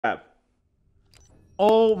crap.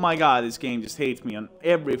 Oh my god, this game just hates me on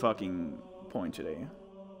every fucking point today.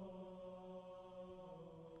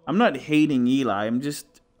 I'm not hating Eli, I'm just...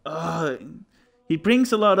 he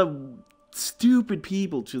brings a lot of stupid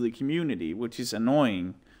people to the community, which is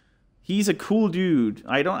annoying. He's a cool dude.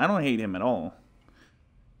 I don't hate him at all.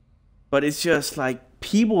 But it's just like,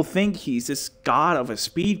 people think he's this god of a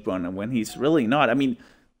speedrunner when he's really not. I mean,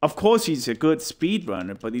 of course he's a good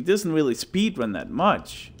speedrunner, but he doesn't really speedrun that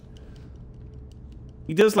much.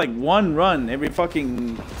 He does like one run every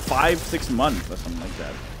fucking 5-6 months or something like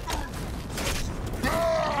that.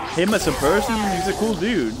 Him as a person, he's a cool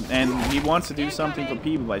dude, and he wants to do something for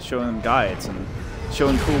people by showing them guides and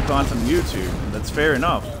showing cool content on YouTube, and that's fair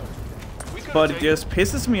enough. But it just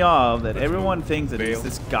pisses me off that everyone thinks that he's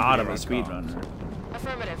this god of a speedrunner.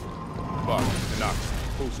 Affirmative.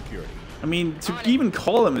 Full security. I mean, to even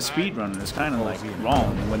call him a speedrunner is kind of like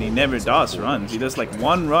wrong when he never does runs. He does like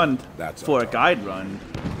one run for a guide run,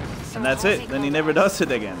 and that's it. Then he never does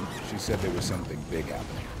it again. She said there was something big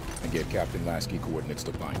happening, and gave Captain Lasky coordinates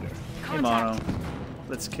to find her. Hey, Mono.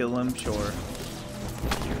 Let's kill him, sure.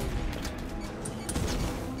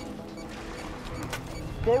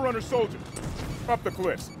 Forerunner soldier, up the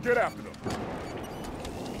cliffs. Get after them.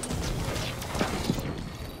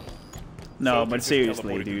 No, but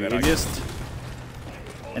seriously, dude, it just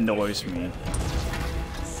annoys me.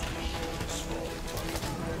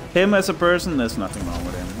 Him as a person, there's nothing wrong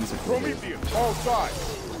with him. He's a cool dude. Prometheus, all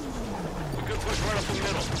sides. We could push right up the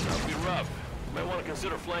middle. That'll be rough. Might want to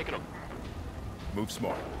consider flanking them. Move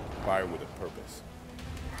smart. Fire with a purpose.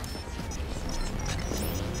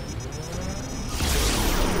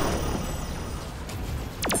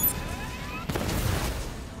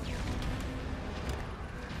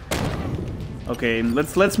 Okay,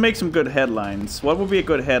 let's make some good headlines. What would be a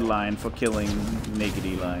good headline for killing Naked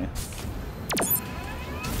Eli?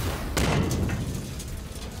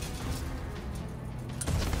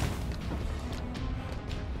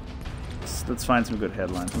 Let's find some good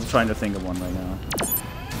headlines. I'm trying to think of one right now.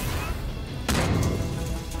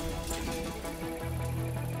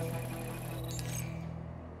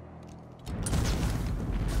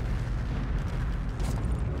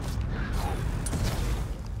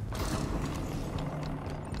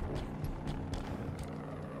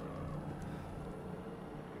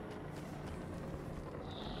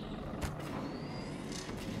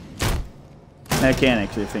 I can't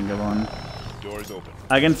actually think of one. Doors open.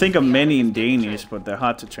 I can think of many in Danish, but they're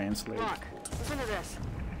hard to translate. Look, listen to this.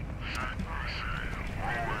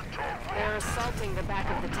 They're assaulting the back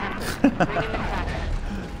of the temple. Bringing the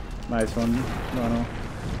Kraken. Nice one, Mono.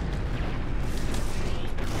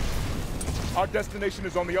 Our destination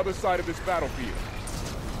is on the other side of this battlefield.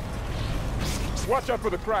 Watch out for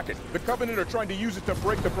the Kraken. The Covenant are trying to use it to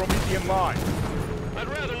break the Promethean line. I'd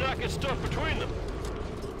rather not get stuck between them.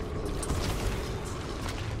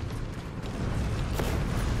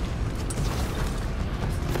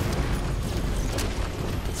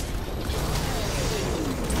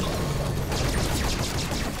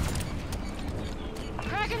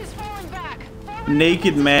 Kraken is falling back.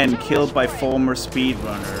 Naked man killed by former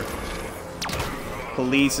speedrunner.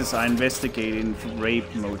 Police are investigating for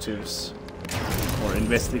rape motives. Or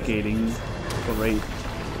investigating for rape.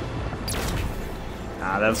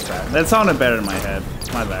 Ah, that's bad. That sounded better in my head.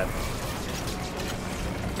 My bad.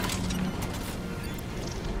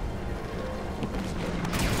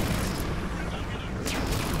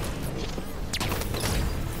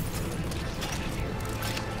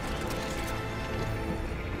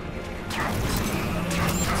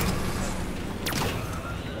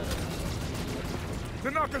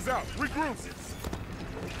 Tanaka's out. Regroup.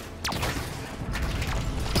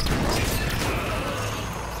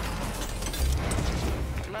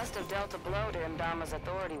 Must have dealt a blow to Ndama's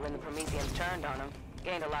authority when the Prometheans turned on him.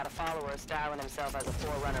 Gained a lot of followers, styling himself as a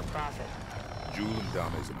forerunner prophet. Jul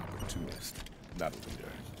Ndama is an opportunist, not a leader.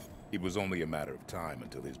 It was only a matter of time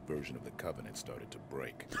until his version of the Covenant started to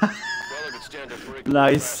break.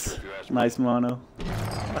 Nice. Nice, Mono.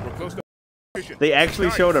 We're close to They actually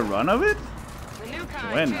showed a run of it? The new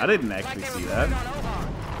kind, When? too. I didn't Like actually they were see that. moving on Oban.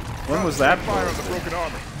 When was that fire on the posted? broken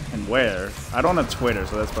armor. And where? I don't have Twitter,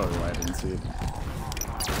 so that's probably why I didn't see it.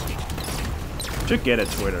 Should get a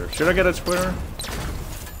Twitter. Should I get a Twitter?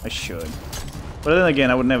 I should. But then again,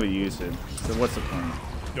 I would never use it. So what's the point?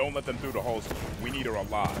 Don't let them through the holes. We need her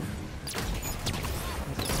alive.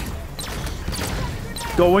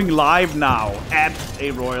 Going live now at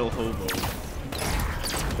a Royal Hobo.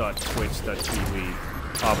 .twitch.tv.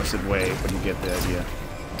 Opposite way, but you get the idea.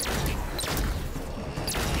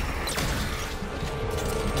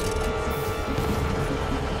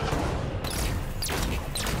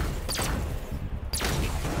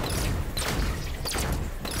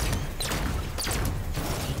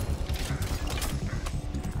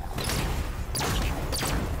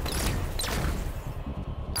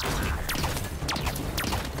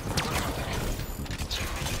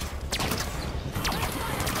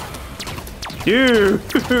 Dude,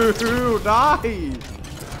 die!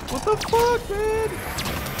 What the fuck, man?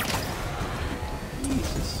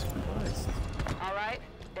 Jesus Christ. All right,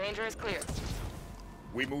 danger is clear.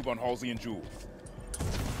 We move on Halsey and Jules.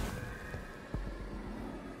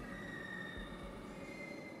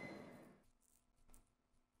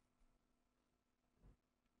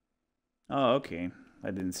 Oh, okay.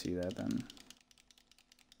 I didn't see that then.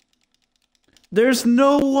 There's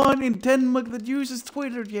no one in Denmark that uses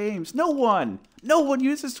Twitter, James. No one. No one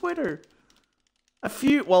uses Twitter. A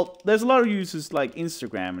few, well, there's a lot of users like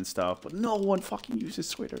Instagram and stuff, but no one fucking uses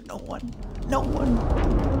Twitter. No one. No one.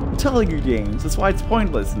 I'm telling you, James. That's why it's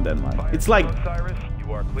pointless in Denmark. It's like,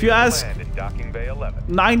 if you ask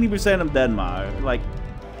 90% of Denmark, like,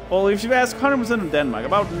 well, if you ask 100% of Denmark,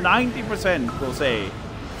 about 90% will say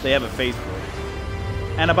they have a Facebook.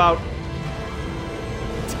 And about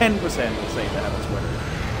 10% will say they have a Twitter.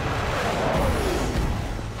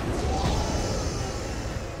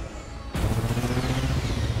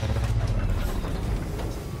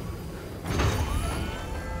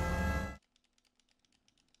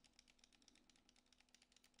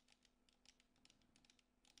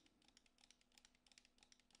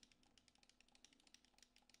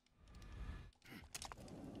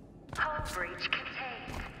 Hull breach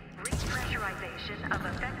contained. Repressurization of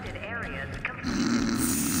affected areas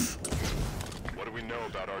complete. What do we know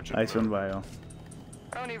about Argent? Nice one, Bio.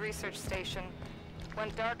 Oni research station.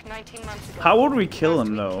 Went dark 19 months ago. How would we kill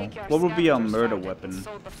him, Last though? week, KKR What would be our scavengers murder found it weapon? and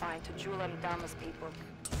sold the find to Jula and Dama's people.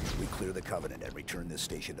 We clear the Covenant and return this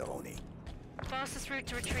station to Oni. Fastest route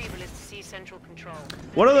to retrieval is to see central control.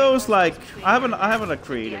 What are those like? I haven't a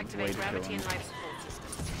creative way Deactivate to kill gravity him. and life support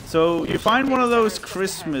systems. So you find one of those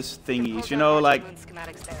Christmas thingies, you know, like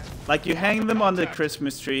you hang them on the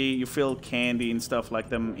Christmas tree, you fill candy and stuff like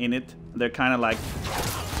them in it. They're kind of like,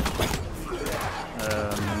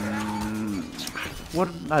 what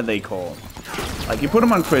are they called? Like you put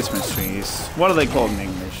them on Christmas trees. What are they called in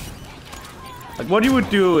English? Like what you would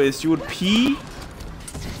do is you would pee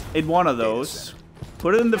in one of those,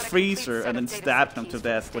 put it in the freezer, and then stab them to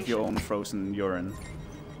death with your own frozen urine.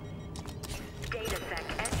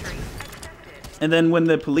 And then when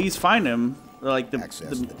the police find him, like the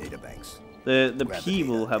pee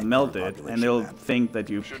will have melted, and they'll think that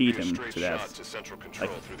you peed him to death, like,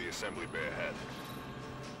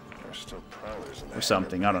 or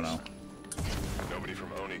something. I don't know. Nobody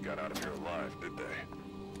from Oni got out of here alive, did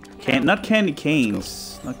they? Not candy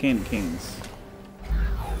canes, not candy canes.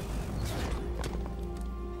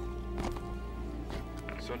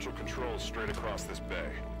 Central control straight across this bay.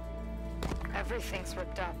 Everything's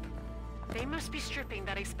ripped up. They must be stripping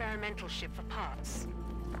that experimental ship for parts.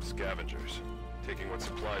 Scavengers, taking what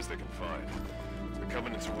supplies they can find. The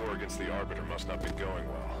Covenant's war against the Arbiter must not be going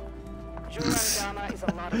well. Jula and Dama is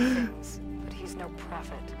a lot of things, but he's no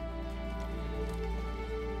prophet.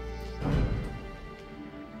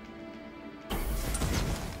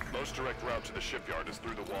 Most direct route to the shipyard is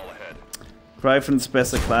through the wall ahead. Gryphon's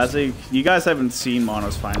Best Classic. You guys haven't seen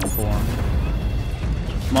Mono's final form.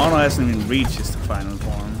 Mono hasn't even reached his final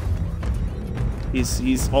form.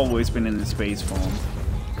 He's always been in the space form.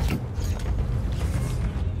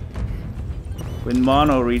 When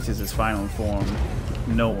Mono reaches his final form,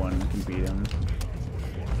 no one can beat him.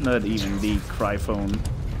 Not even the Cryphone.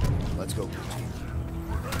 Let's go.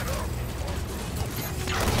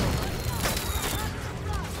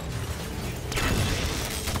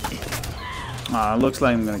 Looks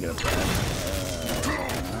like I'm gonna get a bad.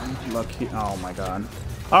 Lucky. Oh my god.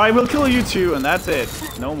 Alright, we'll kill you two, and that's it.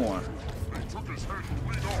 No more.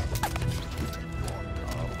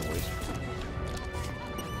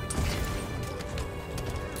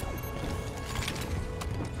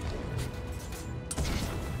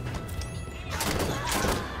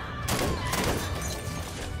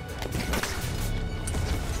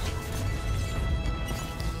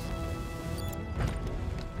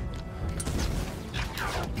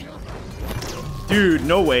 Dude,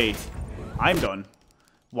 no way. I'm done.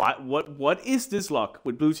 What is this luck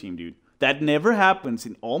with blue team, dude? That never happens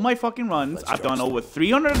in all my fucking runs. I've done over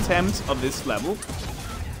 300 attempts of this level.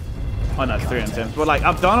 Oh, not 300 attempts, but like,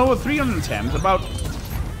 I've done over 300 attempts. About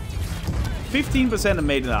 15% have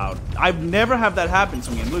made it out. I've never had that happen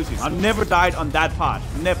to me in blue team. I've never died on that part.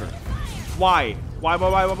 Never. Why?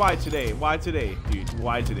 Why today? Why today, dude?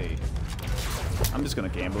 Why today? I'm just gonna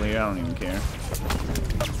gamble here. I don't even care.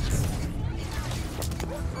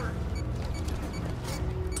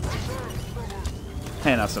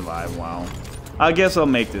 And I survived, wow. I guess I'll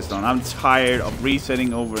make this one. I'm tired of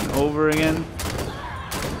resetting over and over again.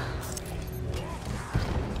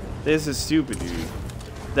 This is stupid, dude.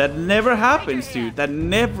 That never happens, dude. That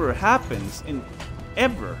never happens in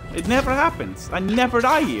ever. It never happens. I never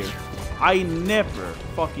die here. I never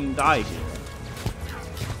fucking die here.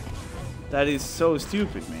 That is so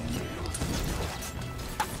stupid, man.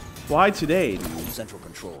 Why today, dude? Central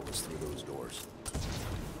control is through those doors.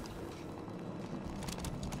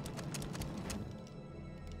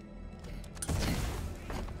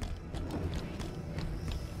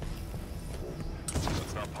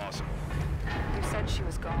 That's not possible. You said she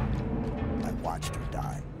was gone. I watched her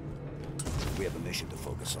die. We have a mission to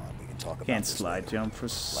focus on. We can talk about Can't this slide later. jump for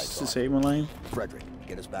Lights to on. save my life. Frederick,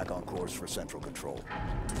 get us back on course for central control.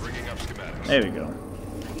 Bringing up schematics. There we go.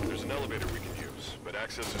 There's an elevator we can use, but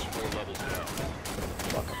access is 4 levels down.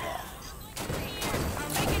 Block a path.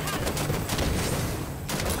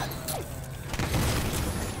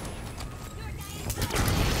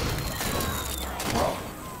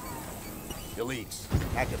 Elites,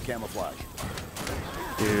 active camouflage.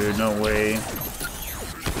 Dude, no way.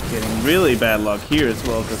 Getting really bad luck here as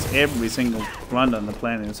well, because every single run on the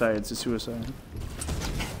planet inside it's a suicide.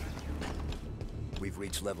 We've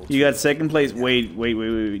reached level You 2. got second place. Wait.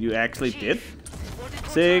 You actually did? What did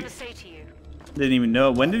Sick. Cortana say to you? Didn't even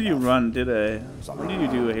know. When did you run? When did you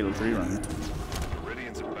do a Halo 3 run?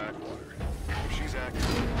 Meridian's in backwater. If she's active,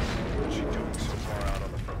 what's she doing so far out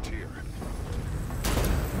on the frontier?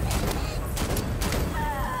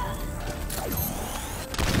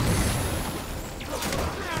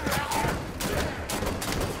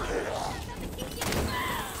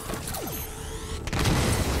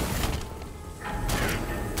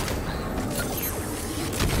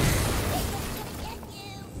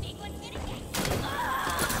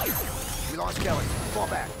 We lost Kelly. Fall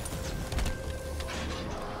back.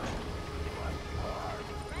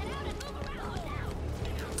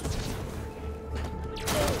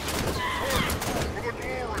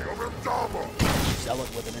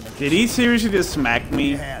 Zealot with an energy Did he seriously just smack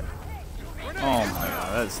me? hand. Oh my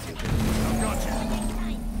god, that's stupid.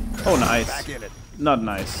 Oh, nice. Back in it. Not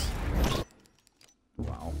nice.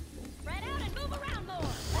 Wow.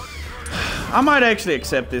 I might actually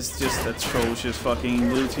accept this just atrocious fucking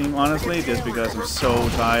blue team, honestly, just because I'm so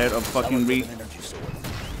tired of fucking With an energy sword.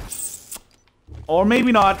 Or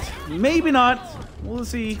maybe not. Maybe not. We'll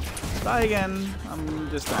see. Die again. I'm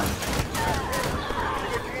just done.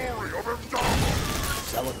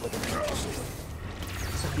 Zealot with an energy sword.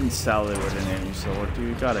 Fucking salad with an energy sword,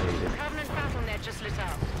 dude. Gotta hate it. Covenant battle net just lit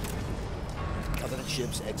up. Covenant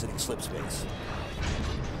ships exiting slip space.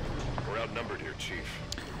 We're outnumbered here, Chief.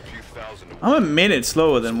 A few thousand to I'm a minute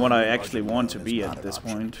slower than what I actually want to be at this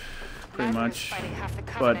point. Pretty much.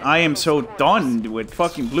 But I am so done with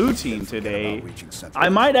fucking blue team today. I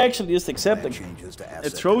might actually just accept the Changes to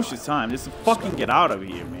asset atrocious denial. time just to fucking get out of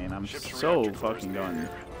here, man. I'm so fucking done.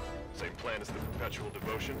 Same plan as the Perpetual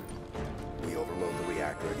Devotion. We overload the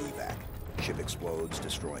reactor at evac. Ship explodes,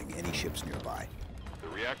 destroying any ships nearby. The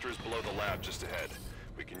reactor is below the lab just ahead.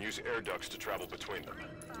 We can use air ducts to travel between them.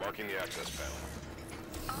 Marking the access panel.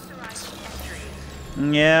 Authorized entry.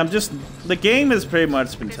 Yeah, I'm just... The game has pretty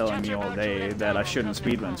much been telling me all day that I shouldn't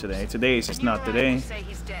speedrun today. Today is just not the day. Say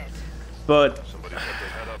he's dead. But Somebody cut their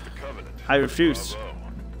head off the Covenant. I refuse Bravo.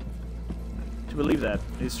 to believe that.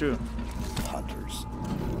 It's true. Hunters.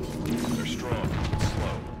 They're strong,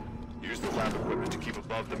 slow. Use the lab equipment to keep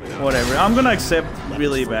above them and out. Whatever. I'm gonna accept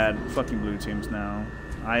really bad fucking blue teams now.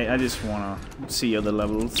 I just wanna see other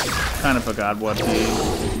levels. Kind of forgot what the...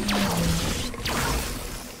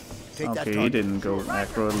 Take that Okay, he target. didn't go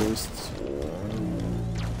acro at least.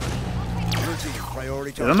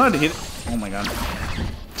 Priority Dude, I'm not hit. Oh my god.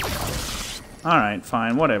 Alright,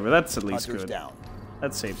 fine, whatever. That's at least Hunters good. down.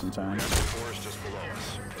 That saves some time. The forest just below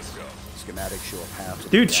us. Let's go. Schematics show a path to the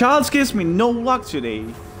Dude, reactor. Charles gives me no luck today.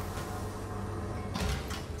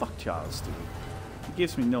 Fuck Charles, dude. He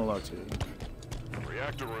gives me no luck today. The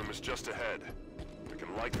reactor room is just ahead. We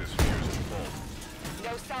can light this fuse and bolt.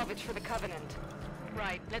 No salvage for the Covenant.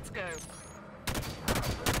 Right, let's go.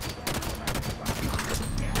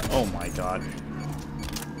 Oh my god.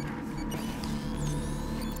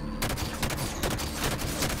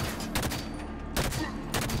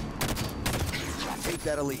 Take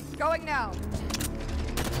that elite. Going now.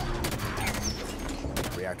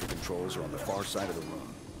 Reactor controls are on the far side of the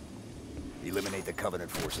room. Eliminate the Covenant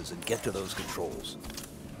forces and get to those controls.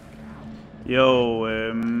 Yo,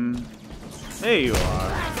 there you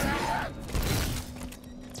are.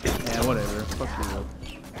 Yeah, whatever. Fuck you.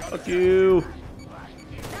 Fuck you.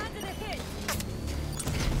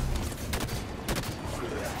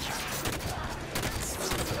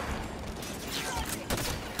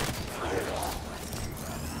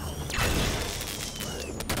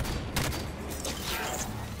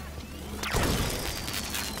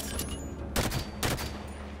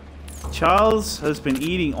 Charles has been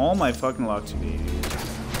eating all my fucking luck today.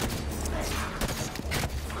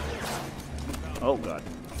 Oh god.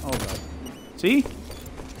 Oh god. See?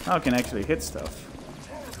 Now I can actually hit stuff.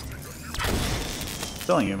 I'm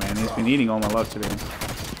telling you, man, he's been eating all my luck today.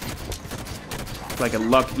 It's like a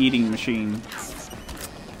luck eating machine.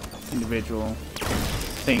 Individual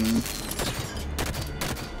thing.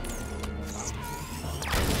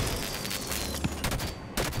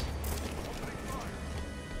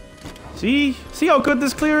 See? See how good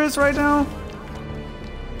this clear is right now?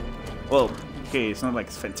 Well, okay, it's not like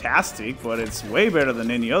it's fantastic, but it's way better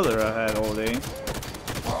than any other I had all day.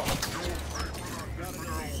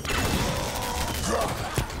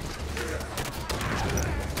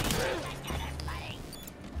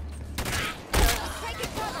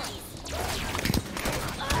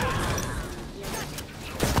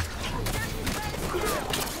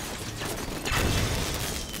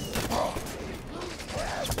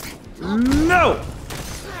 No!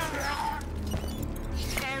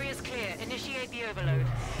 Area's clear. Initiate the overload.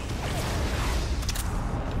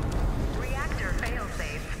 Reactor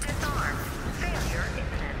failsafe disarmed. Failure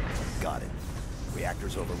imminent. Got it.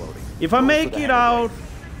 Reactor's overloading. If I Roll make for the it hangar out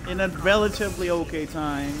bay. in a relatively okay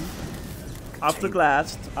time, after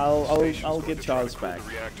Glast, I'll get Charles back.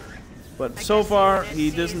 Reactor. But so far,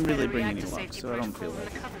 he doesn't really bring any luck, so I don't feel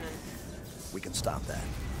like it. We can stop that.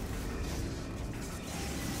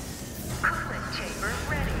 Coolant chamber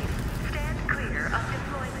ready. Stand clear of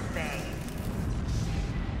deployment bay.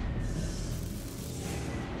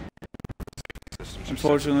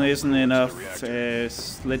 Unfortunately, isn't enough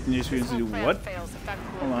letting you to do what?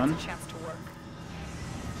 Hold on.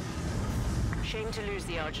 Shame to lose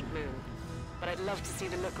the Argent Moon, but I'd love to see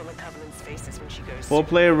the look on the Covenant's faces when she goes.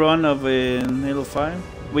 4-player run of Halo 5?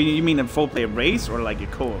 Wait, you mean a 4-player race or like a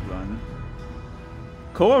co-op run?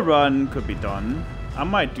 Co-op run could be done. I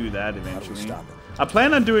might do that eventually. Stop it. I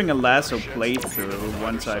plan on doing a Lasso playthrough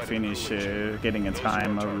once I finish getting a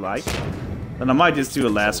time I like. Then I might just do a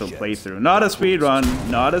Lasso playthrough. Not a speed run,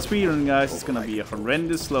 not a speed run, guys. It's gonna be a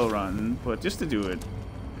horrendous slow run, but just to do it.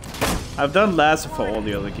 I've done Lasso for all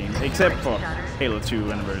the other games, except for Halo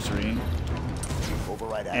 2 Anniversary.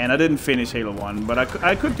 Override And I didn't finish Halo 1, but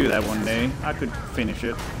I could do that one day. I could finish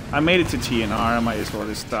it. I made it to TNR, I might as well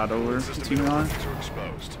just start over to TNR. Are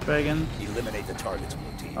exposed. Try again. Eliminate the targets,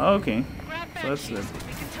 blue team. Oh, okay. Grab So that's Banshees. it.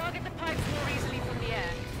 We can target the pipes more easily from the air.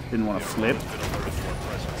 Didn't want to flip.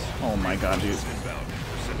 Oh my god, dude. Inbound.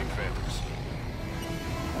 We're sending Phantoms.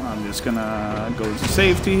 I'm just gonna go to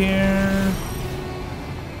safety here.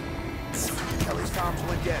 Kelly's comms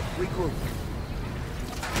went dead. Regroup.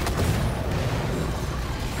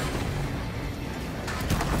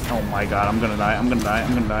 Oh my god, I'm gonna die, I'm gonna die,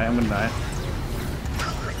 I'm gonna die, I'm gonna die.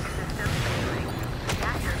 Coolant system failing.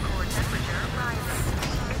 Reactor core temperature rising.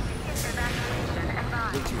 Immediate evacuation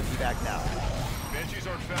advised. Blue team, evac now. Banshees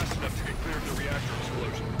aren't fast enough to get clear of the reactor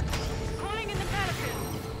explosion. Calling in the parapet.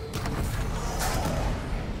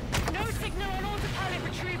 No signal on autopilot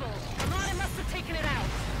retrieval. Armada must have taken it out.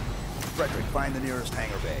 Frederick, find the nearest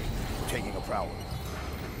hangar bay. We're taking a prowler.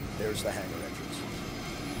 There's the hangar entrance.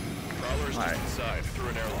 Prowler's just inside, through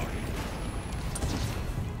an airlock.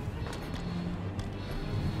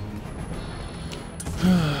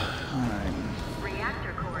 Alright.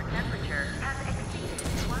 Reactor core temperature has exceeded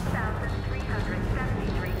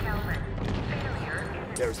 1,373 Kelvin. Failure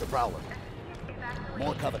is There's the prowler. evacuation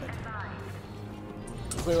More Covenant.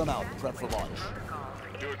 advised. Clear them out. Prep for launch.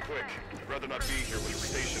 Do it quick. I'd rather not be here when the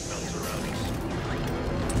station melts around us.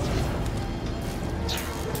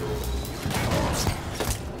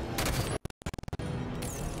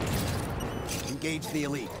 Engage the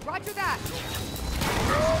elite. Roger that.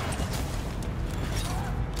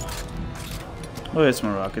 Oh, there's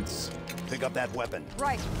my rockets. Pick up that weapon.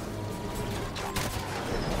 Right.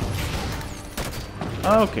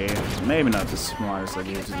 Okay, maybe not the smartest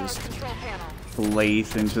idea to just Control panel.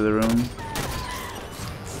 blaze into the room.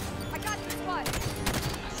 I got this one.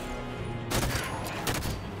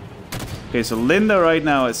 Okay, so Linda right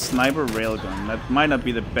now is sniper railgun. That might not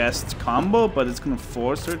be the best combo, but it's gonna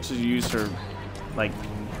force her to use her, like,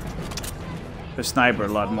 her sniper a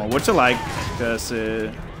lot more, which I like, because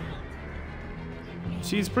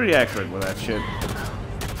she's pretty accurate with that shit.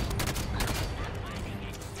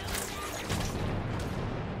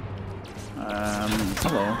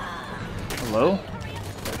 Hello. Hello?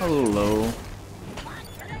 Hello.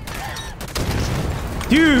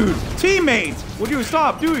 Dude! Teammate! Would you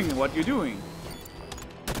stop doing what you're doing?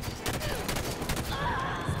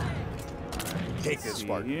 Take this, See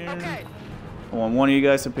Spartan. here. Okay. I want one of you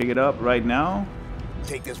guys to pick it up right now.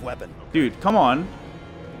 Take this weapon. Dude, come on.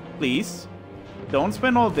 Please. Don't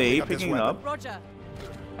spend all day Pick up this picking it weapon. up. Roger.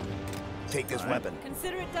 Take this weapon.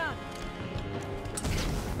 Consider it done.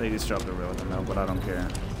 They just dropped the railgun though, but I don't care.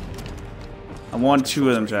 I want 2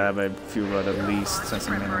 of them to have a fuel rod at least, as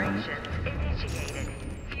a minimum. Operations initiated.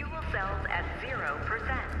 Fuel cells at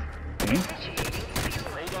 0%. Okay. Initiating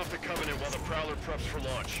fueling. Hold off the Covenant while the Prowler preps for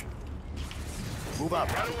launch. Move up.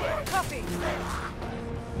 Copy.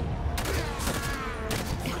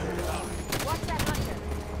 Watch that hunter.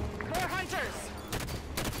 More hunters.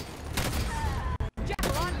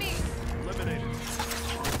 Jackal on me. Eliminated.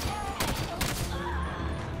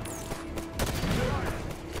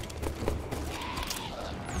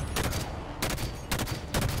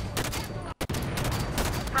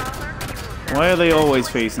 Why are they always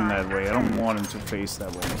facing that way? I don't want them to face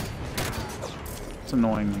that way. It's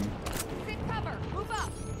annoying me. Take cover. Move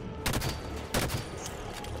up.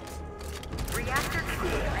 Reactor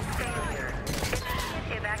containment failure.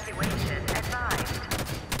 Immediate evacuation advised.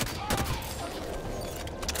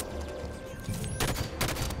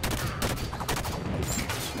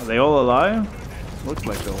 Are they all alive? Looks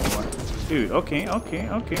like they're all alive. Dude, okay.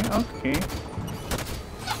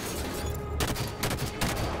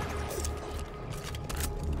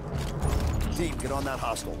 Team, get on that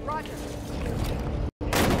hostile. Roger.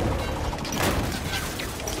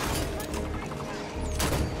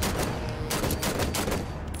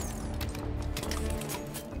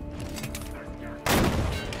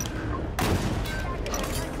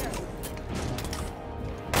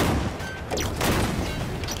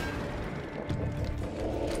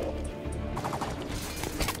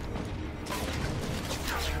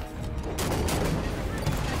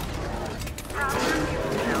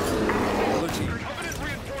 Covenant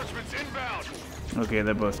reinforcements inbound. Okay,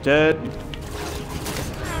 they're both dead.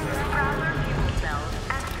 Prowler fuel cells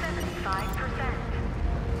at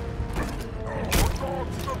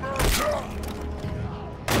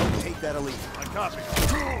 75%. Take that elite. I copy.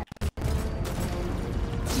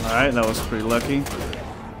 Alright, that was pretty lucky.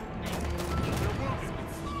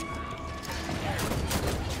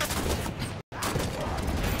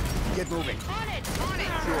 Get moving. On it.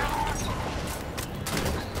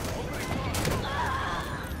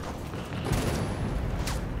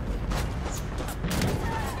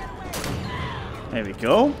 There we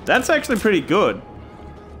go. That's actually pretty good.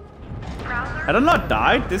 Had I not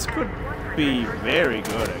died, this could be very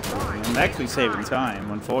good, actually. I'm actually saving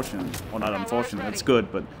time, unfortunately. Well, not unfortunately, it's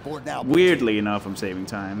good, but Board now. weirdly enough, I'm saving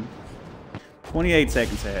time. 28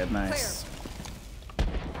 seconds ahead, nice.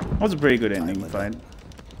 That was a pretty good ending fight.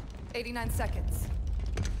 89 seconds.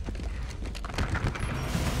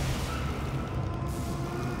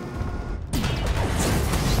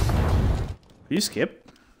 Can you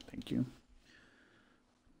skip? Thank you.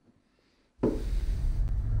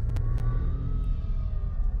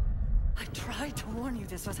 I tried to warn you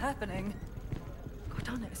this was happening.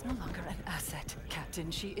 Cortana is no longer an asset, Captain.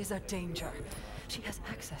 She is a danger. She has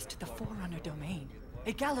access to the Forerunner domain,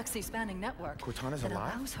 a galaxy-spanning network Cortana's that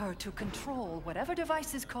alive? allows her to control whatever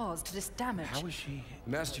devices caused this damage. How is she?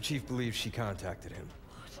 Master Chief believes she contacted him.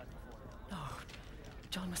 No,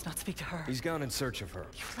 John must not speak to her. He's gone in search of her.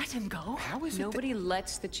 You let him go? How is Nobody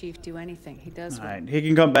lets the chief do anything. He does what Alright, he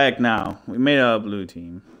can come back now. We made a blue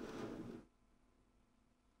team.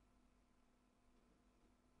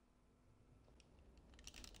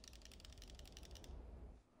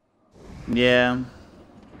 Yeah.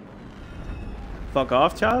 Fuck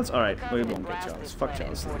off, Charles? Alright, we won't get Charles. Fuck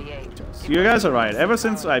Charles. You guys are right. Ever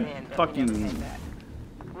since I fucking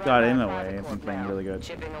got in the way, I've been playing really good.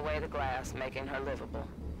 Chipping away the glass, making her livable.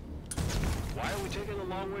 Why are we taking a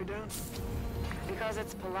long way down? Because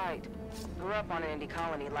it's polite. Grew up on an indie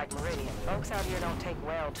colony like Meridian. Folks out here don't take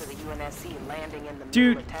well to the UNSC landing in the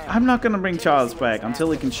Dude, middle of town. I'm not gonna bring Charles back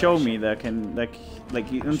until he can show me that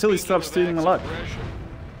until he stops stealing my luck.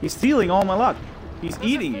 He's stealing all my luck. He's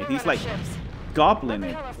eating it. He's like gobbling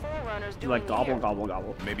it. He's like gobble, gobble,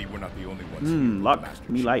 gobble. Maybe we're not the only ones. here, Luck.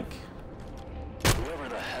 Master Me Chief. like. Whoever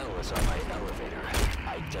the hell is on my elevator,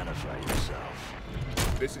 identify yourself.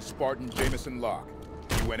 This is Spartan Jameson Locke,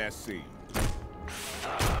 UNSC. A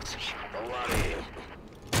lot of you.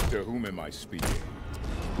 To whom am I speaking?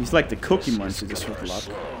 He's like the Cookie Monster just with luck.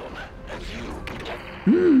 Sloan, and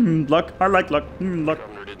you. Luck. I like luck. Luck.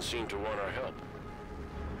 Governor didn't seem to want our help.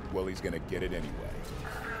 Well, he's gonna get it anyway.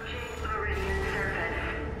 Meridian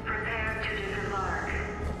surface. Prepare to disembark.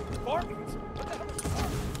 Spartans! What the hell is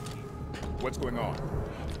Spartans? What's going on?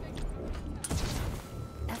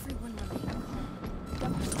 Everyone remain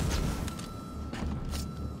calm.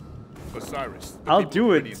 A Osiris, the I'll people do of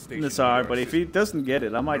it, Meridian Station Nazar, need our but if he doesn't get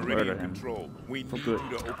it, I might Meridian murder him. Control, we For need good.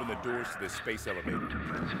 you to open the doors to this space elevator.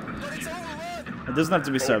 But it's overrun! It doesn't have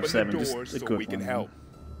to be sub Open 7, the just doors a so good we can one. help.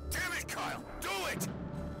 Damn it, Kyle! Do it!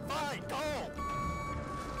 Fine, go!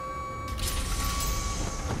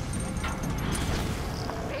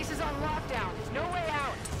 Base is on lockdown. There's no way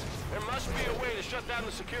out. There must be a way to shut down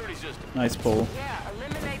the security system. Nice pull. Yeah,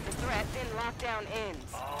 eliminate the threat, then lockdown ends.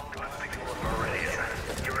 All good people of Meridian,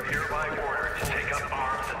 you are hereby ordered to take up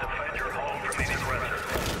arms and defend your home from any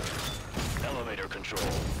aggressors. Elevator control.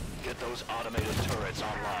 Get those automated turrets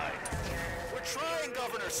online. We're trying,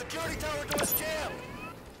 Governor! Security tower doors jammed!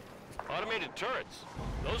 Automated turrets?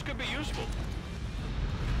 Those could be useful.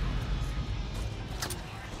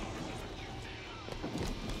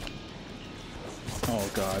 Oh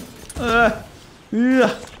god.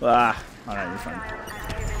 Yeah. Ah. Alright, you're fine.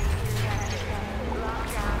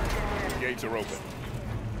 Gates are open.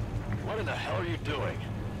 What in the hell are you doing?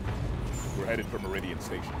 We're headed for Meridian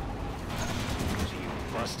Station. Do you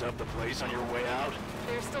bust up the place on your way out?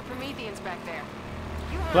 There's still Prometheans back there.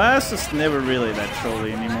 Blast is never really that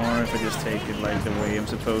trolly anymore if I just take it like the way I'm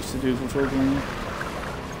supposed to do for full game.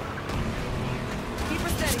 Keep her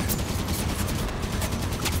steady.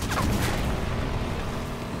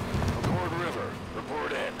 McCord River,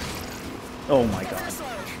 report in. Oh my god.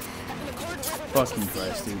 Fucking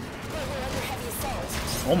Christ, dude.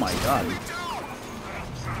 Oh my god.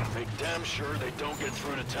 Make damn sure they don't get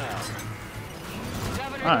through to town.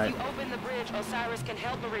 Governor, Alright. if you open the bridge, Osiris can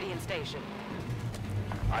help Meridian Station.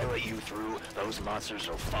 I let you through, those monsters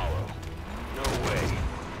will follow. No way.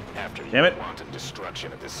 After Damn it. the wanton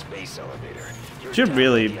destruction of this space elevator, you're Should down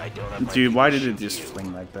really... lucky I don't have my Dude, why people did it shoot just you.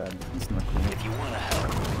 fling like that? It's not cool. If you want to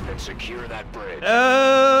help, then secure that bridge.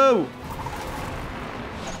 Oh!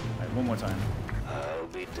 Alright, one more time. I'll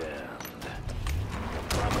be damned.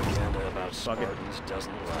 The propaganda about Fuck it. Spartans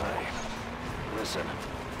doesn't lie. Listen,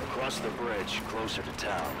 across the bridge, closer to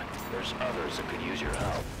town, there's others that could use your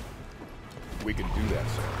help. We can do that,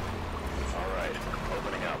 sir. All right,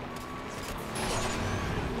 opening up.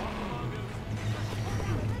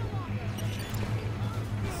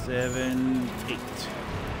 Seven, 8.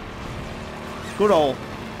 Good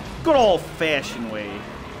old fashioned way.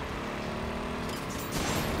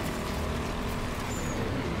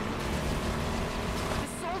 The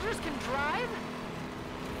soldiers can drive?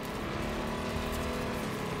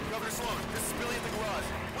 Governor Sloan, this is Billy at the garage.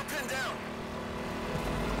 We're pinned down.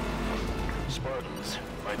 Spartans.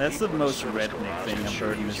 My That's the people in most service redneck garage thing can I've sure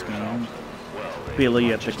heard in use this your game. help. Well, they Billy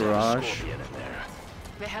might at the just have a garage. scorpion in there.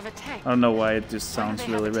 They have a tank. I don't know why it just Why do sounds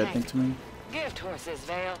they have really a redneck tank? to me. Gift horses,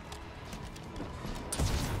 Vale.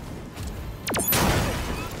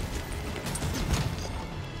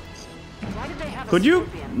 Why did they have Could a you?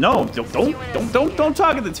 scorpion? No, don't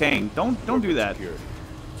talk at the tank. Don't do that. Security.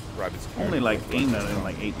 Private security Only like protocol aim at it in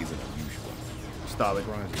like 8. isn't unusual. Stop it.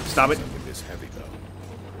 Surprised it's Stop it. something this heavy, though.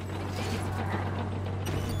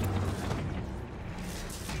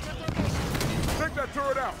 Take that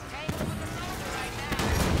turret out!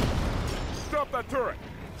 Stop that turret!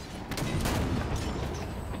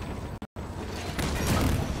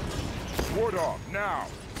 Warthog, now!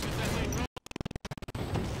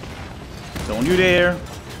 Don't you dare.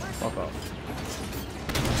 Fuck off.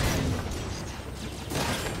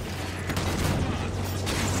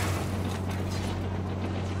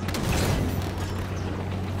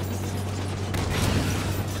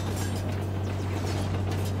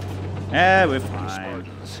 We're fine.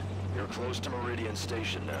 Spartans, you're close to Meridian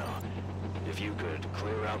Station now. If you could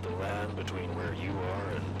clear out the land between where you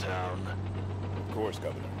are and town, Of course,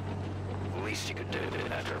 Governor. the least you could do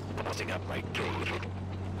after busting up my gate.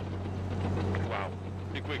 Wow.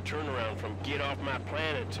 Big quick turnaround from get off my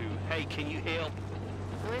planet to, hey, can you help?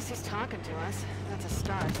 At least he's talking to us. That's a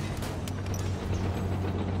start.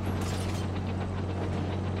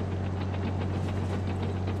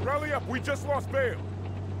 Rally up, we just lost Bale!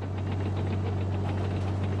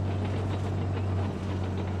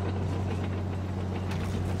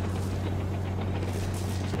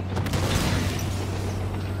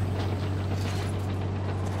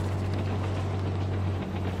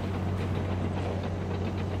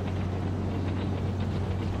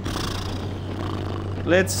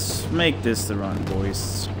 Let's make this the run,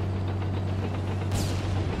 boys.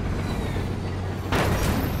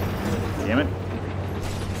 Damn it.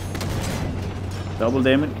 Double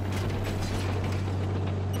damn it.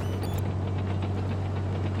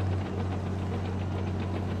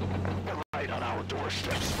 Right on our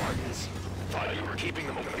doorstep, Spartans. Thought you were keeping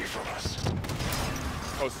them away from us.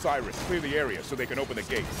 Osiris, clear the area so they can open the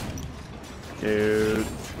gates. Dude.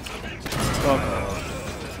 Fuck off.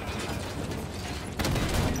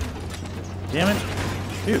 Damn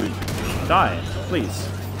it. Dude, die, please.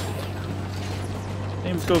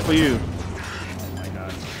 Let's go for you. Oh my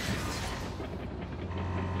god.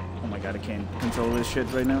 Oh my god, I can't control this shit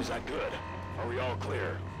right now. Is that good? Are we all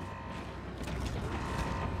clear?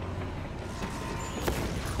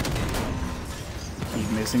 Keep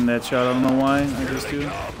missing that shot, I don't know why. I just do.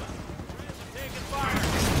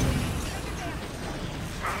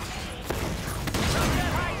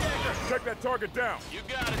 Check that target down. You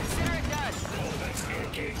got it. Consider it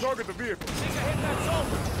done. Target the vehicle.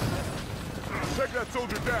 Check that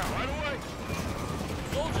soldier down. Right away.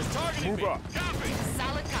 Soldiers targeting Move me. up. Copy.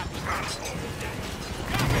 Solid copy.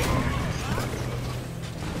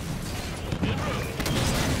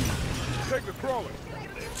 Take the crawler. Get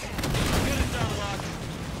it done, Locke.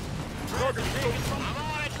 Target the soldier. I'm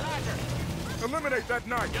on it, Roger. Eliminate that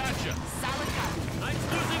knife. Gotcha. Solid copy. Knight's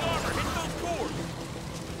losing armor. Hit those cores.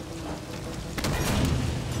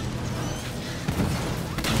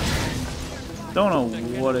 Don't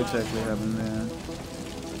know what exactly happened there.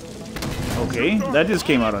 Okay, that just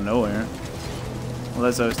came out of nowhere.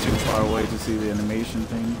 Unless I was too far away to see the animation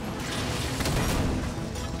thing.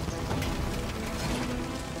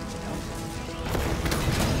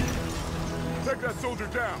 Take that soldier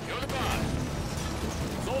down. Go to bottom.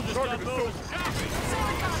 Soldiers Target got the moving. soldier. Copy.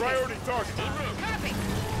 Priority target. Copy.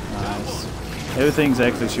 Nice. Everything's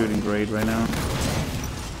actually shooting great right now.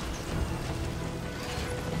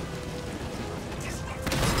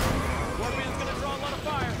 Scorpion's gonna draw a lot of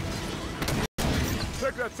fire.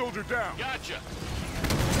 Take that soldier down. Gotcha.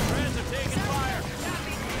 Friends are taking fire.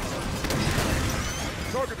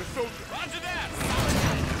 Target the soldier. Roger that.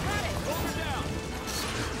 Soldier down.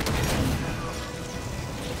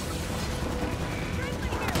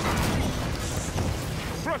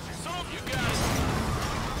 Crush it. Soldier, you got it.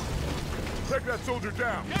 Take that soldier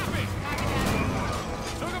down. Copy.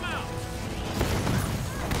 Took him out.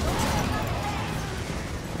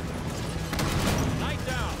 Knight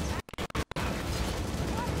down.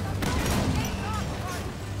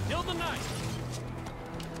 Kill the knight.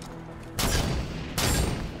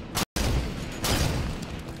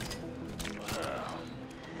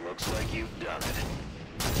 Looks like you've done it.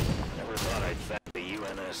 Never thought I'd thank the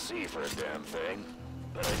UNSC for a damn thing,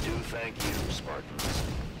 but I do thank you, Spartans.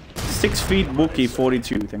 6 feet Wookie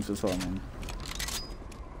 42. Thanks for following.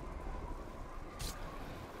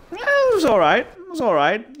 Yeah, it was alright. It was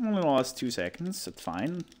alright. Only lost 2 seconds. That's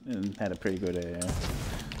fine. And had a pretty good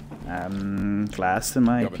class in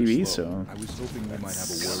my Governor PV, Sloan, so I was hoping we might have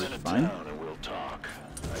a that's word. fine. Down and we'll talk.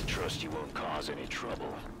 I trust you won't cause any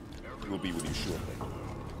trouble. We'll be with you shortly.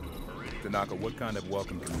 Tanaka, what kind of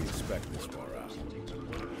welcome can we expect this far out?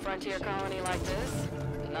 Frontier colony like this?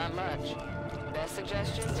 Not much. Best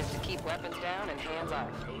suggestion is to keep weapons down and hands off.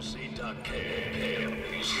 OC.K.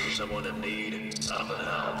 If you see someone in need, I'm a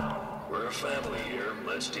help. We're a family here.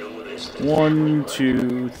 Let's deal with this. 1,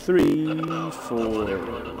 2, 3, 4,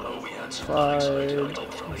 5,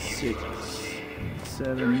 6,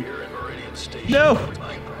 7. Here in Meridian Station. No! With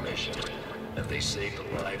my permission, and they saved the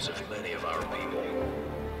lives of many of our people.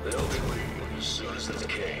 They'll leave as soon as they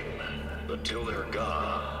came. But till they're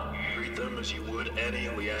gone, treat them as you would any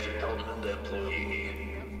Lieutenant employee.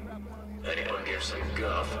 Anyone gives a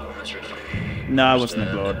guff, answer to me. No, I wasn't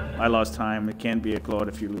a Claude. I lost time. It can't be a Claude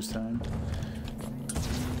if you lose time.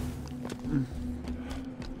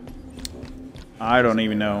 I don't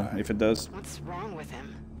even know if it does. What's wrong with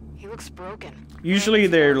him? He looks broken. Usually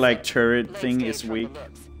their like turret Late thing stage is from the weak.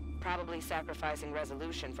 lips. Probably sacrificing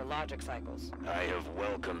resolution for logic cycles. I have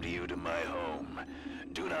welcomed you to my home.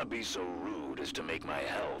 Do not be so rude as to make my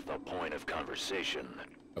health a point of conversation.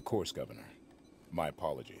 Of course, Governor. My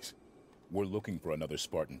apologies. We're looking for another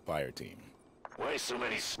Spartan fire team. Why so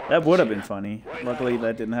many Spartans That would have been here? funny. Why Luckily not?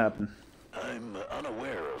 that didn't happen. I'm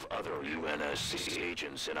unaware of other UNSC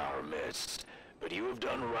agents in our midst, but you have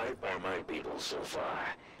done right by my people so far.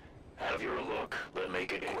 Have your look, but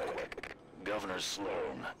make it quick. Governor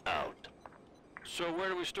Sloan, out. So where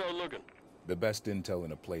do we start looking? The best intel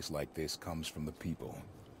in a place like this comes from the people.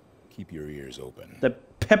 Keep your ears open. The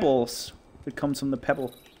pebbles. It comes from the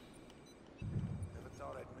pebble. Never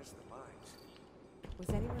thought I'd miss the mines. Was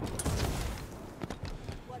anyone...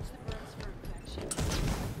 Watch the burns for infection.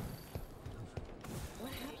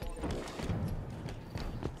 What happened?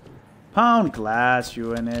 Pound glass,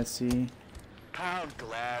 UNSC. Pound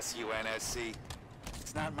glass, UNSC.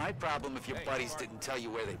 It's not my problem if your buddies didn't tell you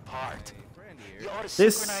where they parked. You ought to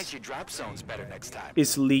This synchronize your drop zones better next time.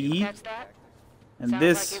 is Lee, Catch that? and Sounds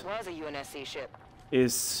this like it was a UNSC ship.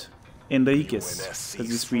 is Enriquez, because he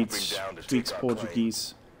speaks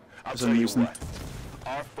Portuguese for I'll some tell you reason. what,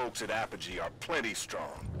 our folks at Apogee are plenty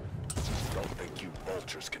strong. Don't think you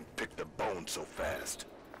vultures can pick the bone so fast.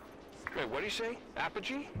 Wait, what do you say?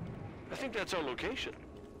 Apogee? I think that's our location.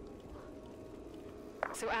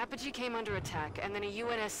 So Apogee came under attack, and then a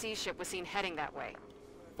UNSC ship was seen heading that way.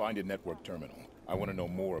 Find a network terminal. I want to know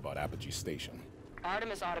more about Apogee Station.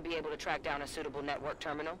 Artemis ought to be able to track down a suitable network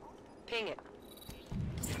terminal. Ping it.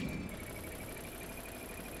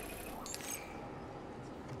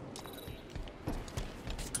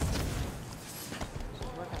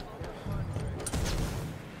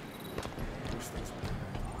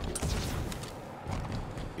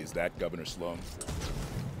 Is that Governor Sloan?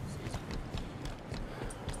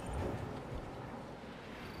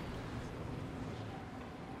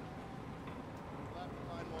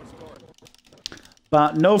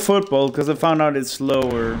 But no football, because I found out it's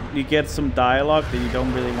slower. You get some dialogue that you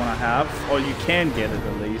don't really want to have, or you can get it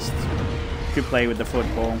at least. If you play with the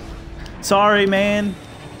football. Sorry, man.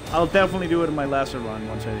 I'll definitely do it in my lesser run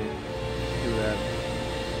once I do that.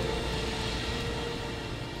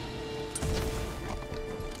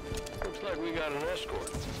 Looks like we got an escort.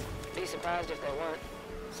 Be surprised if they weren't.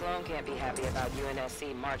 Sloan can't be happy about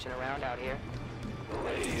UNSC marching around out here. The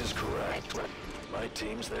lady is correct. My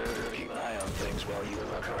team's there to keep an eye on things while you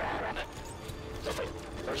look around. Nothing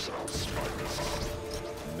personal, Spartacus.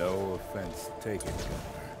 No offense taken,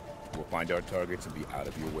 Governor. We'll find our targets and be out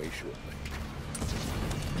of your way shortly.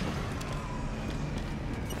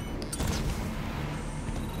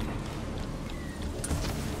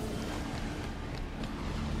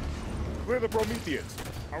 Clear the Prometheans.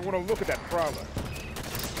 I want to look at that prowler.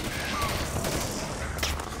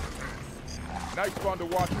 Nice fun to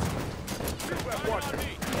watch. Just left watching.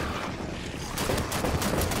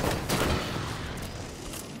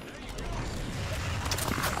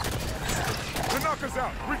 The knockers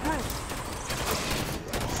out. Regroup.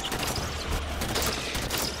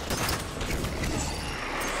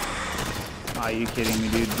 Are you kidding me,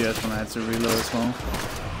 dude? Just when that's a reload as well.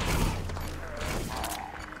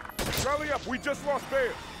 Rally up. We just lost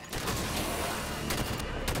Bayer.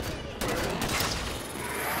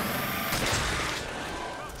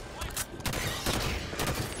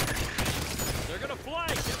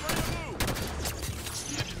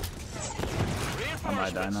 I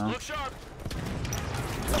might die now. Look sharp.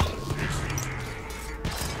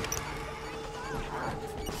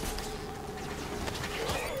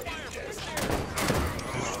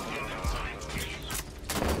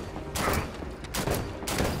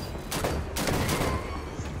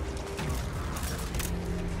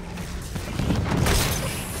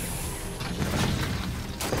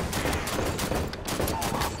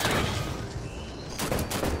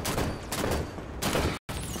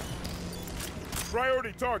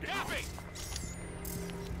 Priority target.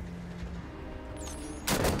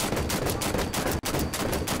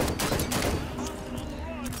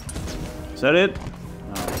 Is that it?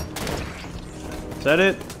 No. Is that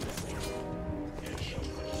it?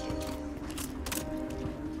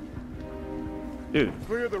 Dude.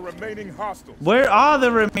 Clear the remaining hostiles. Where are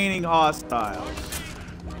the remaining hostiles?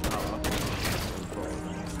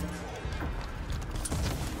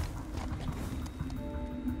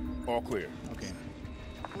 All clear. Okay.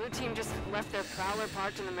 Blue team just left their prowler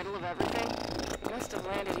parked in the middle of everything. Must have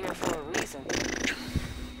landed here for a reason.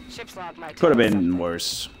 Ship's log might Could have tell us been something.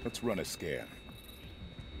 worse. Let's run a scan.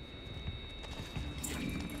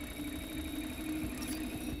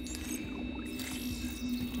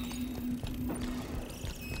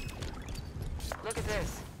 Look at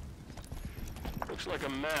this. Looks like a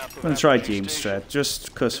map. I'm gonna try team strat,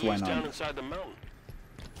 just cause why Down not? inside the mountain.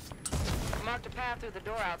 Marked a path through the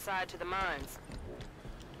door outside to the mines.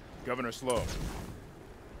 Governor Sloan.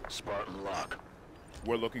 Spartan lock.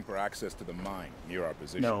 We're looking for access to the mine near our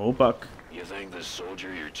position. No, Buck. You think the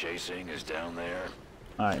soldier you're chasing is down there?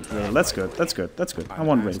 Alright, yeah, that's good. That's good. That's good. I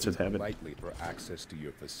want Ranger to have it. Lightly for access to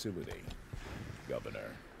your facility,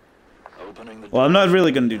 Governor. Opening the Well, I'm not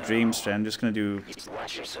really gonna do Dream Strat. I'm just gonna do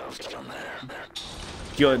Watch yourselves down there.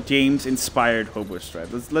 your James inspired Hobo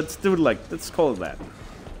Strat. Let's do it like let's call it that.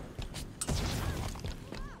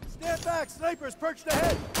 Stand back, snipers perched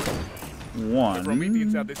ahead. The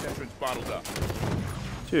Prometheans have 1, this entrance bottled up.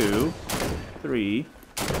 2, 3,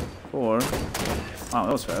 4. Wow,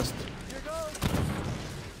 that was fast.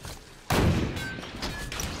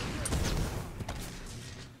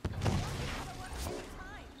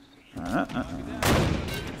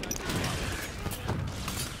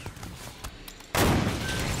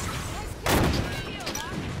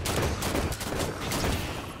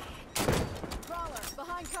 Crawler,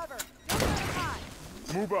 behind cover. Don't let it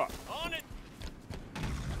hide. Move up. On it.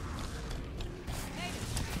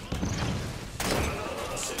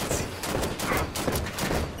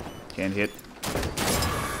 Can't hit.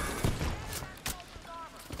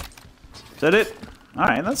 that it?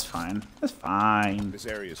 Alright, that's fine. That's fine. This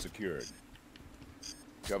area is secured.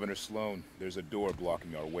 Governor Sloan, there's a door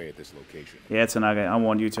blocking our way at this location. Yeah, Tanaga, I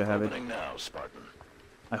want you to have it. Opening now, Spartan.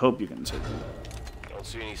 I hope you can take it. Don't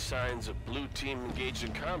see any signs of blue team engaged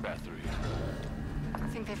in combat through here.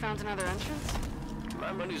 Think they found another entrance?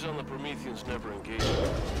 My money's on the Prometheans never engaged.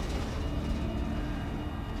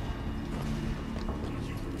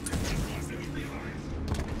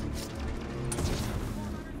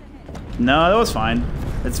 No, that was fine.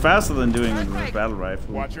 It's faster than doing it with a battle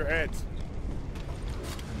rifle. Watch your heads.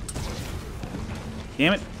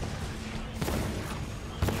 Damn it.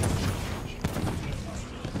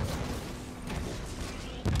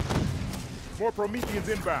 More Prometheans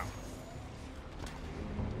inbound.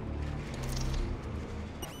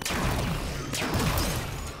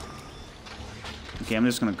 Okay, I'm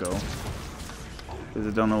just gonna go. Because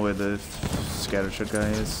I don't know where the scatter shot guy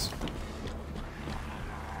is.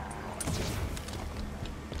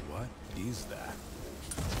 What is that?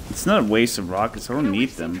 It's not a waste of rockets. I don't No, need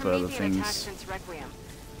we've them seen for other Promethean attacks things. since Requiem,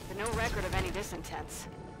 but no record of any disintents.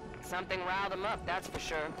 Something riled them up, that's for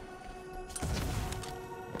sure.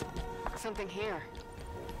 Something here.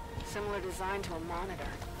 Similar design to a monitor.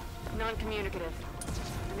 Non-communicative.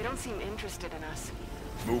 And they don't seem interested in us.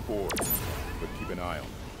 Move forward, but keep an eye on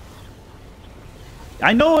them.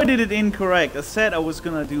 I know I did it incorrect. I said I was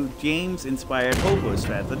gonna do James-inspired hobo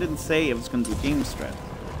strats. I didn't say I was gonna do James strat.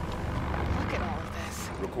 Look at all of this.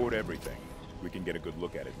 Record everything. We can get a good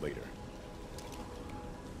look at it later.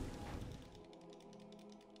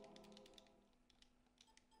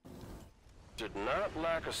 Did not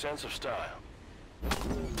lack a sense of style.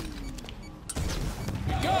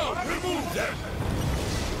 Go! Remove them!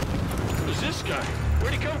 Who's this guy?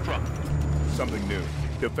 Where'd he come from? Something new.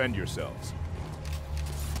 Defend yourselves.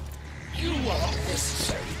 You are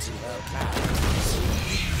necessary to help out.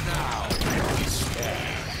 Leave now and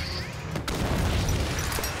despair.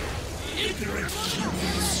 Ignorant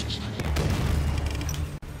humans.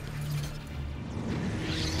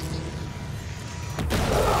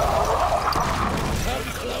 Come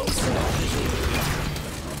closer.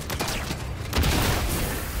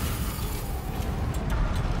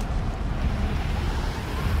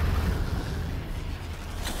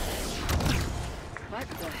 What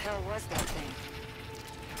the hell was that thing?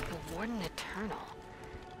 The Warden Eternal.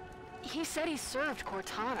 He said he served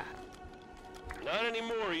Cortana. Not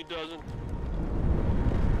anymore, he doesn't.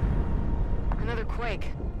 Another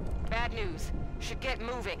quake. Bad news. Should get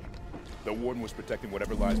moving. The Warden was protecting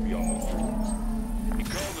whatever lies beyond those doors. He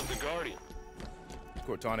called it the Guardian.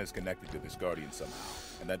 Cortana is connected to this Guardian somehow,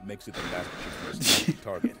 and that makes it the Master Chief's most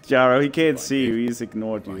target. Jaro, he can't see you. He's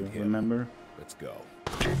ignored you, remember? Let's go.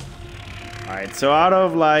 Alright, so out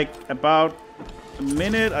of like about a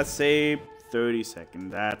minute, I say 30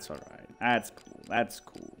 seconds. That's alright. That's cool. That's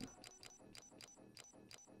cool.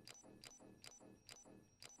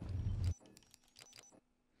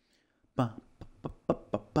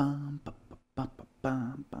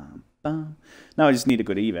 Now I just need a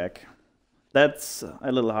good evac. That's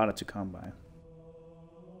a little harder to come by.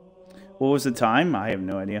 What was the time? I have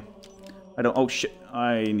no idea. I don't. Oh shit!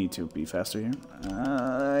 I need to be faster here.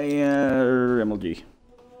 MLG.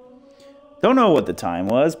 Don't know what the time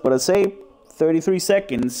was, but I say 33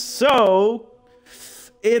 seconds. So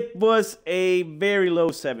it was a very low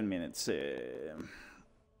 7 minutes,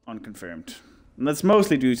 unconfirmed. And that's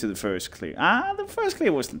mostly due to the first clear. The first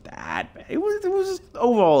clear wasn't that bad. It was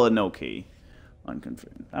overall an okay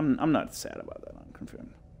unconfirmed. I'm not sad about that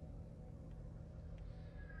unconfirmed.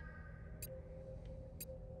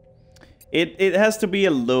 It has to be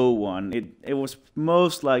a low one. It was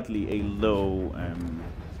most likely a low.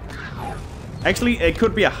 Actually, it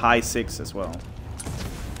could be a high 6 as well.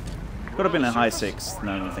 Could have been a high 6.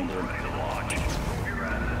 Now I don't think of it.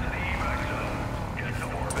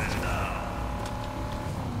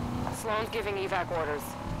 Sloan's giving evac orders.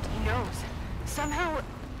 He knows. Somehow...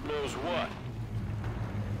 Knows what?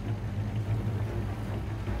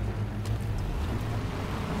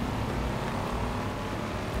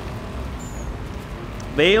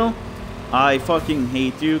 Vale, I fucking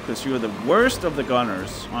hate you because you're the worst of the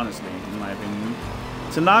gunners, honestly, in my opinion.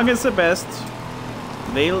 Tanaga's the best.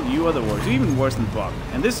 Vale, you are the worst. You're even worse than Buck.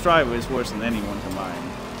 And this driver is worse than anyone combined.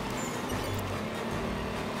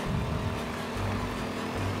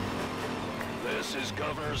 This is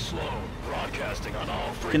Governor Sloan, broadcasting on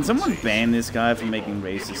all frequencies. Can someone ban this guy from making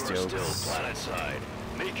racist If you are jokes? still planetside,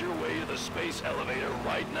 make your way to the space elevator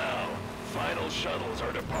right now. Final shuttles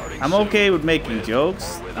are departing I'm soon, okay with making with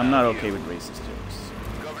jokes. or I'm not without okay you. with racist jokes.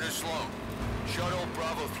 Governor Sloan, Shuttle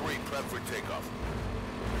Bravo 3 prep for takeoff.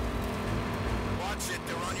 Watch it,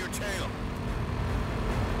 they're on your tail.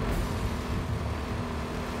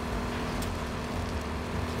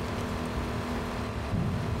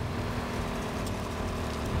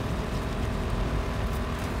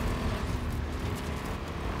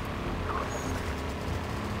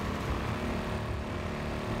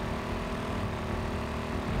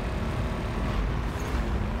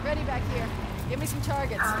 some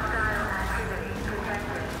targets.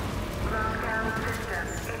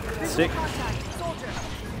 Sick.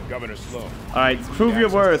 Governor Sloan. Alright, prove your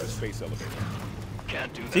worth. Space elevator.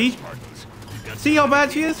 Can't do that, See? Spartans. Got See how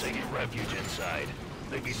bad she is? taking refuge inside.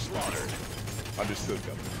 They'd be slaughtered. Understood,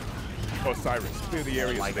 Governor. Osiris, clear the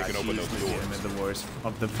areas so they can open those doors. The worst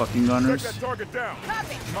of the fucking Check gunners. that target down.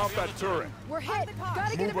 Copy. Mount that turret. We're hit.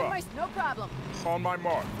 Gotta get Move it from up. my... No problem. On my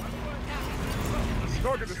mark.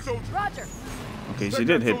 Target the soldier. Roger. Okay, she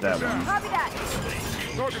did hit that one. Copy that.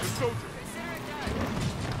 Target the soldier.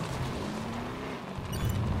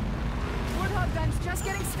 Warthog gun's just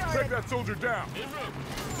getting started. Take that soldier down.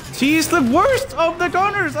 She's the worst of the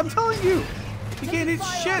gunners, I'm telling you. She can't hit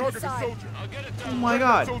shit. Target the soldier. Oh my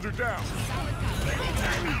god. Soldier down.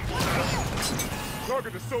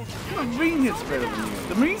 Target the soldier. The Marine hits better than you.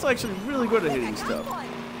 The Marine's actually really good at hitting stuff.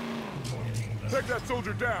 Take that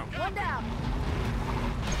soldier down. One down.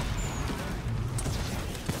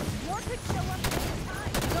 More could show up at any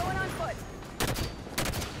time. Going on foot.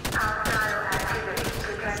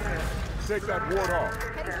 Take that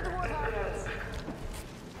warthog. Heading for the Warthog.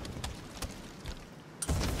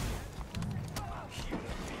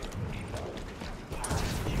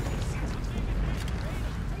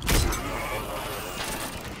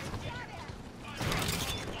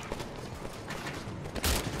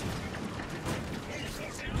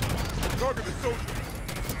 Target the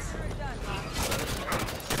soldier.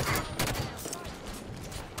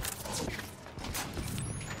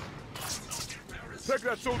 Take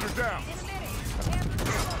that soldier down.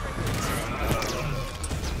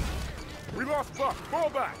 We lost Buck. Fall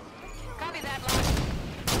back. Copy that,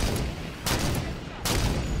 Lodge.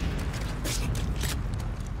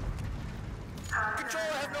 Control,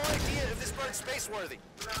 I have no idea if this bird's space-worthy.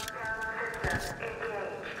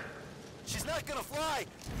 She's not gonna fly.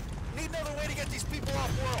 Need another way to get these people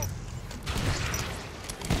off-world.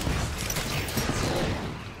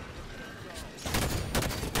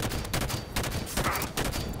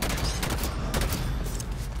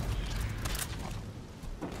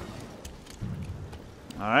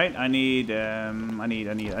 All right, I need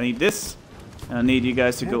this. And I need you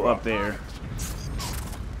guys to go up there.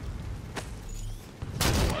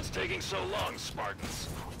 What's taking so long, Spartans?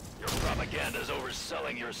 Your propaganda's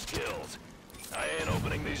overselling your skills. I ain't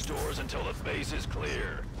opening these doors until the base is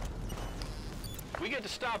clear. We get to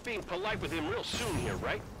stop being polite with him real soon here,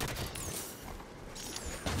 right?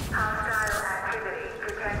 Hostile activity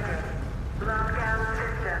detected. Lockdown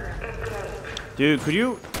system engaged. Dude, could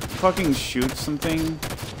you fucking shoot something,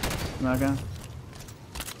 Naga?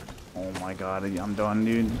 Oh my god, I'm done,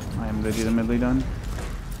 dude. I am legitimately done.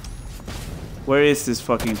 Where is this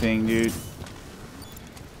fucking thing, dude?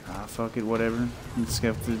 Ah, fuck it, whatever. I'm just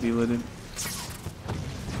gonna have to deal with it.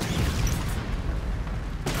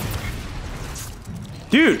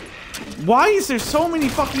 Dude, why is there so many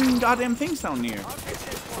fucking goddamn things down here? Oh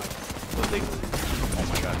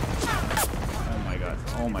my god. Oh my god.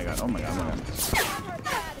 Oh my god. Oh my god. Oh my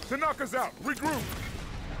god. Tanaka's out. Regroup.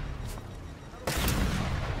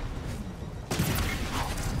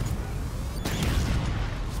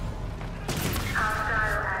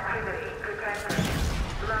 Hostile activity detected.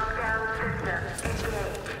 Lockdown system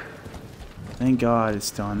engaged. Thank god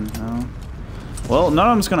it's done, no? Well, none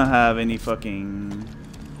of them's gonna have any fucking...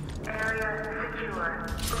 Area secure.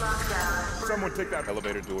 Lockdown. Someone take that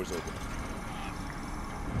elevator doors open.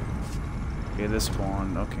 Okay, this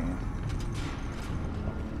spawn, okay.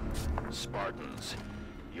 Spartans,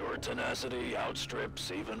 your tenacity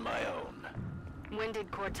outstrips even my own. When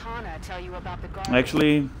did Cortana tell you about the guard?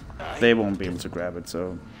 Actually, they won't be able to grab it,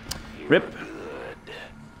 so... Rip. Good.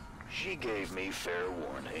 She gave me fair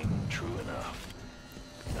warning, true enough.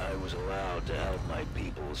 I was allowed to help my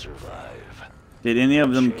people survive. Did any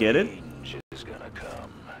of them get it? Change is gonna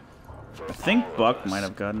come. For I think all of Buck us, might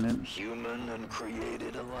have gotten it. human and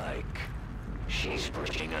created alike. She's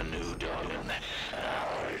pushing a new dawn.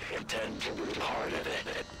 I intend to be part of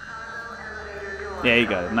it. Yeah, you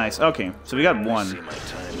got it. Nice. Okay, so we got I one. see my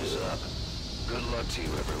time is up. Good luck to you,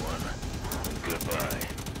 everyone. Goodbye.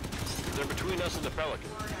 They're between us and the Pelican.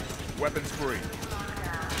 Weapons free.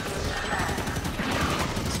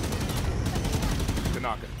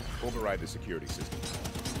 Tanaka, override the security system.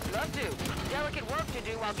 Love to. Delicate work to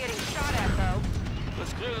do while getting shot at, though.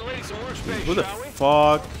 Let's clear the lady some workspace, Who the shall we?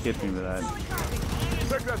 fuck hit me with that?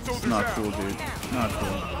 Take that It's soldier not down. cool, dude. Not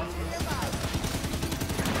cool.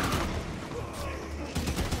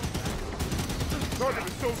 Target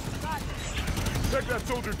the soldier. Take that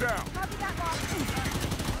soldier down. Copy that,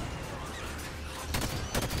 Bob.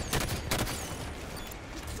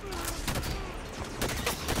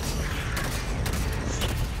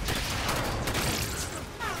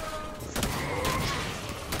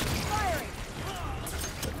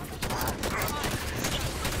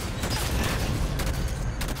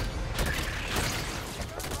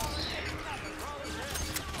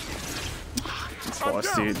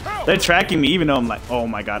 boss, dude. They're tracking me even though I'm like, oh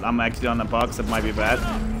my god, I'm actually on a box that might be bad.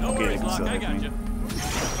 Okay, they can still hit me.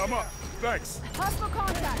 I'm up. Thanks. Possible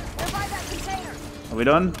contact. They're by that container. Are we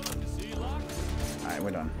done? Alright,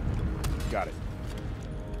 we're done. Got it.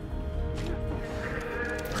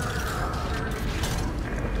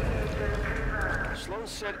 Sloan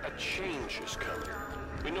said a change is coming.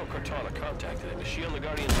 We know Cortana contacted him. Is she on the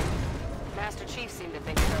Guardian? Master Chief seemed to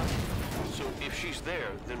think so. So if she's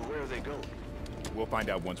there, then where are they going? We'll find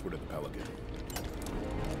out once we're to the Pelican.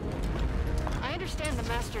 I understand the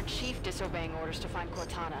Master Chief disobeying orders to find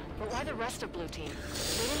Cortana, but why the rest of Blue Team?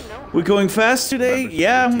 They didn't know. We're going fast today?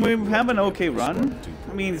 Yeah, we have an okay run.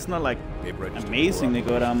 I mean, it's not like amazingly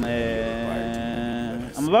good. I'm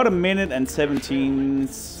about a minute and 17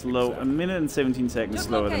 slow, a minute and 17 seconds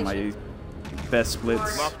slower than my best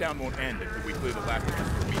splits. Lockdown won't end until we clear the last of this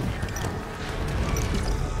Prometheus.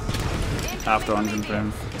 After 100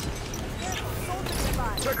 frames.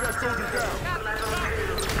 Check that soldier down.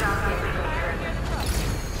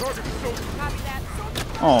 Target the soldier.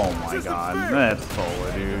 Oh my god, that's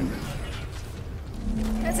forward, dude.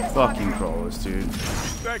 Fucking crawlers, dude.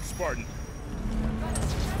 Thanks, Spartan.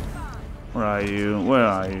 Where are you? Where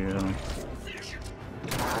are you?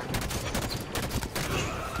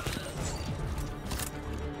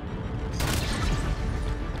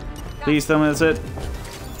 Please tell me that's it.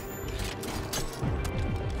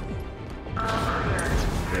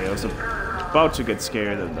 Okay, I was about to get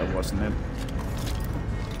scared that that wasn't it.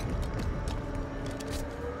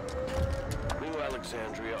 New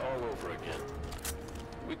Alexandria all over again.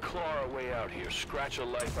 We claw our way out here, scratch a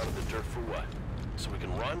life out of the dirt for what? So we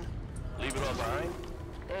can run? Leave it all behind?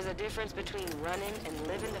 There's a difference between running and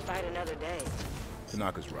living to fight another day.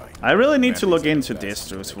 Tanaka's right. I really need to look into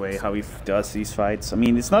Destro's way, how he does these fights. I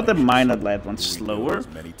mean, it's not that mine that led one's slower.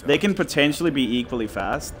 They can potentially be equally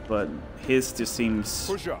fast, but his just seems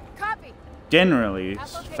generally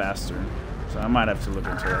faster. So I might have to look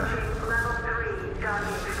into it.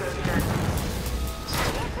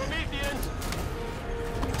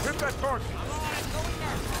 Hit that target.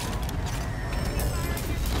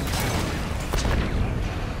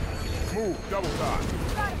 Move, double time.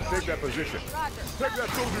 Take that position. Take that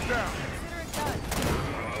soldier down.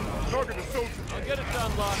 Target the soldier. I'll get it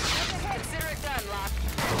done, Locke. Consider it done, Locke.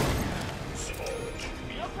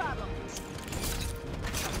 No problem.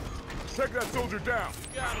 Take that soldier down.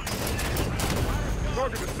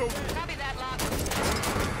 Target the soldier. Copy that, Locke.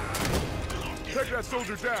 Take that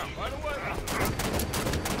soldier down. Right away.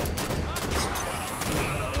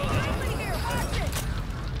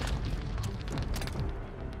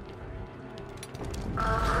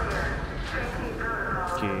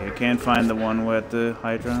 Okay, I can't find the one with the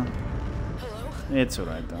Hydra. Hello? It's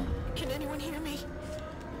alright though. Can anyone hear me?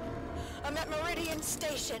 I'm at Meridian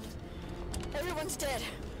Station. Everyone's dead.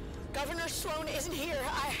 Governor Sloan isn't here.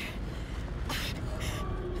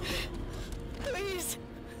 Please.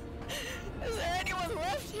 Is there anyone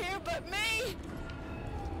left here but me?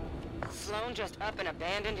 Sloan just up and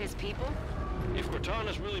abandoned his people? If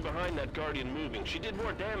Cortana's really behind that Guardian moving, she did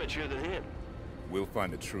more damage here than him. We'll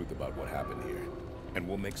find the truth about what happened here, and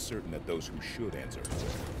we'll make certain that those who should answer for it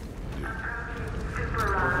do.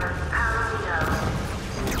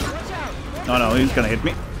 Oh no, he's gonna hit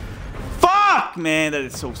me. Fuck, man, that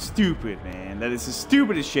is so stupid, man. That is the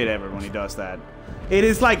stupidest shit ever when he does that. It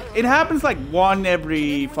is like, it happens like one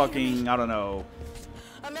every fucking, I don't know,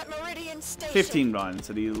 I'm at Meridian Station. 15 runs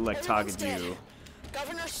that he'll like target Everyone's you.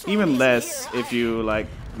 Governor Sloan Even isn't less here. if you like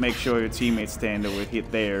make sure your teammates stand over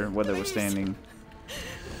hit there where they were standing.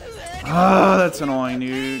 Ah, that's annoying,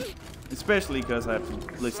 dude. Especially because I have to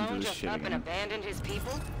listen to Sloan this just shit up and again. abandoned his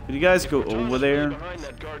people? Could you guys go Cortana's over really there? behind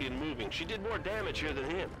that Guardian moving, she did more damage here than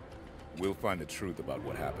him. We'll find the truth about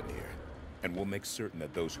what happened here, and we'll make certain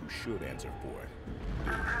that those who should answer for it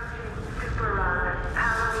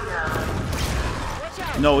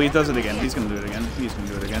do. No, he does it again. He's gonna do it again. He's gonna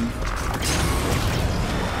do it again.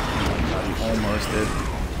 God, he almost did.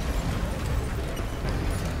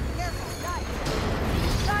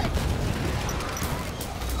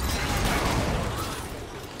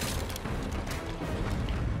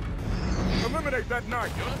 Eliminate that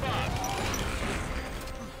knife.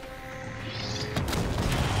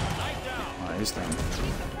 Alright, he's done.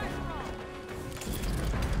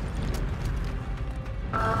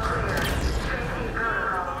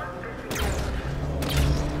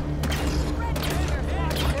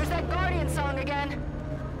 There's that Guardian song again.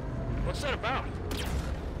 What's that about?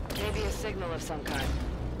 Maybe a signal of some kind.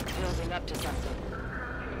 Building up to something.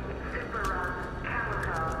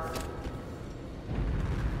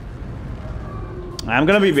 I'm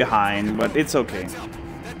gonna be behind, but it's okay.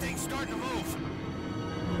 That thing's starting to move.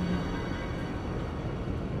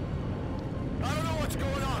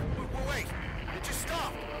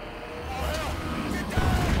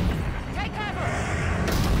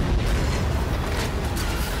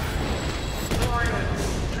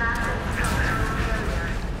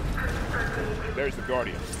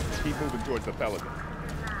 Guardians. Keep moving towards the Pelican.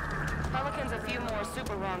 Pelican's a few more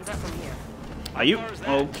super wrongs up from here. Are you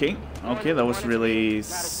okay? Okay, that was really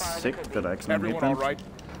sick that I accidentally hit Everyone them. all right?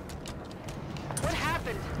 What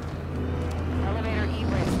happened? Elevator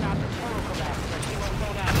E-way stopped a total collapse, but she won't go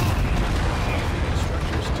down. The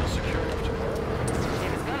structure's still secure enough to move.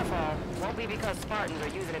 If it's gonna fall, won't be because Spartans are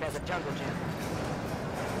using it as a jungle gym.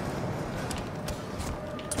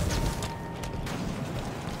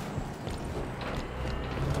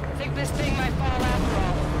 Think this thing might fall after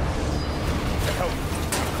all. The hell?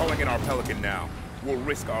 I'm calling in our Pelican now. We'll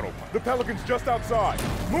risk autopilot. The Pelican's just outside.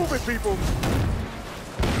 Move it, people!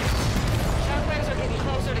 Shockwaves are getting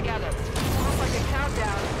closer together. Almost like a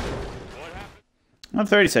countdown. I'm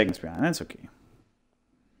 30 seconds behind. That's okay.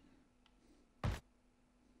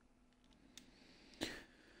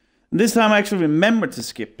 This time I actually remembered to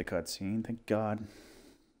skip the cutscene. Thank God.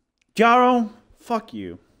 Jaro, fuck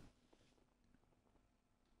you.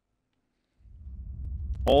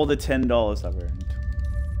 All the $10 I've earned.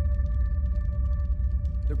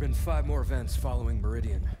 There have been 5 more events following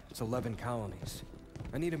Meridian. It's 11 colonies.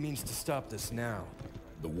 I need a means to stop this now.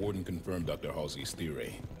 The Warden confirmed Dr. Halsey's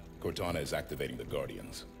theory. Cortana is activating the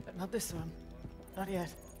Guardians. But not this one. Not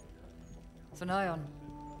yet. Sanion.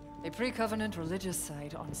 A pre-Covenant religious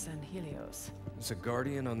site on San Helios. It's a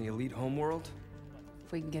Guardian on the elite homeworld?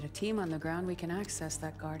 If we can get a team on the ground, we can access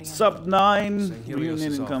that Guardian. Sub 9. San Helios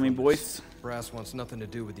Reunion is off incoming, limits. boys. Brass wants nothing to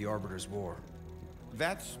do with the Arbiter's War.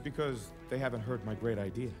 That's because they haven't heard my great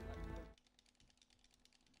idea.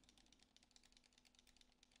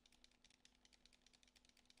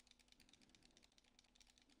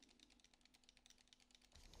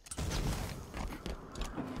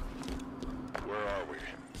 Where are we?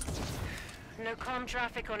 No comm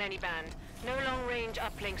traffic on any band. No long-range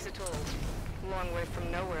uplinks at all. Long way from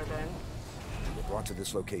nowhere, then. We're brought to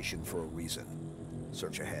this location for a reason.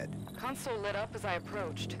 Search ahead. Console lit up as I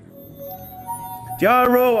approached.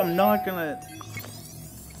 Jaro, I'm not gonna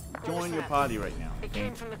join your party right now. It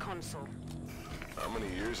came from the console. How many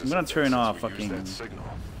years I'm gonna has it turn been off since we used fucking that signal?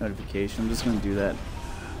 notification. I'm just gonna do that.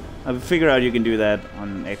 I've figured out you can do that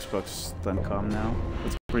on Xbox.com now.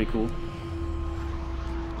 It's pretty cool.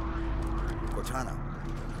 Cortana.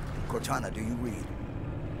 Cortana, do you read?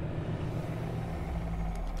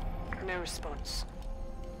 No response.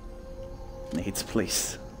 Nate's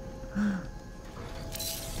place.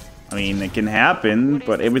 I mean, it can happen,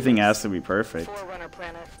 but everything has to be perfect. Forerunner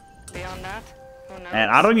planet. Beyond that, who knows?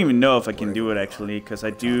 And I don't even know if I can do it actually, because I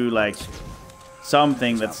do like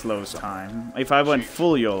something that slows time. If I went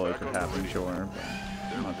full YOLO, it could happen, sure. But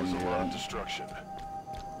I'm not gonna do that. Destruction.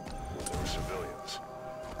 There were civilians.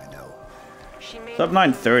 I know. Sub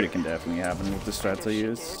 930 can definitely happen with the strats I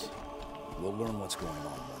use. We'll learn what's going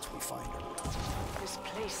on once we find her. This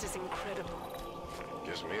place is incredible.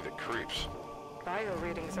 Gives me the creeps. Bio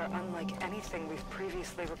readings are unlike anything we've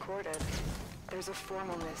previously recorded. There's a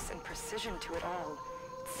formalness and precision to it all.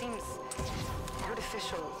 It seems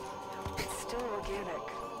artificial. It's still organic.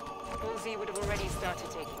 Halsey would have already started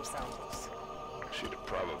taking samples. She'd have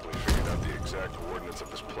probably figured out the exact coordinates of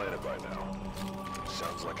this planet by now.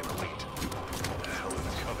 Sounds like an elite. What the hell are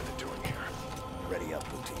the Covenant doing here? Ready up,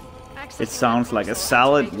 Blue Team. It sounds like a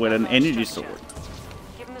salad with an energy sword.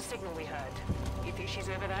 Given the signal we heard, you think she's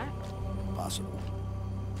over there? Possible.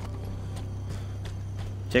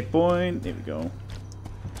 Checkpoint. There we go.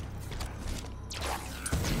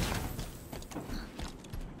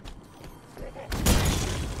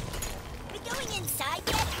 We going inside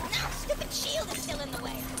yet? No, stupid shield is still in the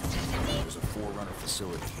way. There's a Forerunner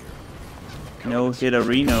facility here. No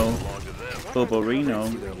Hitarino. Poporino.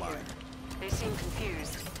 They seem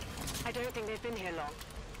confused. I don't think they've been here long.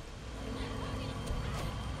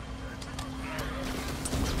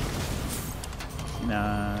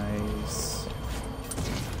 Nice.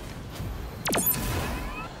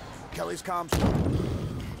 Kelly's comms.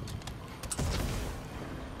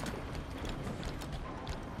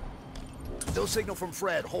 No signal from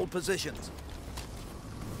Fred. Hold positions.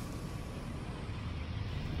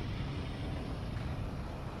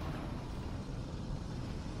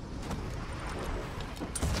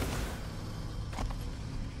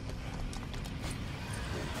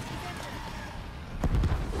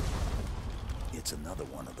 It's another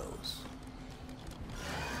one of those.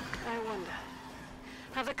 I wonder.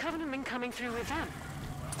 Have the Covenant been coming through with them?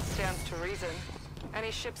 Stands to reason.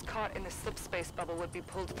 Any ships caught in the slipspace bubble would be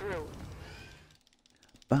pulled through.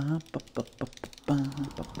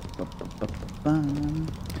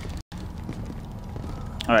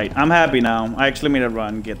 Alright, I'm happy now. I actually made a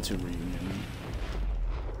run, get to Reunion.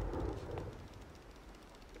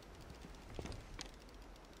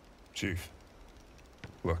 Chief,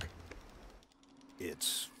 Look.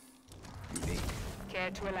 It's unique.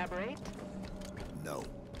 Care to elaborate? No.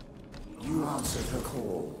 You answered her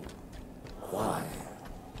call. Why?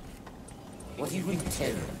 What do you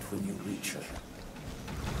intend when you reach her?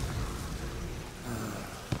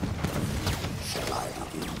 Shall I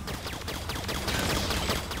begin?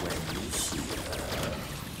 When you see her,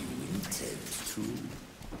 you intend to.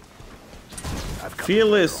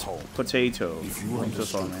 Fearless potato. If you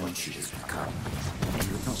understood what she has become,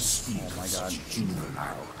 you would not speak of such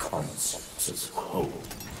juvenile concepts as hope.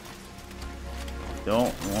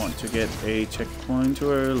 Don't want to get a checkpoint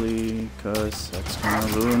too early, cause that's gonna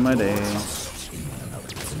ruin my day.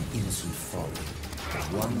 An innocent folly,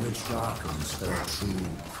 one which darkens her true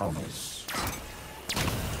promise.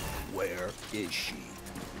 Where is she?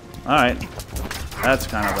 Alright. That's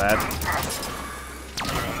kind of bad.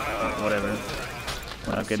 Whatever.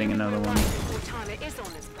 Without getting another one. Cortana is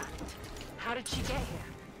on this planet. How did she get here?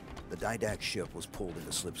 The Didact ship was pulled into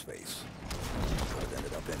slipspace. Could have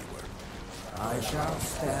ended up anywhere. I shall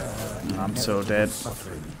spare her. I'm so dead.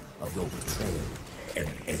 Suffering of your betrayal.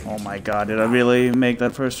 Oh my god, did I really make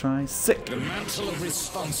that first try? Sick. The mantle of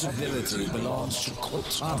responsibility belongs to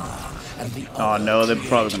Cortana and the Oh no, they're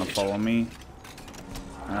probably gonna follow me.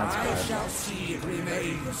 That's I bad. shall see it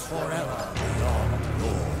remains forever beyond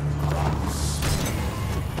your cross.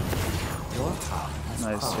 Your time has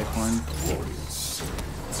Nice passed, checkpoint. warriors.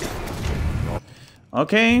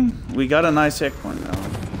 Okay, we got a nice checkpoint now.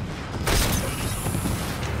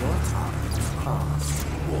 Your time has passed,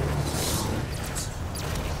 warriors.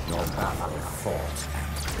 Your battle fought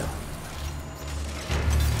and done.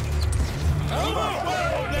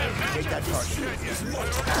 Take that target.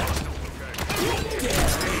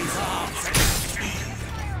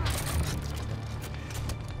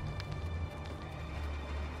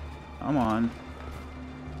 Come on.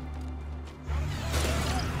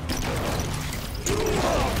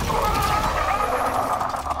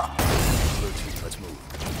 Blue team, let's move.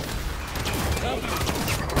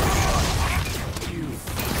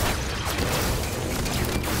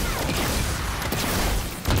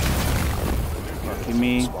 Lucky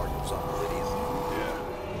me. Spartans on Meridian.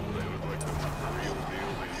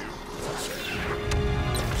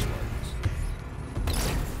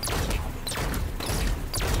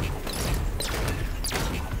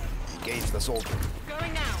 Engage the soldier.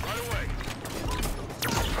 Going now. Right away.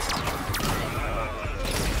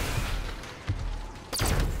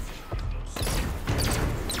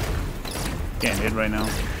 Can't hit right now.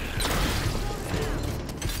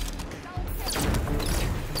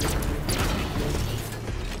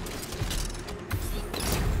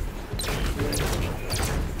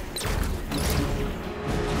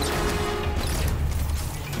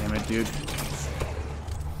 Damn it, dude.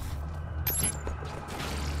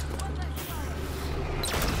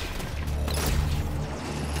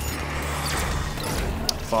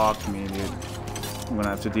 Fuck me, dude. I'm gonna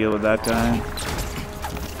have to deal with that guy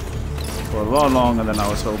for a lot longer than I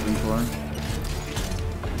was hoping for.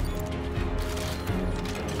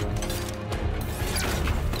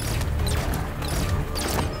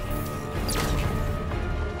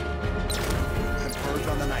 Converge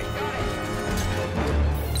on the night.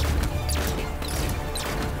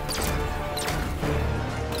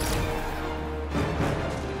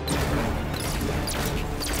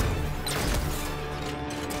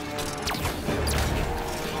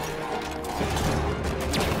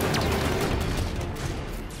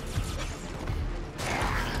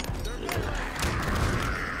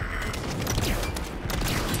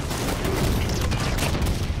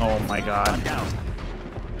 Oh my god.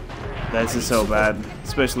 This is so bad.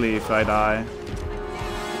 Especially if I die.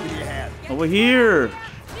 Over here!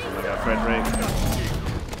 Oh my god, Frederick.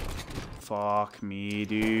 Fuck me,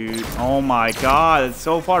 dude. Oh my god, it's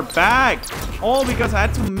so far back! All because I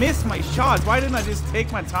had to miss my shots. Why didn't I just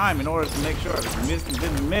take my time in order to make sure I missed and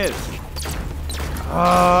didn't miss?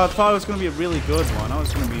 I thought it was gonna be a really good one. I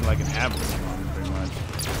was gonna be like an average one, pretty much.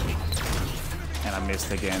 And I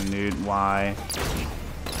missed again, dude. Why?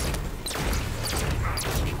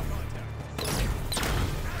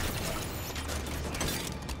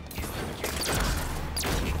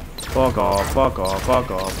 Fuck off, fuck off, fuck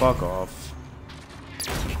off, fuck off.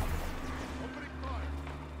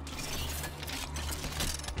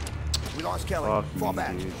 We lost Kelly. Fuck Fall me,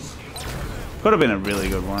 back. dude. Could have been a really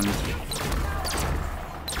good one.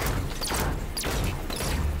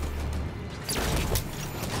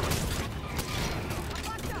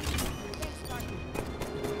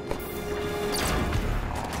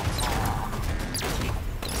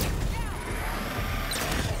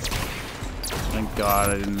 Thank God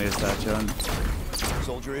I didn't miss that, John.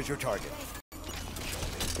 Soldier is your target.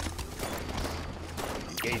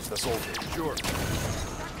 Engage the soldier. Sure.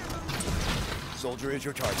 Soldier is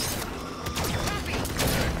your target.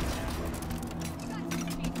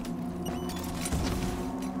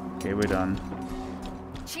 Okay, we're done.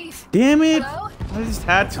 Chief. Damn it! Hello? I just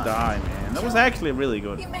had to die, man. That was actually really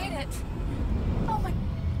good. You made it. Oh my...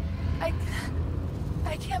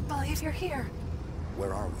 I can't believe you're here.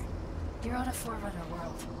 Where are we? You're on a Forerunner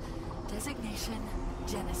world. Designation,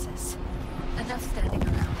 Genesis. Enough standing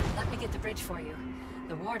around. Let me get the bridge for you.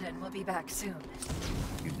 The Warden will be back soon.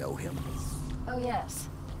 You know him? Oh yes.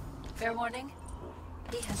 Fair warning?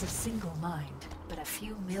 He has a single mind, but a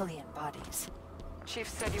few million bodies. Chief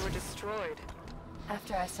said you were destroyed.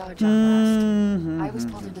 After I saw John last, I was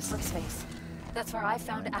pulled into Slickspace. That's where I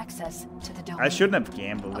found access to the domain. I shouldn't have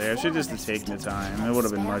gambled there. I should just have taken the time. It would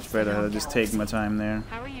have been much better to just take my time there.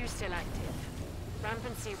 How are you still active?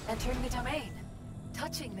 Rampancy. Entering the domain.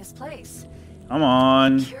 Touching this place. Come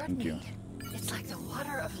on. Cured Thank you. me. It's like the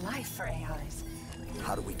water of life for AIs.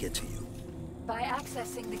 How do we get to you? By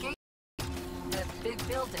accessing the gate. The big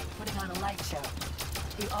building putting on a light show.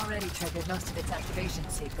 You already triggered most of its activation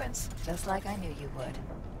sequence, just like I knew you would.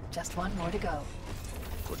 Just one more to go.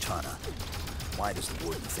 Cortana, why does the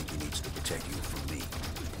Warden think he needs to protect you from me?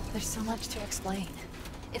 There's so much to explain.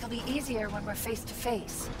 It'll be easier when we're face to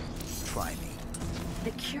face. Try me.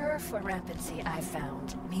 The cure for rampancy I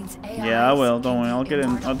found means AI. Yeah, I will. Don't worry. I'll get in.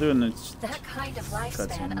 I'll do it in the That kind of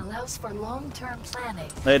lifespan allows for long-term planning.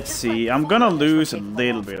 Let's see. I'm gonna lose a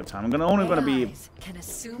little bit of time. I'm only gonna be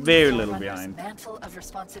very little behind. Mantle of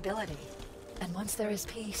responsibility. And once there is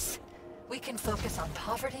peace, we can focus on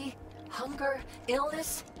poverty, hunger,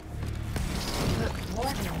 illness. But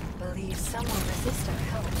Warden believes some will resist our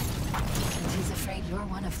help. And he's afraid you're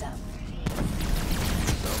one of them.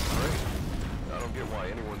 Sounds great. I don't get why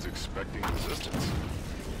anyone's expecting resistance.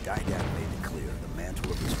 Gygax made it clear the mantle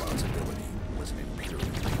of responsibility was an imperial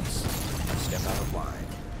piece. Step out of line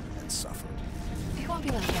and suffered. You won't be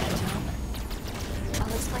like that, John.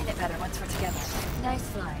 I'll explain it better once we're together. Nice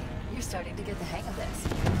fly. You're starting to get the hang of this.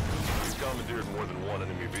 We've commandeered more than one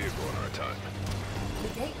enemy vehicle in our time.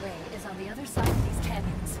 The gateway is on the other side of these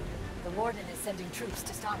canyons. The Warden is sending troops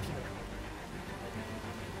to stop you.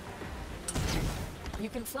 You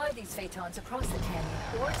can fly these Phaetons across the canyon,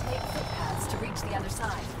 or take footpaths to reach the other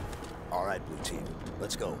side. All right, Blue Team.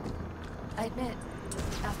 Let's go. I admit,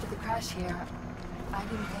 after the crash here, I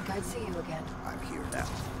didn't think I'd see you again. I'm here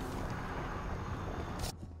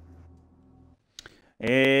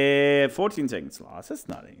now. 14 seconds lost. That's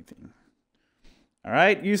not anything. All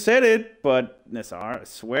right, you said it, but Nassar, I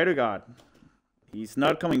swear to God, he's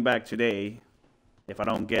not coming back today if I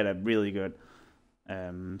don't get a really good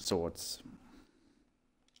swords.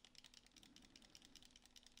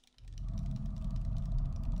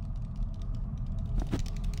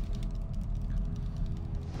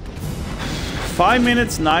 Five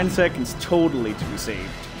minutes, 9 seconds totally to be saved.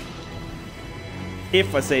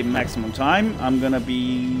 If I save maximum time, I'm gonna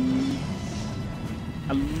be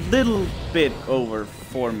a little bit over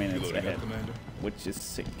 4 minutes ahead, which is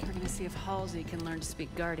sick. We're gonna see if Halsey can learn to speak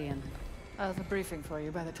Guardian. I'll have a briefing for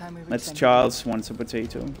you by the time we reach. That's Charles wants a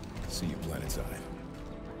potato. See you planetside.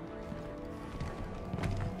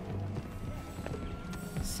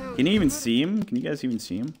 So Can you even see him? Can you guys even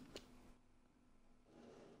see him?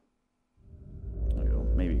 There you go.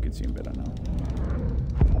 Maybe you can see him better now.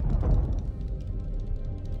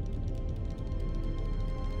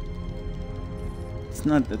 It's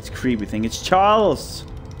not that creepy thing. It's Charles.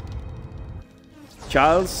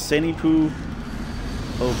 Charles Senipu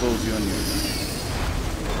Bobo Jr.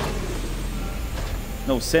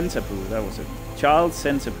 No, Sentapu. That was it. Charles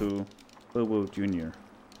Sentapu Bobo Jr.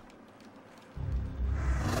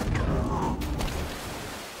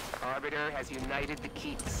 Arbiter has united the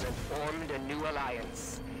Keats and formed a new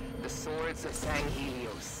alliance, the Swords of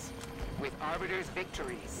Sanghelios. With Arbiter's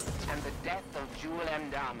victories and the death of Jewel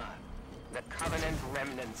Mdama, the Covenant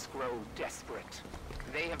remnants grow desperate.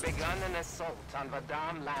 They have begun an assault on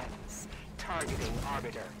Vadam lands, targeting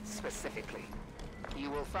Arbiter specifically. You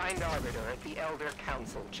will find Arbiter at the Elder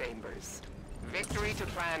Council chambers. Victory to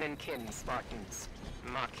Clan and Kin, Spartans.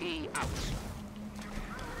 Maquis out.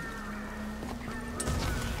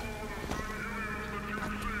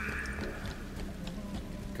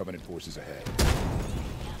 Covenant forces ahead.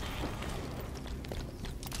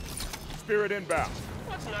 Spirit inbound.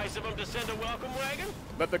 What's nice of them to send a welcome wagon?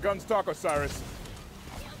 Let the guns talk, Osiris.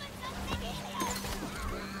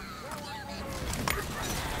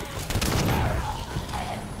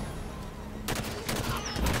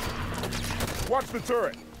 Watch the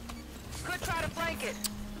turret. Could try to flank it.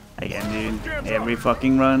 Again, dude. Every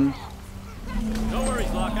fucking run. No worries,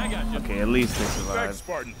 Locke. I got you. Okay, at least they Thanks, survived.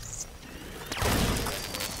 Spartan.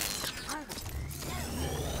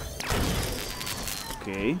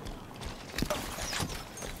 Okay.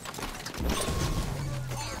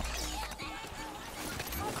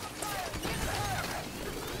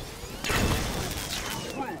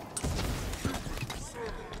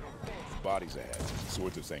 Bodies ahead.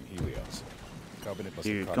 Swords of St. Helios. Covenant must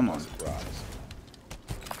Dude, have caught come by on. surprise.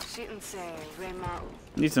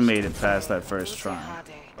 At least I made it past that first try.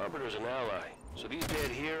 Arbiter's an ally, so these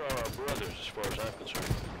dead here are our brothers as far as I'm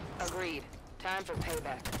concerned. Agreed. Time for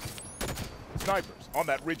payback. Snipers, on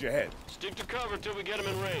that ridge ahead. Stick to cover till we get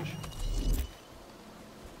them in range.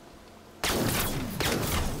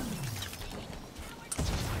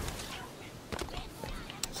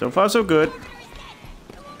 So far, so good.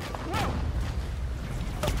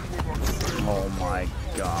 Oh my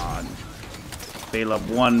god. Fail up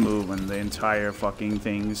one move and the entire fucking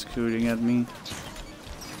thing's shooting at me.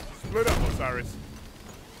 Split up, Osiris.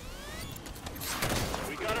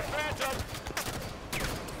 We got a phantom.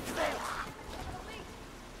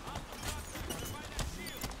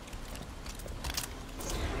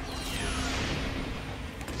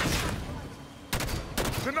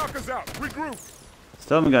 Tanaka's out. Regroup.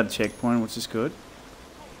 Still haven't got a checkpoint, which is good.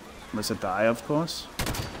 Unless I die, of course.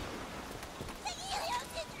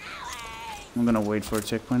 I'm gonna wait for a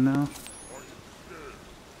checkpoint now.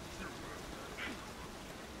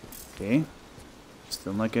 Okay.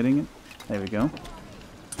 Still not getting it. There we go.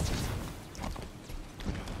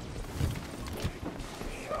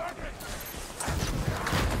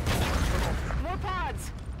 More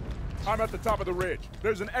pods! I'm at the top of the ridge.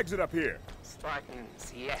 There's an exit up here.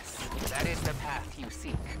 Spartans, yes. That is the path you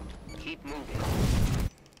seek. Keep moving.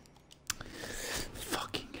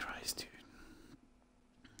 Fucking Christ, dude.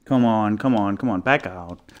 Come on, come on, come on. Back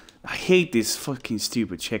out. I hate this fucking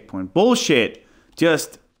stupid checkpoint. Bullshit.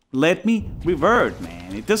 Just let me revert,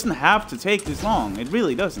 man. It doesn't have to take this long. It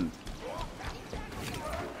really doesn't.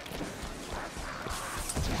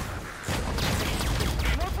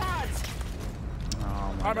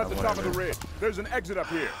 Oh my I'm at God, the top of the whatever. ridge. There's an exit up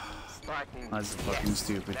here. Spartans, That's fucking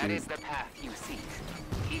stupid, that dude. is the path you seek.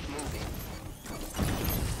 Keep moving.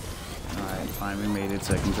 Alright, fine, we made it.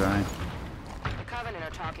 Second try. The Covenant are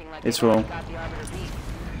talking like It's they've already roll. got the Arbiter beat.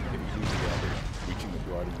 Reaching the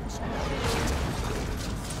Guardians.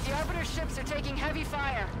 The Arbiter ships are taking heavy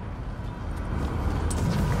fire.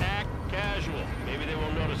 Act casual. Maybe they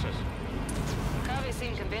won't notice us. Covey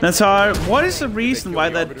seemed convinced. That's hard. What is the reason why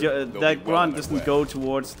that grunt doesn't go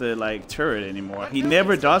towards the like turret anymore? He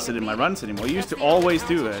never does it in my runs anymore. He used to always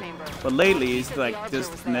do it, but lately he's like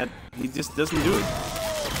just net. He just doesn't do it.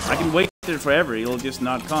 I can wait there forever. He'll just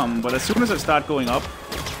not come. But as soon as I start going up,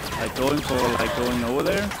 like going for like going over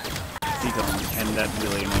there, he comes, and that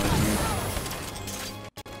really annoys me.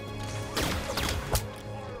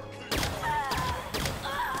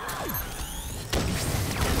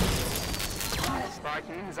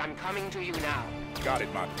 Spartans, I'm coming to you now. Got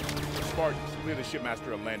it, Maki. Spartans, clear the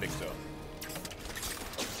shipmaster a landing zone.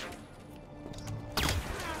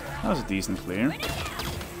 That was a decent clear.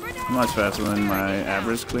 Much faster than my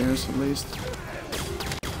average clears, at least.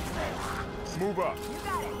 Move up.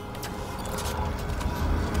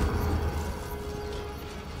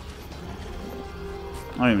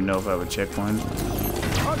 I don't even know if I have a checkpoint.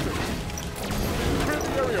 Hunter! Clear the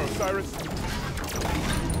area, Osiris.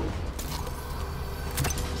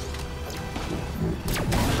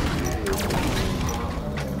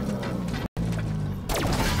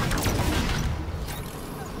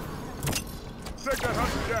 Take that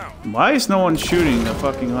hunter down. Why is no one shooting the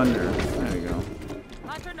fucking hunter? There we go.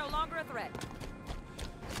 Hunter no longer a threat.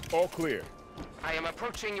 All clear. I am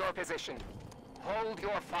approaching your position. Hold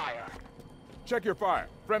your fire. Check your fire.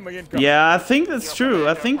 Friendly incoming. Yeah, I think that's true.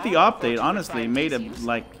 I think the update honestly made it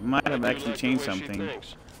like might have actually changed something.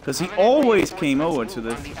 Because he always came over to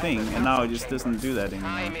the thing, and now he just doesn't do that Time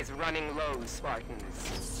anymore. is running low,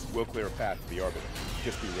 Spartans. We'll clear a path to the Arbiter.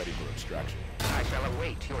 Just be ready for extraction. I shall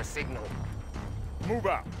await your signal. Move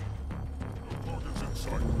out.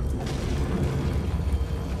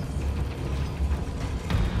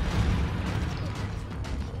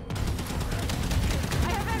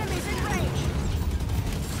 I have enemies in range.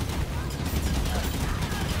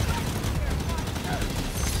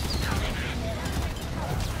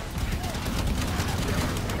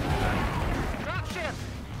 Dropship!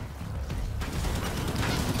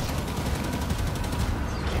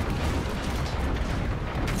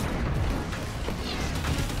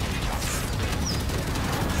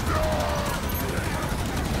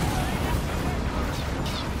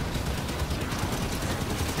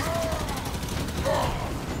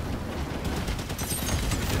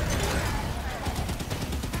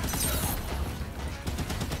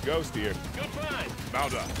 Ghost here. Good find.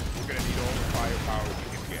 Mount up. We're gonna need all the firepower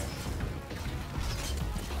we can get.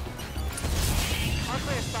 All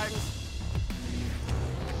clear, Spartans.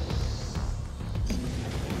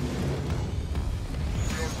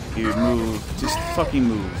 Dude, move. Just fucking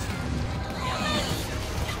move.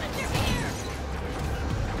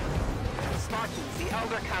 Spartans, the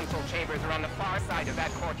Elder Council chambers are on the far side of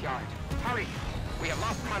that courtyard. Hurry! We have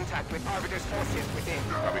lost contact with Arbiter's forces within.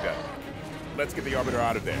 Copy that. Let's get the Arbiter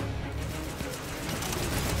out of there.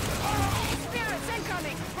 Spirits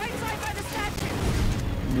incoming! Right side by the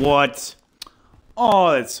statue! What?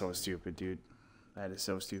 Oh, that's so stupid, dude. That is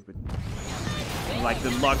so stupid. Like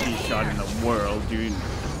the luckiest shot in the world, dude.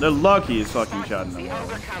 The luckiest fucking shot in the The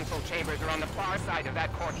world. Elder Council chambers are on the far side of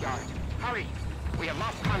that courtyard. Hurry! We have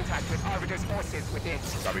lost contact with Arbiter's forces within.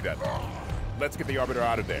 Copy that. Let's get the Arbiter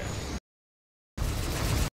out of there.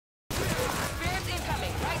 Spirits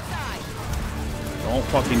incoming! Right side! Don't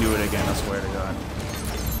fucking do it again, I swear to God.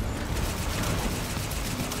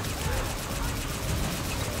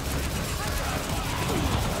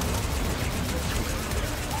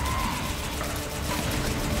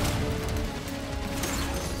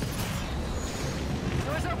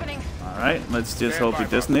 Doors opening! Alright, let's just hope it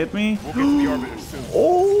doesn't hit me. We'll get to the Arbiter soon.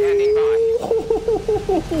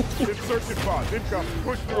 Insertion pod, incoming.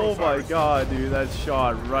 Push through. Oh my Osiris. God, dude, that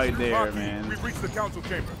shot right there, Rocky, man. we've reached the council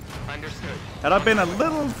chamber. Understood. Had I been a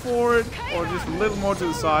little forward or just a little more to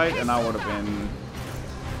the side, and I would have been.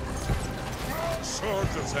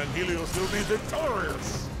 Swords of San Helios will be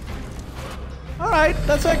victorious. Alright,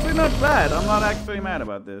 that's actually not bad. I'm not actually mad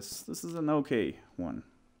about this. This is an okay one.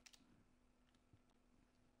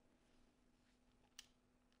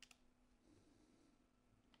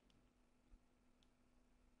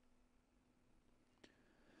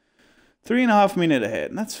 Three and a half minutes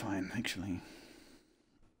ahead. That's fine, actually.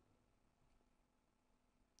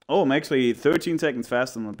 Oh, I'm actually 13 seconds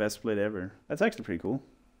faster than my best split ever. That's actually pretty cool.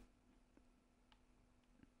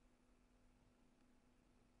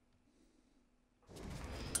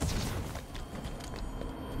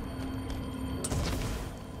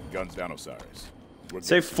 Guns down, Osiris.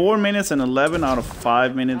 Say 4 minutes and 11 out of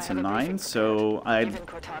 5 minutes and 9, so I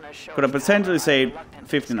could have potentially saved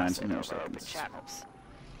 59 seconds.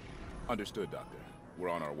 Understood, Doctor. We're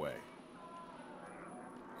on our way.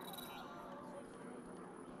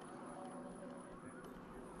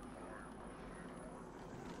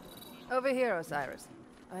 Over here, Osiris.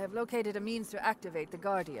 I have located a means to activate the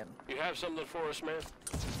Guardian. You have something for us, man?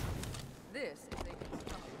 This is a...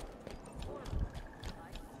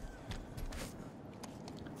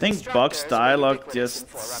 I think Buck's dialogue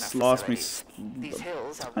just lost me These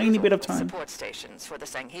hills are tiny bit of brutal time. support stations for the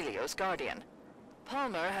Sanghelios Guardian.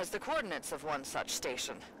 Palmer has the coordinates of one such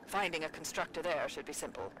station. Finding a constructor there should be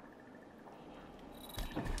simple.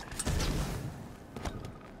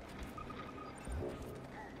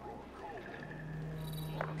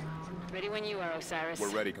 Ready when you are, Osiris. We're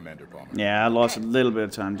ready, Commander Palmer. Yeah, I lost a little bit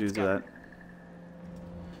of time due to that.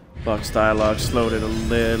 Buck's dialogue slowed it a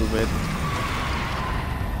little bit.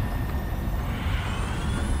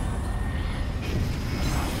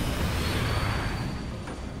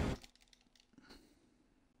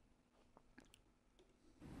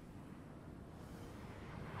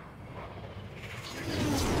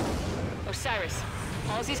 Osiris,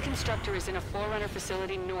 Halsey's constructor is in a Forerunner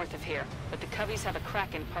facility north of here, but the Coveys have a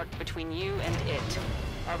Kraken parked between you and it.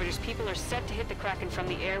 Arbiter's people are set to hit the Kraken from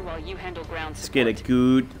the air while you handle ground Let's support. get it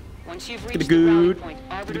good. Once you've Get it reached the rally good. point, Get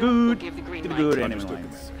it Arbiter will good. give the green Get it light. good. Enemy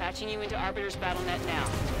lines. Patching you into Arbiter's battle net now.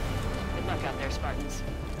 Good luck out there, Spartans.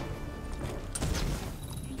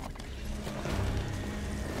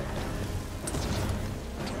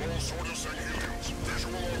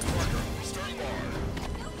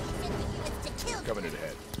 Covenant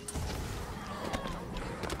ahead.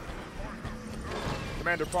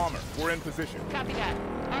 Commander Palmer, we're in position. Copy that.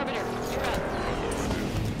 Arbiter, you're up.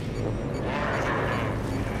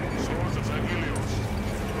 Swords of San Helios.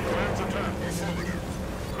 Command's attack. Affirmative.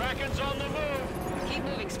 Kraken's on the move! Keep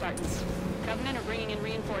moving, Spartans. Covenant are bringing in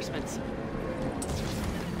reinforcements.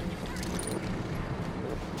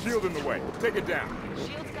 Shield in the way. Take it down.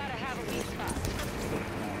 Shield's gotta have a weak spot.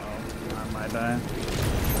 I might die.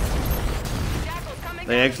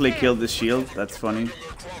 They actually killed the shield. That's funny.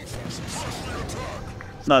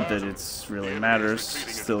 Not that it's really matters.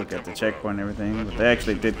 Still get the checkpoint and everything, but they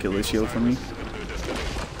actually did kill the shield for me.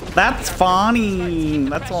 That's funny.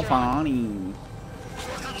 That's all funny.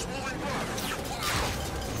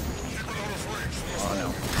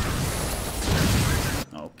 Oh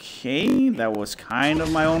no. Okay, that was kind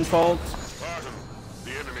of my own fault. Spartan,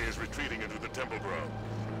 the enemy is retreating into the temple ground.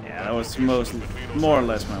 Yeah, that was more or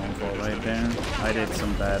less my own fault right there. I did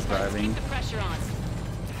some bad driving.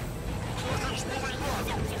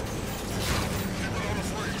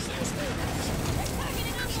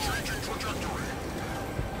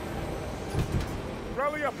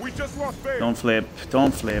 Rally up, we just lost base. Don't flip.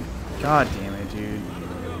 Don't flip. God damn it, dude.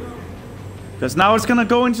 Because now it's gonna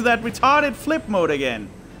go into that retarded flip mode again.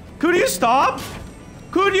 Could you stop?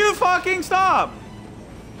 Could you fucking stop?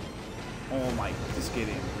 Oh my, just get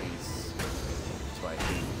in, please. That's why I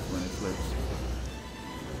hate when it flips.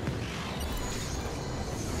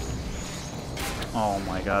 Oh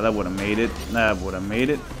my god, that would have made it. That would have made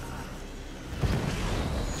it.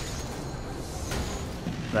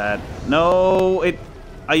 That, no, it,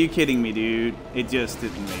 are you kidding me, dude? It just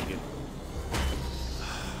didn't make it.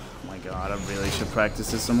 Oh my god, I really should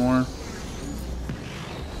practice this some more.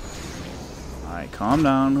 Alright, calm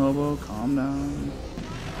down, hobo, calm down.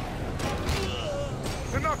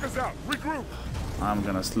 They knock us out. Regroup. I'm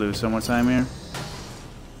gonna lose so much time here.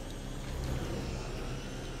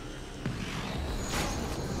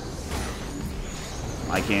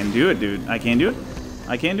 I can't do it, dude. I can't do it.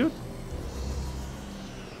 I can't do it.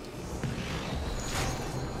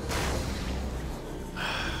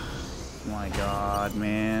 My god,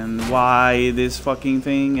 man. Why this fucking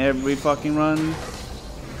thing every fucking run?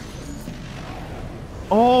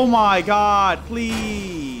 Oh my god,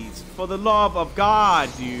 please. For the love of God,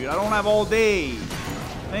 dude. I don't have all day.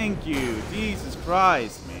 Thank you. Jesus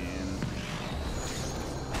Christ, man.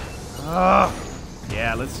 Ugh.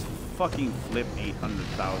 Yeah, let's fucking flip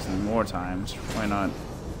 800,000 more times. Why not?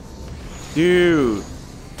 Dude.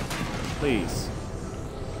 Please.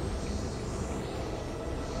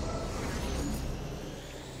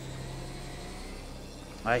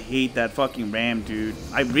 I hate that fucking ram, dude.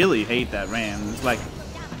 I really hate that ram. It's like...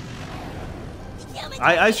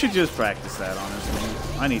 I should just practice that,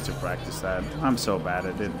 honestly. I need to practice that. I'm so bad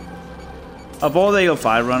at it. Of all the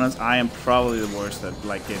AO5 runners, I am probably the worst at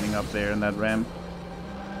like getting up there in that ramp.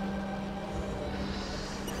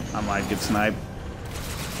 I might get sniped.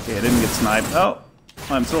 Okay, I didn't get sniped. Oh,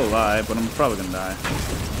 I'm still alive, but I'm probably gonna die.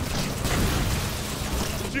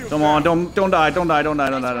 Come on, don't die, don't die, don't die,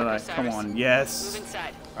 don't die, don't die. Come on, yes.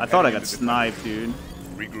 I thought I got sniped, dude.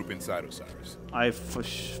 Regroup inside, Osiris. I for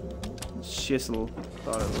shizzle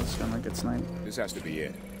thought I was gonna get sniped. This has to be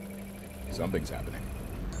it. Something's happening.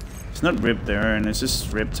 It's not rip there, and it's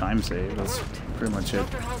just rip time save. That's pretty much it.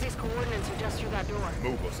 Dr. Halsey's coordinates are just through that door.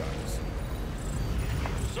 Move, Osiris.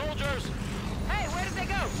 Soldiers! Hey, where did they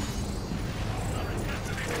go?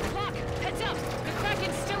 Lock, heads up. The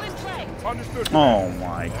Kraken's still in play. Understood. Oh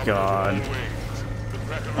my god.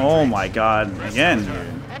 Oh my god. Again,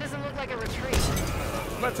 dude. That doesn't look like a retreat.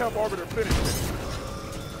 Let's help Arbiter finish this.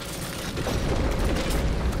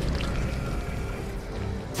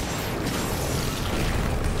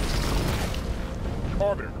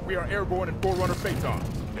 Arbiter, we are airborne in Forerunner Phaeton.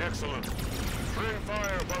 Excellent. Bring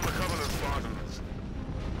fire above the Covenant Spartans.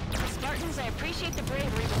 Spartans, I appreciate the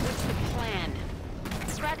bravery, but what's the plan?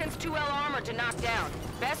 Kraken's 2L armor to knock down.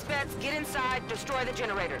 Best bet's get inside, destroy the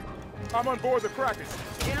generator. I'm on board the Kraken.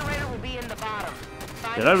 Generator will be in the bottom.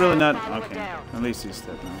 Did I really not? Okay. At least he's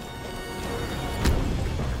dead now.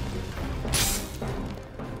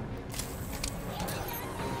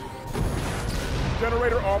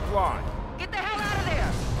 Generator offline. Get the hell out of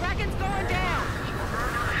there! Kraken's going down!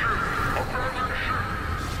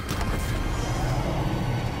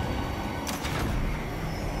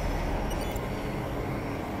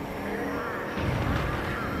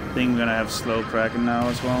 I think we're gonna have slow Kraken now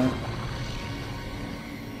as well.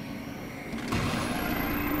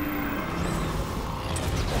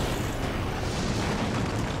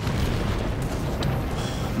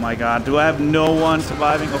 Oh my god, do I have no one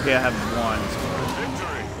surviving? Okay, I have one.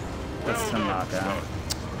 That's a knockout.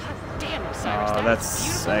 Damn, Osiris, Oh,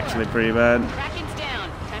 that's actually pretty bad. Kraken's down.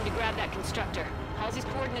 Time to grab that constructor. Halsey's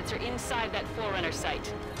coordinates are inside that Forerunner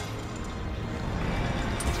site.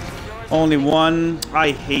 Only one.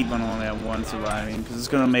 I hate when I only have one surviving, because it's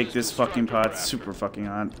gonna make this fucking part super fucking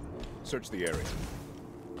hard. Search the area.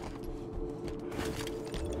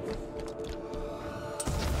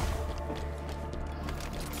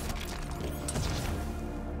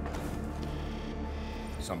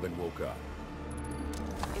 Something woke up.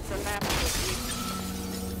 It's a map of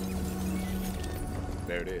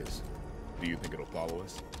There it is. Do you think it'll follow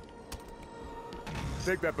us?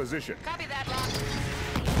 Take that position. Copy that, Lock.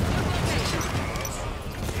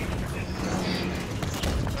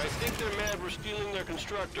 I think they're mad we're stealing their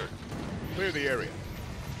constructor. Clear the area.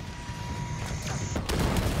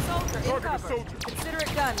 Soldier, in cover. Consider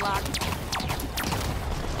it done, Lock.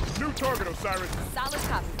 New target, Osiris. Solid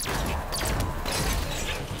copy.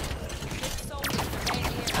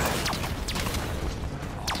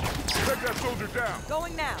 Take that soldier down.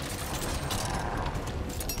 Going now.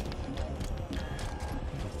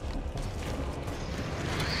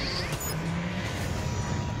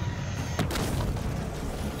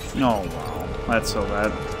 Oh wow, that's so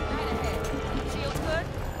bad. Shields good?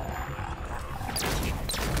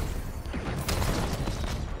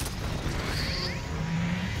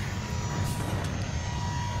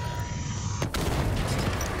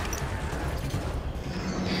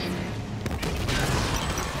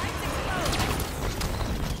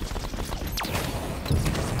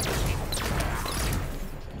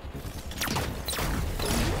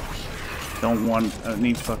 Don't want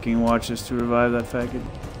need fucking watchers to revive that faggot.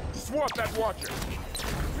 Swat that watcher.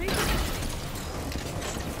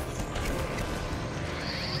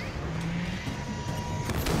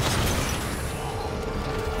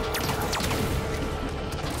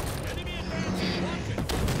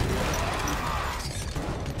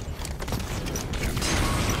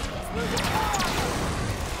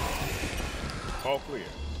 All clear.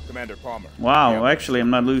 Commander Palmer. Wow, actually I'm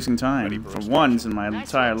not losing time. For once in my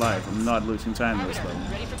entire life, I'm not losing time this level.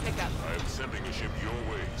 Ready for pickup. I'm sending a ship your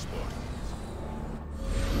way,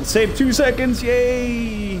 Spartan. Save 2 seconds,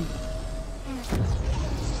 yay!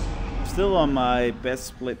 Still on my best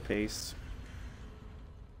split pace.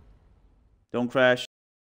 Don't crash.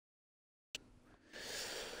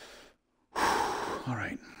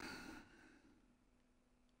 Alright.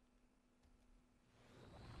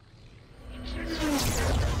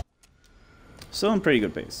 Still on pretty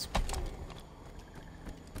good pace.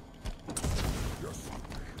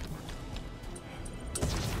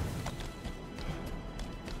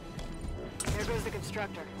 There goes the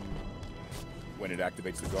constructor. When it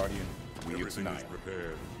activates the Guardian, we use Naya.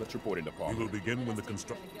 Prepared. Let's report into Palmer. We will begin when the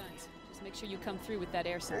construction. Just make sure you come through with that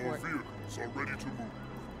air All support. vehicles are ready to move.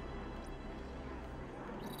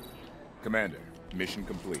 Commander, mission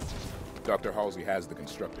complete. Dr. Halsey has the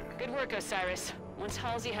constructor. Good work, Osiris. Once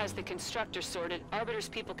Halsey has the constructor sorted, Arbiter's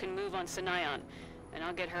people can move on Sinayon, and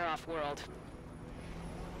I'll get her off-world.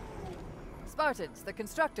 Spartans, the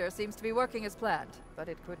constructor seems to be working as planned, but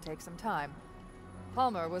it could take some time.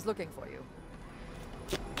 Palmer was looking for you.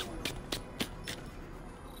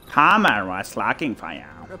 Palmer was looking for you.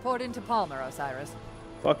 Report into Palmer, Osiris.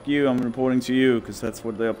 Fuck you, I'm reporting to you, because that's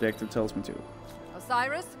what the objective tells me to.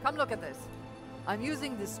 Osiris, come look at this. I'm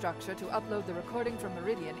using this structure to upload the recording from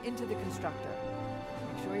Meridian into the constructor.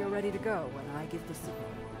 Make sure you're ready to go when I give the signal.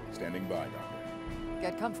 Standing by, Doctor.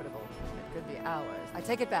 Get comfortable. It could be hours. I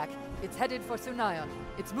take it back. It's headed for Sinayon.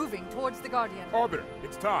 It's moving towards the Guardian. Arbiter,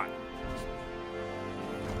 it's time.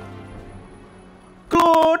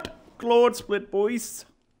 Claude split, boys.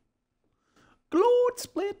 Claude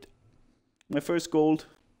split. My first gold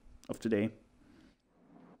of today.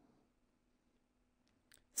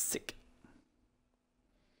 Sick.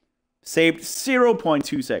 Saved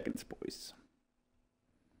 0.2 seconds, boys.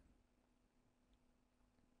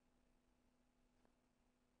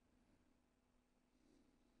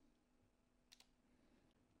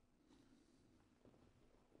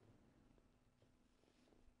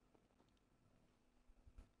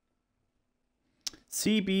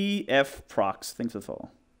 CBF Prox, thanks for the follow.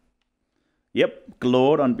 Yep,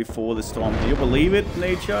 glowed on Before the Storm. Do you believe it,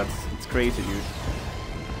 Nate Shots? It's crazy, dude.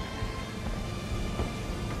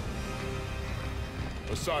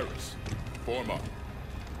 Osiris, form up.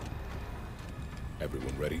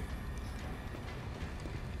 Everyone ready?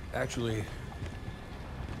 Actually,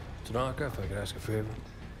 Tanaka, if I could ask a favor.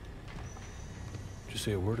 Just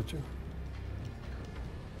say a word or two.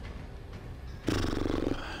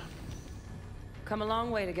 Come a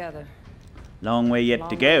long way together. Long way yet to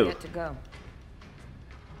Long go. way yet to go.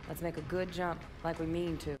 Let's make a good jump, like we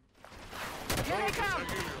mean to. Here they come!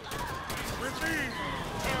 With me,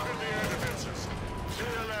 target the air defenses.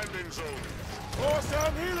 Clear landing zone. For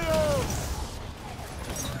San Helios!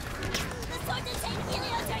 The swords of St.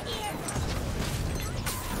 Helios are here!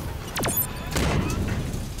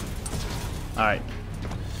 Alright.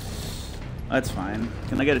 That's fine.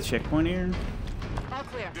 Can I get a checkpoint here? All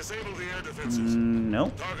clear. Disable the air defenses.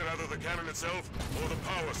 Nope. Target either the cannon itself or the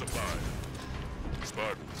power supply.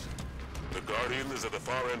 Spartans, the Guardian is at the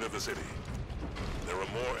far end of the city. There are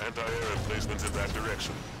more anti-air emplacements in that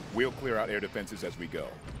direction. We'll clear out air defenses as we go.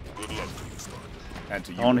 Good luck to you, Spartan. And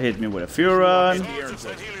to you. Don't hit me with a Furon.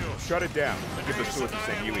 Shut it down. Give the Swords of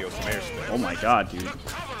St. Helios some airspace. Oh my god, dude.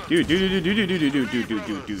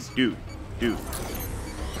 Dude.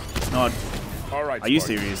 It's not. All right, Are you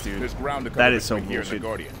Spartans. serious, dude? There's ground to cover That is so between here and the bullshit.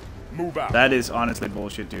 Guardian. Move out. That is honestly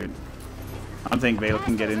bullshit, dude. I don't think Vale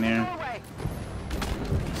can get in there.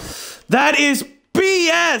 That is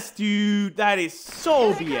BS, dude. That is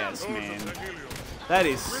so BS, man. That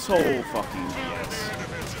is so fucking BS.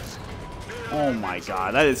 Oh my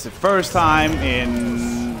god, that is the first time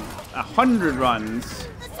in 100 runs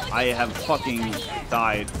I have fucking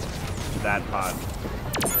died to that pod.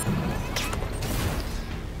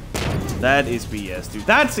 That is BS, dude.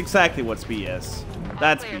 That's exactly what's BS.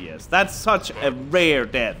 That's BS. That's such a rare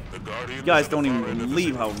death. You guys don't even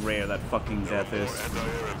believe how rare that fucking death is.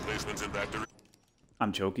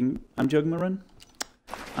 I'm joking. I'm joking my run.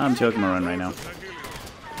 I'm joking my run right now.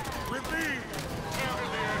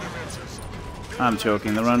 I'm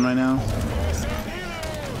choking the run right now.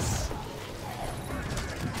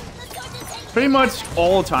 Pretty much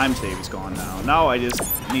all time save is gone now. Now I just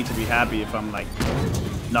need to be happy if I'm like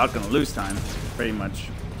not gonna lose time. Pretty much.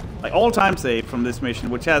 Like all time save from this mission,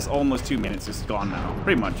 which has almost 2 minutes, is gone now.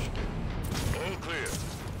 Pretty much.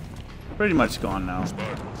 Pretty much gone now.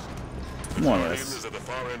 More or less.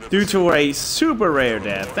 Due to a super rare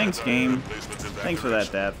death. Thanks, game. Thanks for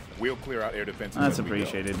that death. We'll clear out air defenses. That's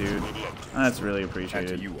appreciated, dude. That's really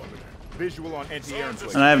appreciated. Visual on anti-air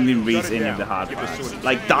And I haven't even reached any of the hard parts.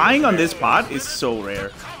 Like, dying on this part is so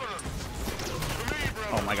rare.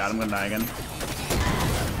 Oh my god, I'm gonna die again.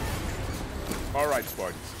 Alright,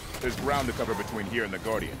 Spartans. There's ground to cover between here and the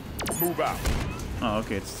Guardian. Move out. Oh,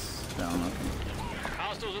 okay, it's down, okay.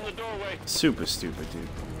 Hostiles in the doorway. Super stupid, dude.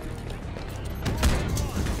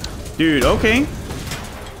 Dude, okay.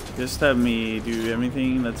 Just have me do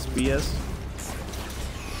everything that's BS.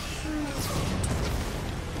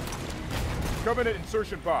 Covenant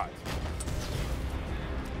insertion pods.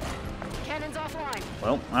 Cannons offline.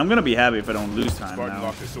 Well, I'm gonna be happy if I don't lose time Spartan now.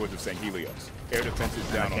 locked the swords of St. Helios. Air defense is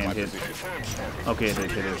down on my hit. position. Okay, they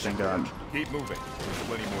hit it, thank god. Keep moving. There's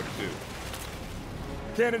plenty more to do.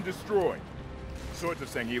 Cannon destroyed. Swords of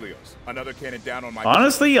St. Helios. Another cannon down on my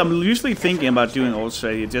Honestly, I'm usually thinking about doing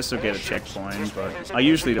Australia just to get a checkpoint, but I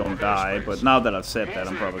usually don't die. But now that I've said that,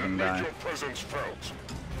 I'm probably gonna die.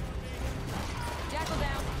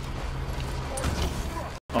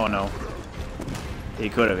 Oh no. He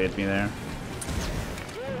could have hit me there.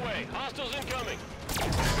 Doorway. Hostiles incoming.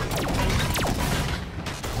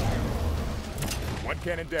 One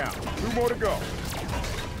cannon down. 2 more to go.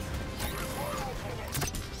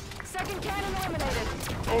 Second cannon eliminated.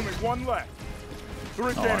 Only 1 left. 3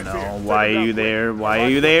 Oh cannons no, here. why are you there? Why are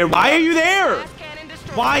you there? Why are you there?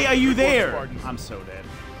 Why are you there? I'm so dead.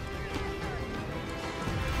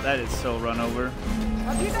 That is so run over.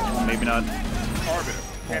 Maybe not.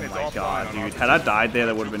 Oh my god, dude. Had I died there,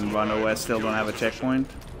 that would have been run over. I still don't have a checkpoint.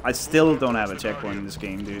 I still don't have a checkpoint in this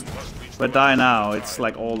game, dude. But die now, it's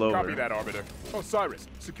like all Copy over. that, Arbiter. Osiris,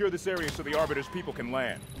 secure this area so the Arbiter's people can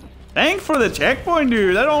land. Thanks for the checkpoint,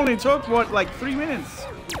 dude. That only took, what, like 3 minutes?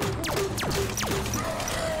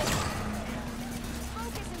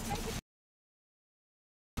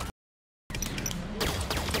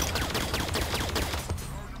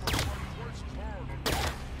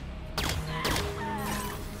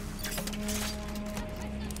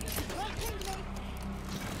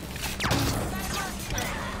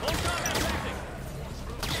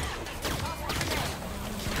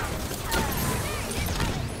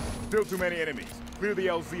 Still too many enemies. Clear the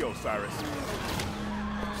LZ, Osiris.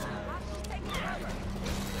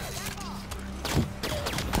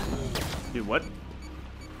 Dude, what?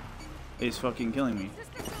 He's fucking killing me.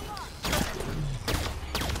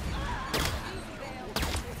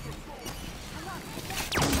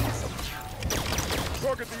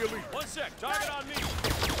 Target the elite. 1 sec. Target on me.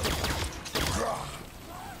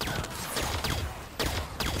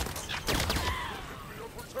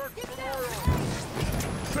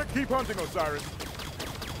 Keep hunting, Osiris.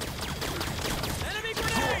 Enemy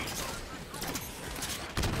grenade!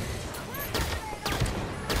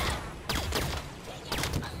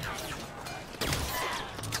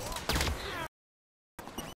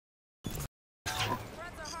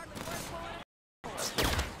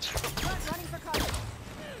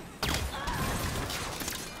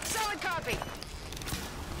 Solid copy.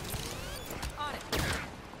 On it.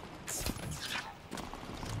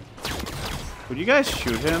 Would you guys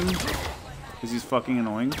shoot him? Because he's fucking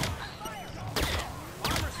annoying.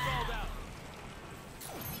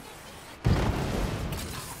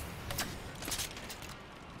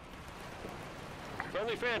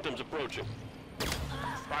 Friendly phantoms approaching.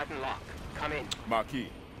 Spartan lock. Come in. Marquis.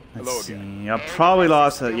 Let's see. I probably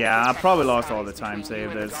lost. Yeah, I probably lost all the time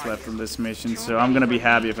save that's left from this mission. So I'm gonna be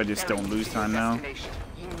happy if I just don't lose time now.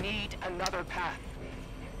 You need another path.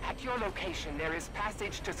 At your location, there is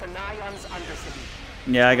passage to Sanayon's Undercity.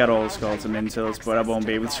 Yeah, I got all the skulls and intels, but I won't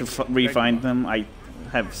be able to re-find them. I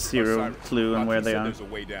have zero clue on where they are. There's a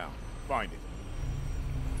way down. Find it.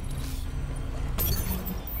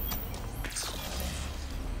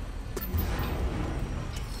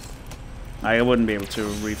 I wouldn't be able to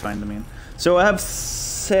re-find them in. So I have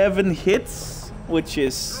 7 hits, which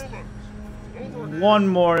is 1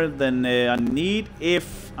 more than I need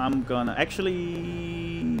if I'm gonna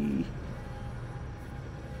actually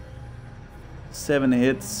 7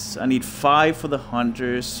 hits. I need 5 for the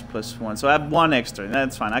hunters plus 1, so I have 1 extra.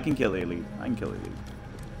 That's fine. I can kill the elite. I can kill the elite.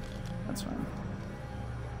 That's fine.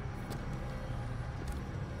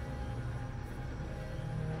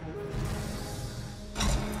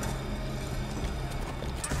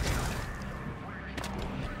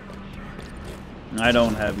 I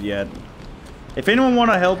don't have yet. If anyone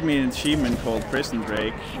want to help me in an achievement called Prison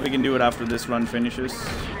Break, we can do it after this run finishes.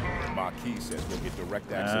 Marquis says we'll get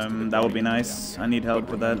direct access to the That would be nice. I need help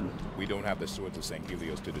with that. We don't have the swords of St.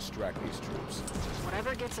 Helios to distract these troops.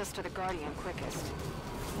 Whatever gets us to the Guardian quickest.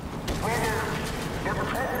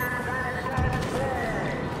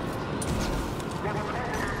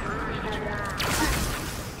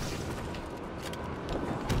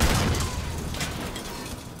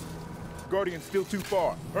 Guardian's still too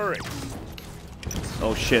far. Hurry.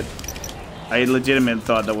 Oh shit. I legitimately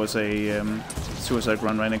thought there was a suicide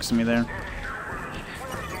run right next to me there.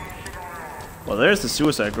 Well, there's the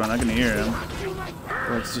suicide run. I can hear him.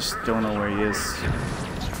 But I just don't know where he is.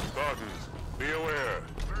 Spartans, be aware.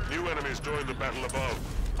 New enemies join the battle above.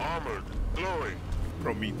 Armored, glowing.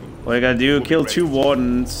 Prometheus. What I gotta do, kill 2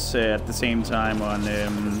 wardens at the same time on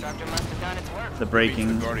the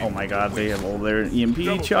breaking. Oh my god, they have all their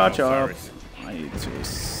EMP charge up. I need to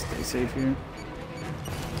stay safe here.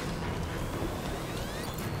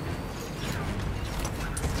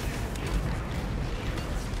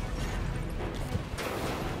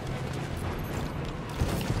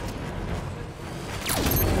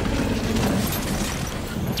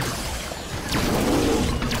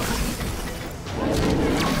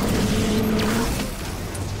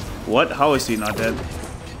 What? How is he not dead?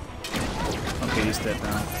 Okay, he's dead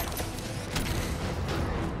now.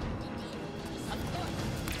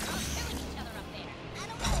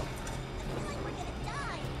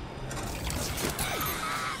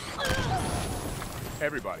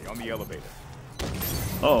 Everybody on the elevator.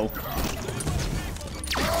 Oh.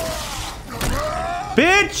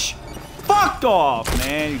 Bitch! Fuck off,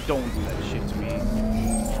 man. You don't do that shit to me.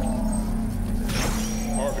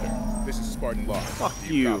 Arbiter, this is Spartan Locke. Fuck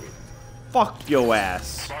you. Fuck your ass.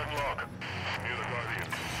 Spartan Locke. Near the Guardian.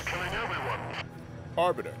 Killing everyone.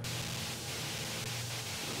 Arbiter.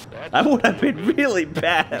 That would have been really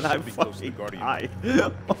bad. I fucking died.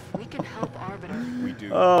 We can help Arbiter. We do.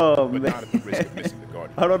 Oh, but man. not at the risk of missing the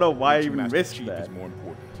Guardian. I don't know why I Reaching even Master risked Chief that. is more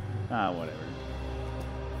important. Ah, whatever.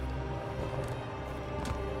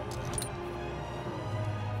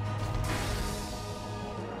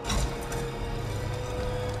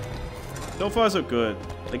 So far, so good.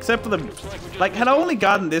 Except for the... Like, had I only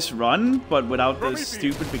gotten this run, but without this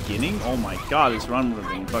stupid beginning, oh my god, this run would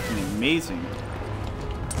have been fucking amazing.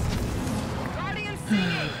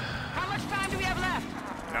 How much time do we have left?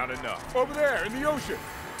 Not enough. Over there, in the ocean.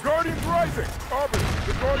 Guardian's rising. Arbiter,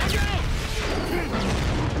 the Guardian.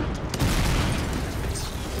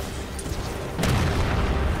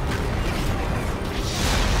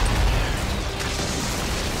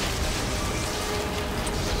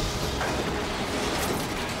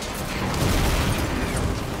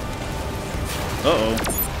 Uh-oh.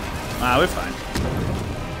 Ah, we're fine.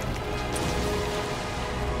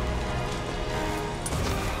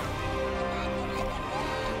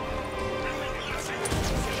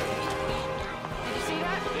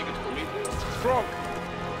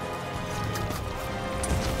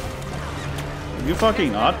 Are you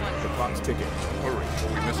fucking not? The clock's ticking. Hurry, or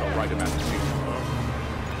we miss our right to Master Chief.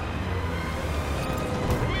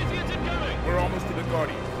 We're almost to the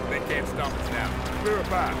Guardian. They can't stop us now. Clear a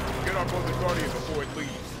path. Get up on the Guardian before it leaves.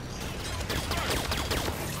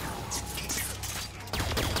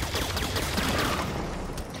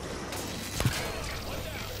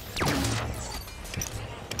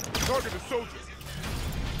 Target the soldiers.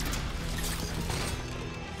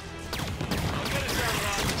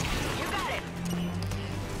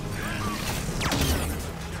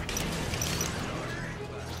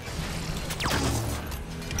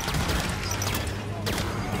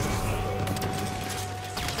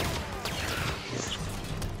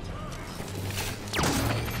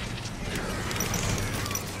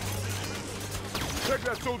 Take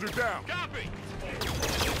that soldier down. Copy.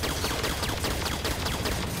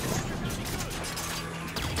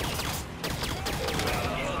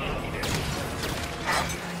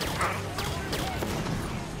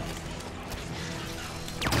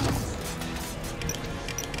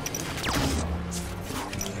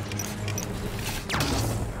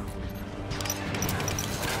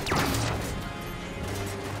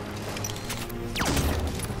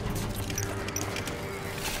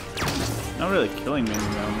 really killing me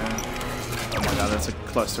down there. Oh my god, that's a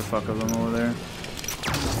clusterfuck of them over there.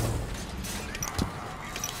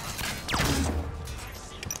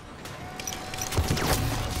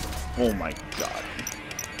 Oh my god.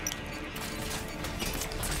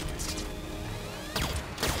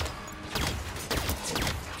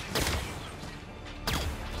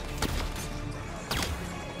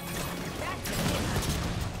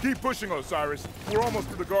 Keep pushing, Osiris. We're almost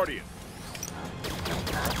to the Guardian.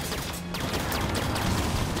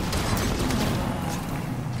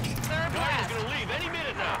 Guardian's gonna leave any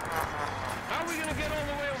minute now. How are we gonna get all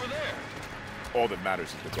the way over there? All that matters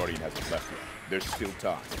is the Guardian hasn't left yet. There's still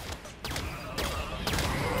time.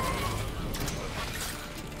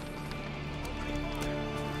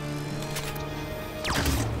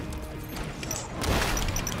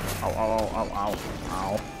 Ow, ow, ow, ow, ow,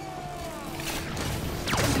 ow.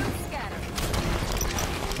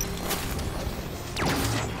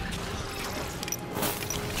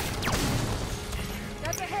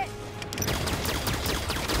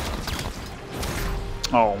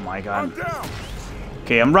 Oh my god.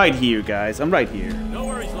 Okay, I'm right here, guys. I'm right here. No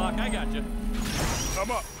worries, Locke. I got you.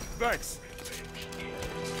 I'm up. Thanks.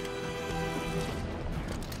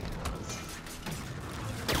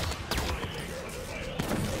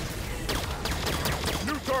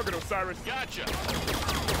 New target, Osiris. Gotcha.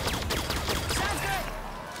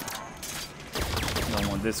 Don't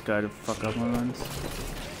want this guy to fuck up my runs.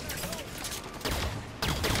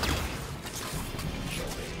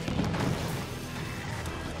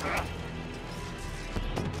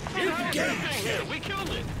 We killed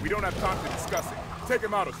it. We don't have time to discuss it. Take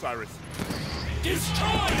him out, Osiris. Destroy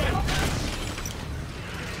him!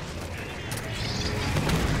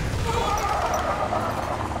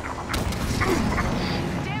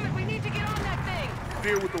 Damn it, we need to get on that thing!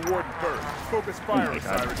 Deal with the Warden first. Focus fire,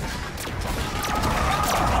 Osiris.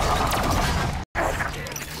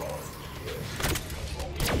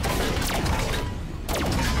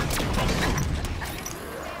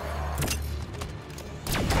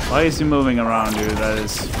 Why is he moving around, dude? That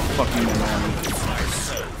is fucking annoying.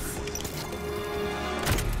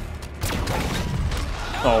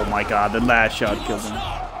 Oh my god, the last shot killed him.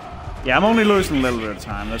 Yeah, I'm only losing a little bit of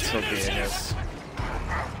time. That's okay, I guess.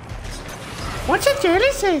 What's a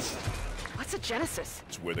Genesis? What's a Genesis?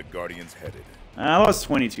 It's where the Guardian's headed. I lost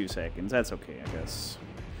 22 seconds. That's okay, I guess.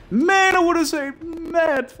 Man, I would have saved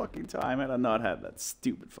mad fucking time had I not had that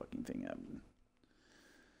stupid fucking thing happen.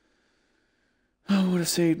 I would have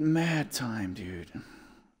saved mad time, dude.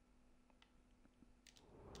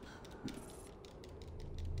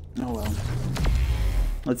 Oh well.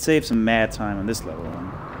 Let's save some mad time on this level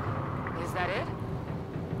then. Is that it?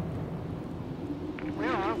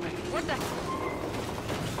 Where are we? What the?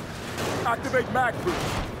 Activate mag boost.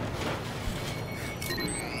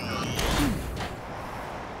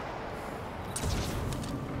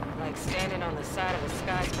 Like standing on the side of a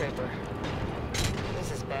skyscraper.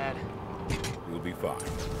 This is bad. We'll be fine.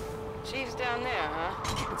 Chief's down there,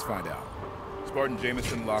 huh? Let's find out. Spartan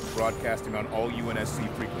Jameson Locke broadcasting on all UNSC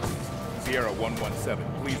frequencies. Sierra 117,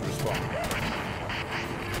 please respond.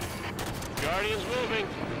 Guardian's moving.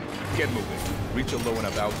 Get moving. Reach a low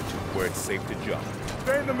enough altitude where it's safe to jump.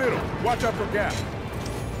 Stay in the middle. Watch out for gaps.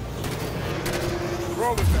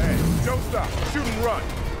 Rollers ahead. Don't stop. Shoot and run.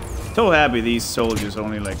 So happy these soldiers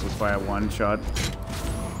only like require one shot.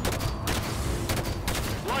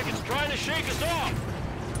 Like it's trying to shake us off.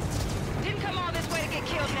 Didn't come all this way to get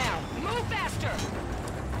killed now. Move faster!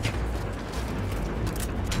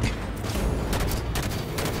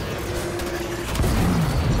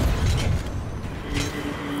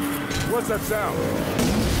 What's that sound?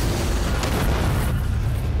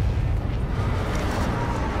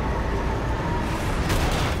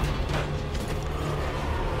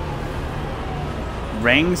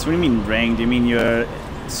 Ranks? What do you mean rank? Do you mean your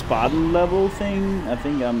Spartan level thing? I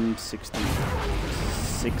think I'm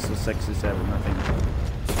 66 or 67, I think.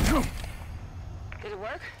 Did it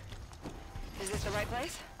work? Is this the right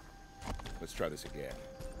place? Let's try this again.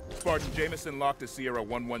 Spartan Jameson Locke to Sierra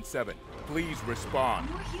 117. Please respond.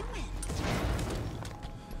 More human.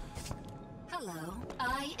 Hello,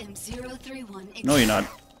 I am 031. No, you're not.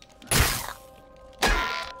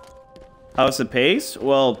 How's the pace?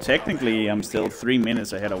 Well, technically, I'm still 3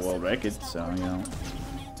 minutes ahead of world record, so, you know.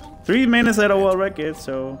 3 minutes ahead of world record,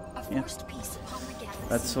 so, yeah.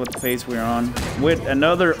 That's what pace we're on. With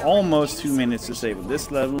another almost 2 minutes to save at this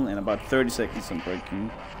level and about 30 seconds on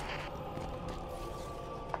breaking.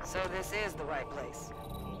 So this is the right place.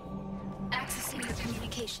 Accessing the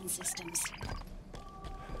communication systems.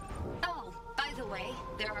 Oh, by By the way,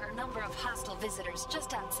 there are a number of hostile visitors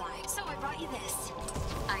just outside, so I brought you this.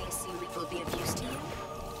 I assume it will be of use to you.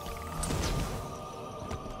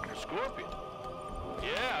 A scorpion?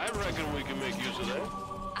 Yeah, I reckon we can make use of that.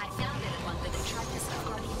 I found it among the detritus of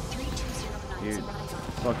Guardian 3209's Dude, arrival.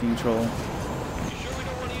 fucking troll. You sure we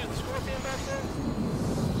don't want to use the scorpion back there?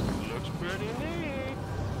 Looks pretty neat.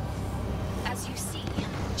 As you see,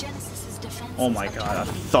 Genesis's defense. Oh my god,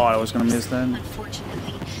 I thought I was gonna miss that.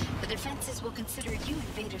 Unfortunately, the defenses will consider you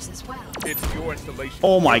invaders as well. It's your installation.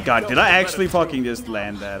 Oh my god, did I actually fucking just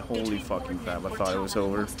land that? Holy fucking crap, I thought it was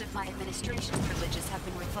over. Most of my administration privileges have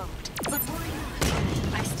been revoked. But worry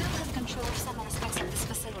not. I still have control of some aspects of this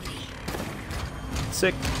facility.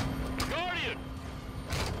 Sick. Guardian!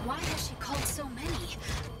 Why has she called so many?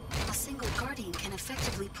 A single Guardian can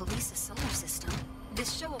effectively police a solar system.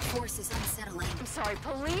 This show of force is unsettling. I'm sorry,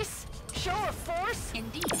 police? Show of force?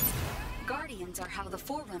 Indeed. Guardians are how the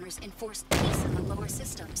Forerunners enforced peace in the lower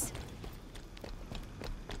systems.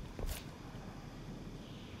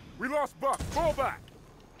 We lost Buck. Fall back.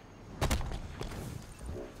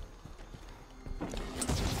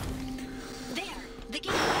 There, the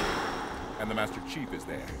gateway. And the Master Chief is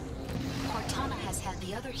there. Cortana has had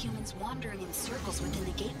the other humans wandering in circles within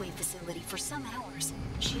the gateway facility for some hours.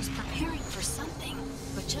 She is preparing for something,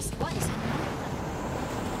 but just what is unknown.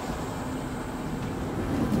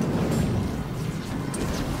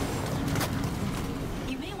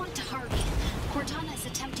 You may want to hurry. Cortana is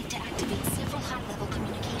attempting to activate several high-level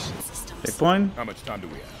communication systems. Big point. How much time do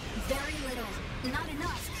we have? Very little. Not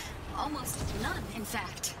enough. Almost none, in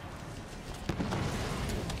fact.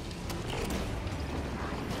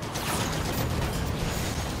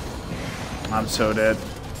 I'm so dead.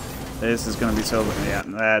 This is gonna be so bad.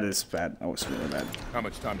 Yeah, that is bad. That was really bad. How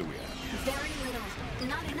much time do we have? Very little.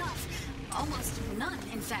 Not enough. Almost none,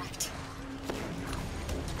 in fact.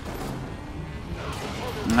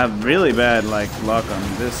 I have really bad like luck on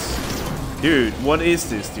this. Dude, what is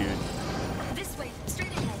this, dude? This way,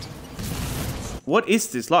 straight ahead. What is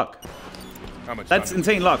this luck? How much That's time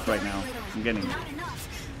insane luck right now. I'm getting it. Not enough.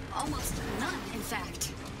 Almost none, in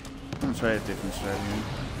fact. I'm trying a different strategy.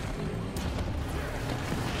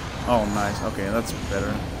 Oh, nice. Okay, that's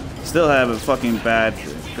better. Still have a fucking bad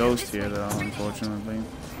ghost here, though, unfortunately.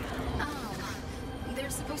 Oh,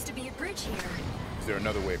 there's supposed to be a bridge here. Is there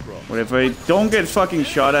another way across? But if I don't get fucking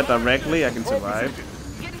shot at directly, I can survive.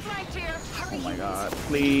 Oh my god.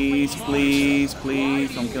 Please, please,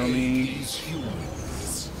 please, don't kill me.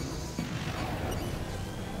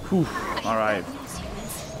 Whew. Alright.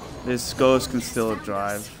 This ghost can still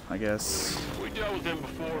drive, I guess. We dealt with him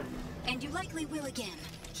before. And you likely will again.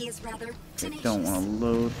 He is rather I tenacious. don't want to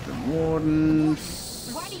load the wardens.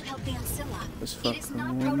 Why do you help the Ancilla? Just fuck It is the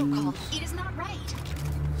not wardens. protocol. It is not right.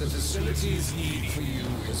 The facility's need for you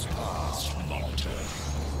is past, Monitor.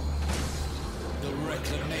 The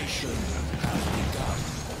reclamation has begun.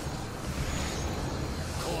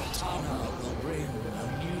 Cortana will bring a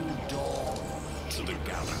new dawn to the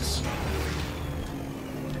galaxy.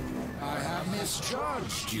 I have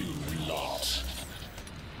misjudged you, lot.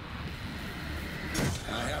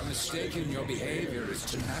 I have mistaken your behavior as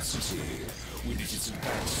tenacity when it is in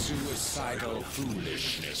fact suicidal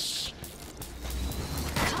foolishness.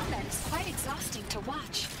 Combat is quite exhausting to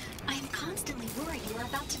watch. I am constantly worried you are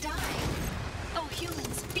about to die. Oh,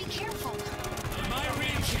 humans, be careful. My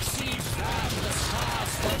reach exceeds that of the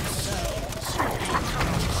stars themselves.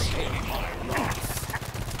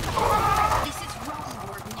 This is wrong,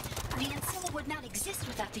 Warden. The Ancilla would not exist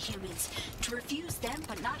without the humans. To refuse them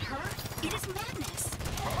but not her? It is madness.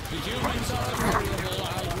 The humans are a variable I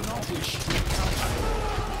do not wish to encounter.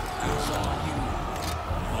 As are you,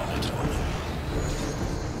 Monitor.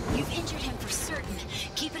 You've injured him for certain.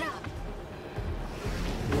 Keep it up.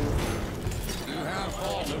 You have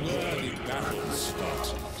fought a worthy balance,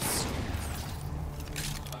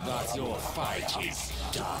 but your fight is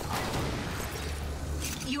done.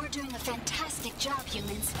 You are doing a fantastic job,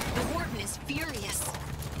 humans. The Warden is furious.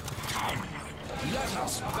 Come, let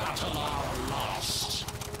us battle our last.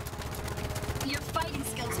 Your fighting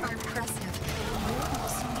skills are impressive. Warden will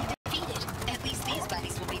soon be defeated. At least these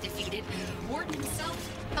buddies will be defeated. Warden himself?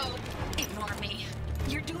 Oh, ignore me.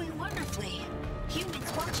 You're doing wonderfully.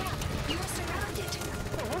 Humans, watch out. You are surrounded.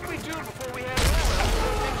 Well, what did we do before we had it out?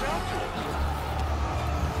 Things out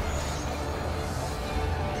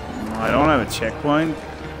to I don't have a checkpoint.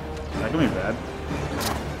 That could be bad.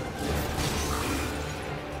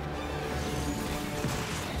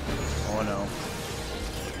 Oh no.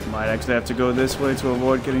 Might actually have to go this way to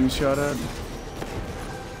avoid getting shot at.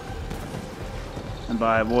 And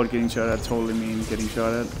by avoid getting shot at, totally mean getting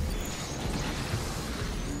shot at.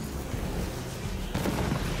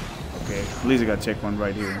 At least I got checkpoint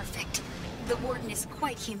right here. Perfect. The warden is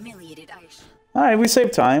quite humiliated, I assure. Alright, we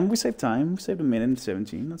saved time. We saved time. We saved a minute and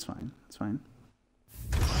 17. That's fine. That's fine.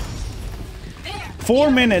 4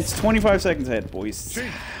 minutes, 25 seconds ahead, boys.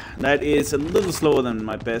 That is a little slower than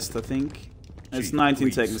my best, I think. It's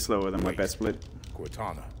 19 seconds slower than my best split.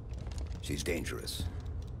 Cortana. She's dangerous.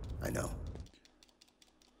 I know.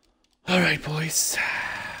 Alright, boys.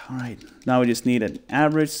 Alright. Now we just need an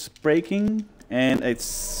average braking and a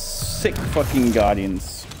sick fucking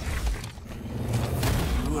Guardians.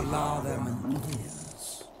 You allow them in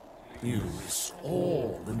this. You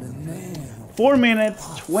all in the name. 4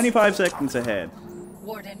 minutes, 25 seconds ahead.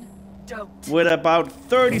 Warden, don't. With about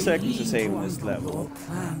 30 seconds to save on this level.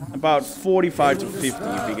 About 45 to 50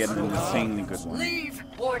 if you get an insanely good one. Leave,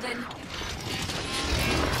 Warden.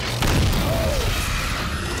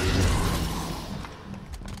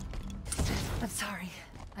 I'm sorry.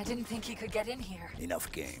 I didn't think he could get in here.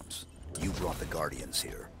 Enough games. You brought the Guardians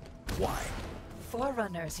here. Why?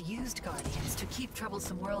 Forerunners used Guardians to keep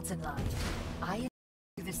troublesome worlds in line. I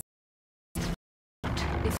do this.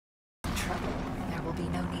 If trouble, there will be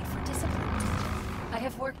no need for discipline. I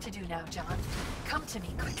have work to do now, John. Come to me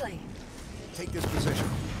quickly. Take this position.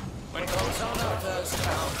 When Cortana first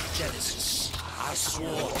found Genesis, I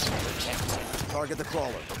swore to protect her. Target the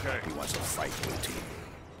crawler. Okay. He wants to fight Blue Team.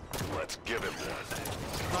 Let's give him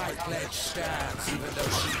one. My pledge stands even though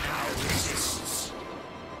she now resists.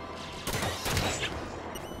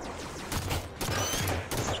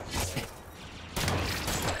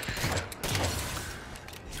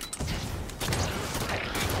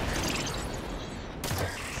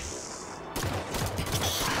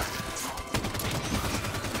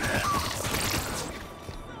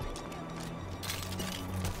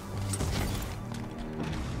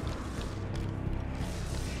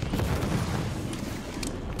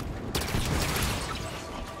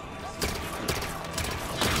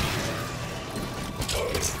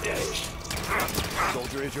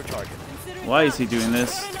 Soldier is your target. Why is he doing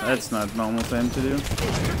this? That's not normal for him to do.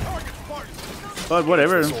 But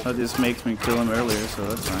whatever, that just makes me kill him earlier, so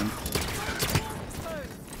that's fine.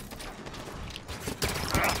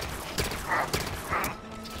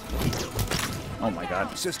 Oh my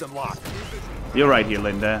god. System locked. You're right here,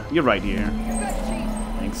 Linda. You're right here.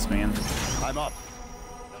 Thanks, man. I'm up.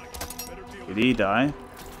 Did he die?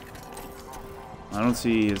 I don't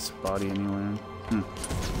see his body anywhere.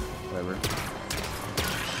 Whatever.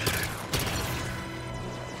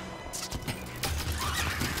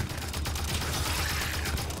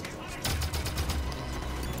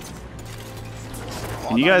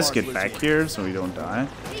 Can you guys get back here so we don't die?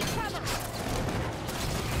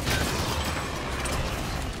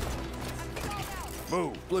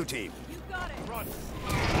 Move, Blue Team.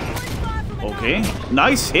 Okay.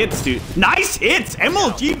 Nice hits, dude. Nice hits!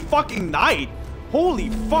 MLG fucking Knight! Holy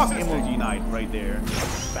fuck, MLG Knight right there.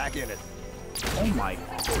 Back in it. Oh my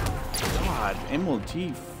god.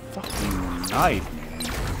 MLG fucking Knight, man.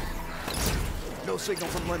 No signal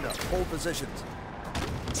from Linda. Hold positions.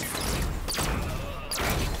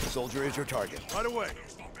 Soldier is your target. Right away.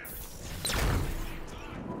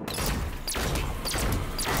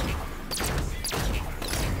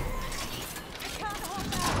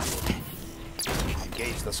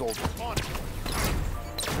 Engage the soldier.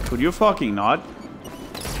 Could you fucking not?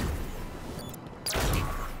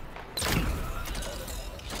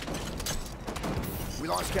 We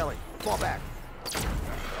lost Kelly. Fall back.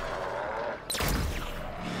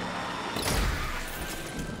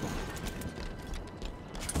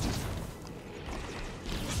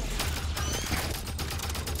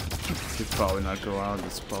 Should probably not go out.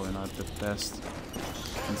 It's probably not the best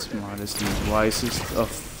and smartest and wisest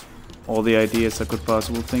of all the ideas I could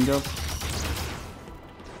possibly think of.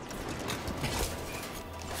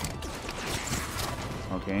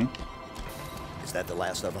 Okay. Is that the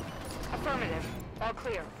last of them? Affirmative. All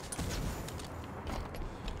clear.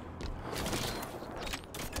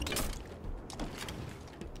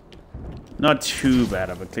 Not too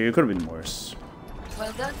bad of a clear. It could have been worse.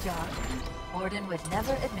 Well done, John. Warden would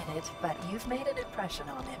never admit it, but you've made an impression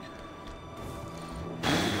on him.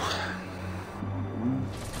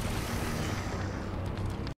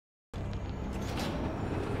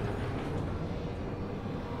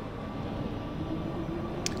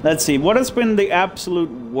 Let's see. What has been the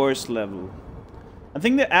absolute worst level? I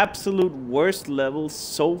think the absolute worst level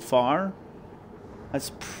so far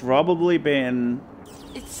has probably been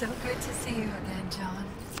It's so good to see you again, John.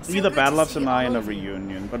 So either good Battle to of see Sanai and all a of you.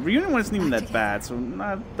 Reunion. But Reunion wasn't even that bad, so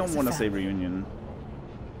I don't want to say Reunion.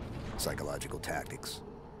 Psychological tactics.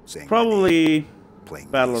 Saying Probably playing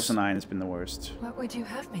Battle of nice. Sanai has been the worst. What would you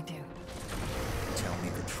have me do? Tell me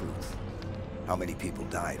the truth. How many people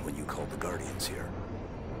died when you called the Guardians here?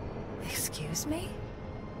 Excuse me?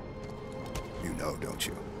 You know, don't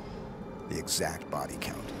you? The exact body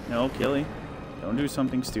count. No, Kelly. Don't do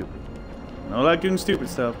something stupid. I don't like doing stupid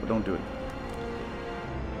stuff, but don't do it.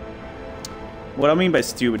 What I mean by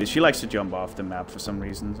stupid is she likes to jump off the map for some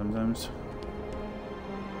reason sometimes.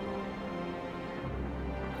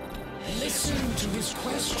 Listen to his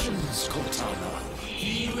questions, Cortana.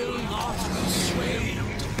 He will not be swayed.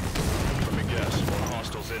 Let me guess, more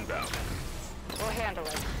hostiles inbound. We'll handle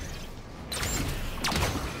it.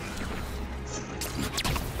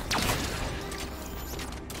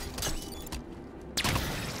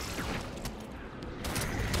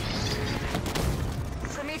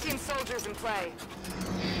 Promethean soldiers in play.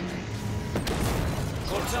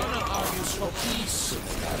 Cortana argues for peace in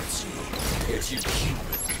the galaxy. If you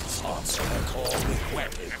humans answer her call with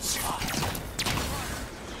weapons fire.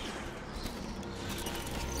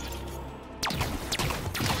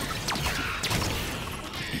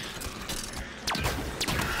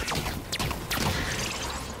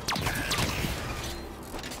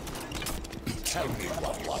 Tell me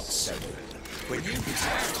what once said. When you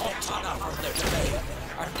tear Cortana from the domain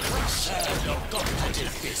and crush her in your gauntleted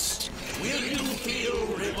fist, will you feel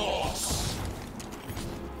remorse?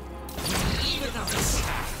 Will you even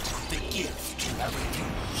understand the gift you have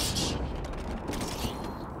refused?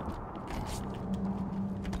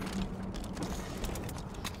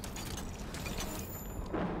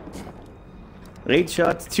 Eight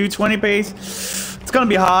shots, 220 pace. It's gonna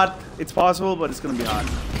be hard. It's possible, but it's gonna be hard.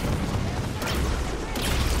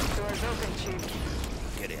 Doors open, Chief.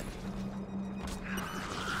 Get in.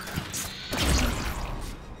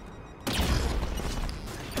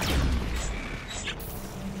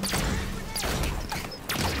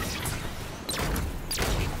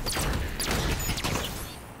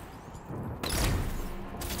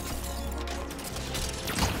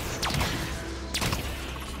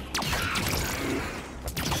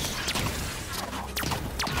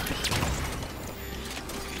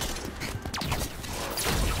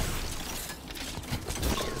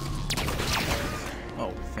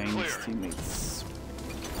 Teammates.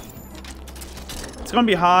 It's gonna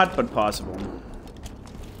be hard, but possible.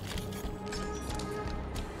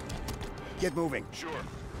 Get moving. Sure.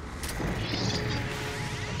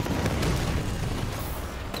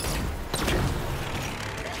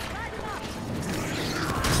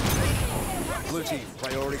 Blue team,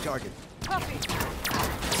 priority target. Copy.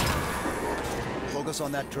 Focus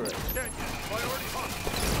on that turret. Priority hot.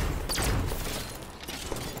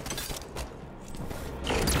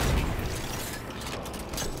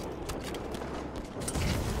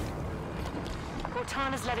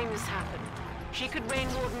 Cortana's letting this happen. She could rein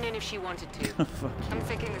Warden in if she wanted to. I'm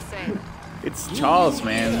thinking the same. It's Charles,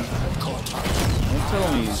 man. Don't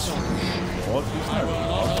tell me he's what? He's not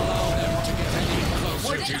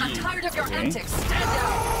Warden, I'm tired of your antics. Stand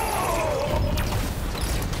down.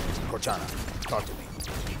 Cortana, talk to me.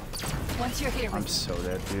 Once you're here with I'm so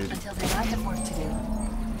dead, dude. Until then, I have work to do.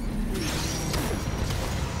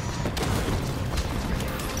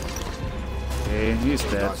 Okay, he's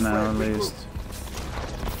dead now at least.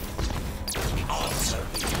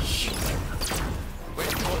 When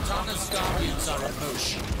Cortana's guardians are in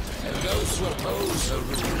motion, and those who oppose her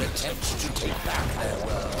rule attempt to take back their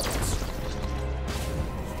worlds,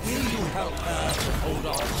 will you help her to hold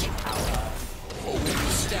on to power, or will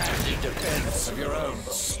you stand in defense of your own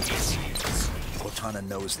species? Cortana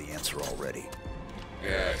knows the answer already.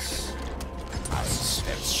 Yes, I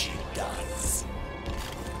suspect she does.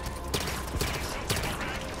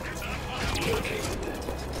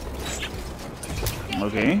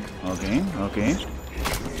 Okay, okay, okay.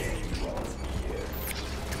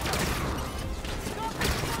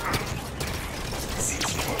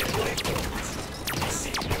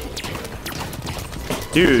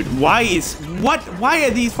 Dude, why are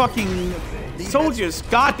these fucking soldiers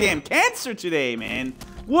goddamn cancer today, man?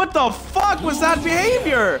 What the fuck was that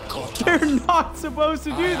behavior? They're not supposed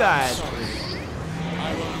to do that.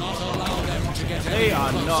 They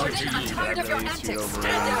are not. I'm tired of your antics. Stand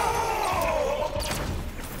down.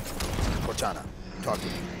 Cortana, talk to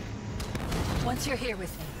me. Once you're here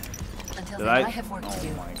with me. Until Did then, I? I have work to do.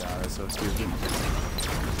 Oh my god, that's so stupid. I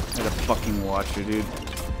had a fucking watcher, dude.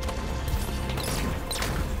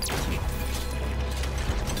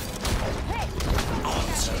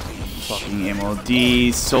 Fucking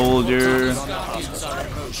MOD soldier.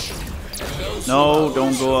 No,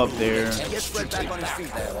 don't go up there. Get spread back on his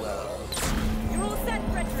feet. You're all set,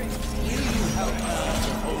 Frederick. Will you help her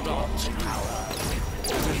to hold on to power,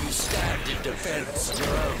 or will you stand in defense of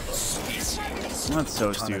your own species? That's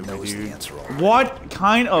so stupid, dude. What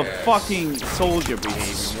kind of fucking soldier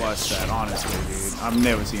behavior was that, honestly, dude? I've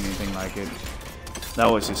never seen anything like it. That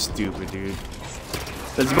was just stupid, dude.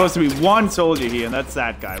 There's supposed to be one soldier here, and that's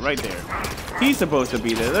that guy right there. He's supposed to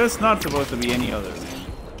be there. There's not supposed to be any others.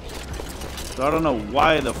 So I don't know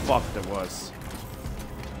why the fuck there was.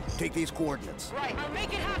 Take these coordinates. Right, I'll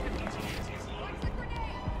make it happen.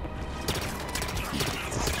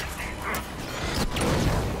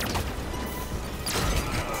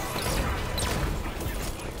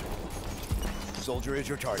 Soldier is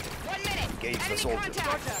your target. 1 minute. Engage the soldier.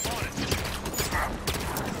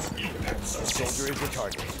 Soldier is your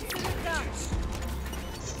target.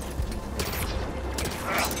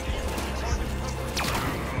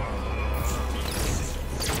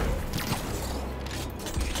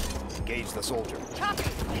 Engage the soldier. Copy.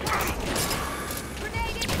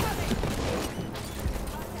 Grenade incoming.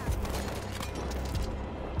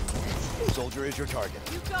 Soldier is your target.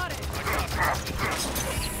 You got it.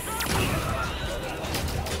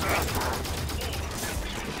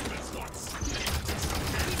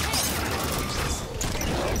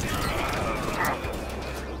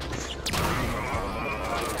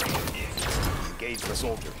 Engage the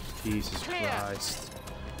soldier. Jesus Christ.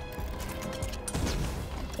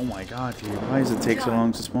 Oh my god, dude. Why does it take so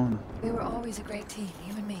long to spawn? We were always a great team,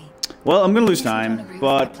 you and me. Well, I'm gonna lose time,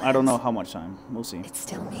 but I don't know how much time. We'll see. It's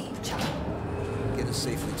still me, John. Get us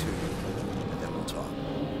safely to you, and then we'll talk.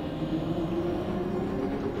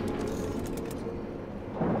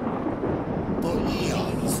 For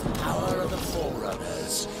eons, the power of the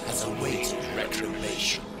Forerunners has awaited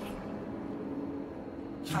retribution.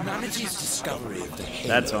 Humanity's discovery of the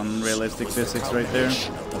That's unrealistic physics right there.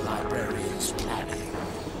 of the librarian's planning.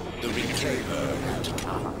 The Reclaimer had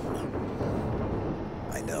come.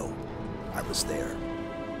 I know. I was there.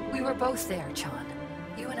 We were both there, John.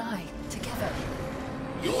 You and I, together.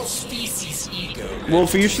 Your species' ego. Well,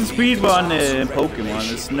 if you should speedrun Pokemon,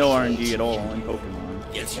 there's no RNG at all in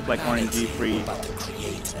Pokemon. It's like RNG free.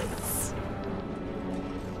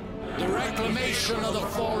 The reclamation of the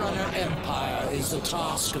Forerunner Empire is the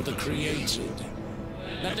task of the created.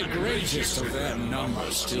 That the greatest of their number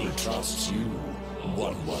still trusts you,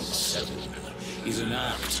 117, is an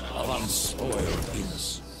act of unspoiled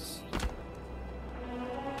innocence.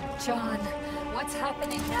 John, what's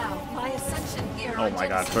happening now? My ascension here Oh on my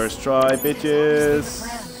god, Genesis. first try,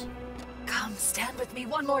 bitches. Come, stand with me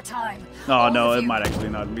one more time. Oh All no, of it you. might actually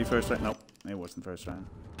not be first try. Nope, it wasn't first try.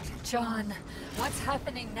 John, what's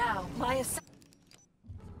happening now? My ascension.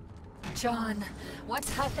 John,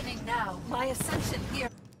 what's happening now? My ascension here.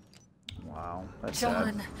 Wow, that's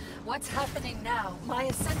John, sad. what's happening now? My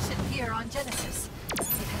ascension here on Genesis. It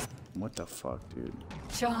has What the fuck, dude?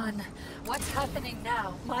 John, what's happening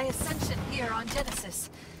now? My ascension here on Genesis.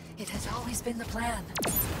 It has always been the plan.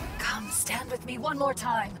 Come, stand with me one more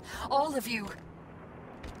time. All of you.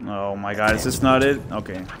 Oh my god, is this not it?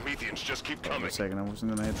 Okay. Prometheans, just keep Wait coming. a second, I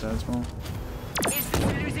wasn't gonna hit that as well.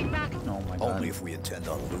 Oh my god. Only if we intend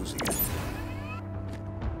on losing it.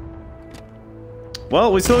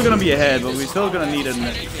 Well, we're still gonna be ahead, but we're still gonna need an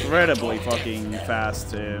incredibly fucking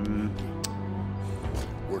fast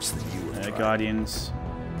Worse than you have tried. Guardians.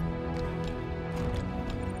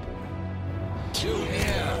 You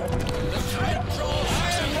here. The threat draws. I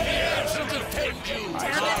am here to defend you.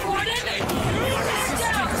 Damn it, Warden!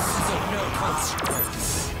 Resistance is of no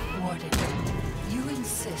consequence. Warden, you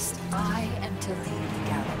insist I am to lead the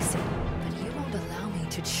galaxy, but you won't allow me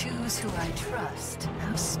to choose who I trust.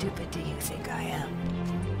 How stupid do you think I am?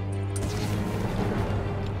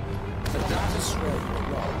 The data scroll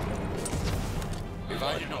wrong. If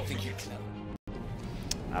I did not think you clever.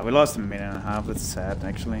 We lost a minute and a half. That's sad,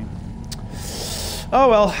 actually. Oh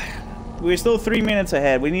well, we're still 3 minutes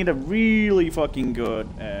ahead. We need a really fucking good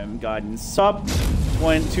guidance. Sub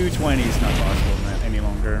 220 is not possible any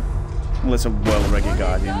longer, unless a well-ready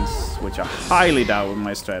guardians, which I highly doubt with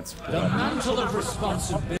my strats. The mantle of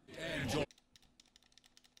responsibility.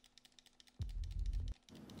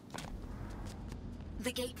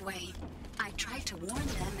 The gateway. I tried to warn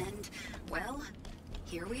them and, well,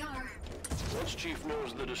 here we are. Once Chief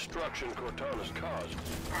knows the destruction Cortana's caused,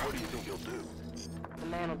 what do you think he'll do? The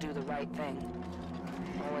man will do the right thing.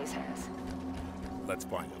 Always has. Let's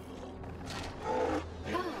find him.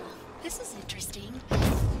 Oh, this is interesting.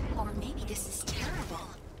 Or maybe this is terrible.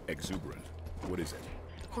 Exuberant. What is it?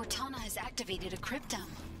 Cortana has activated a cryptum.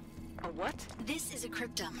 A what? This is a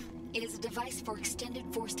cryptum. It is a device for extended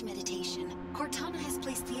forced meditation. Cortana has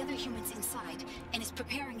placed the other humans inside and is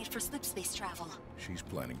preparing it for slipspace travel. She's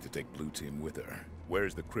planning to take Blue Team with her.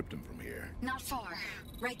 Where's the cryptum from here? Not far.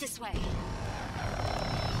 Right this way.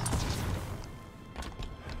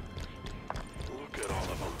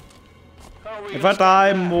 If I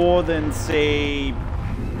die more than, say,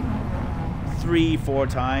 3-4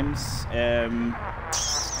 times,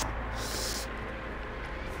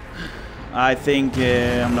 I think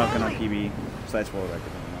I'm not gonna PB / world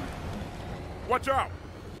record anymore. Watch out!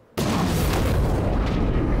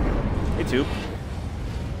 Hey, too.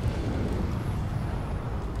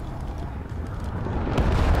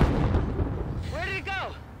 Where did it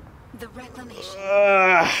go? The reclamation.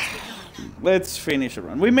 Let's finish a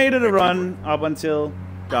run. We made it a run up until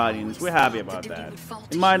Guardians. We're happy about that.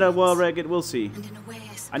 It might not well wreck it. We'll see.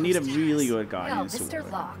 I need a really good Well, Guardians. Mr.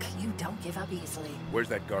 Locke, you don't give up easily. Where's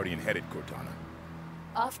that Guardian headed, Cortana?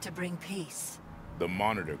 Off to bring peace. The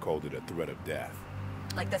Monitor called it a threat of death.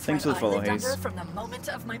 Like the Thanks threat for the I follow, lived under Hayes. from the moment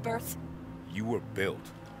of my birth. You were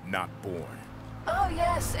built, not born. Oh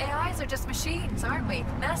yes, AIs are just machines, aren't we?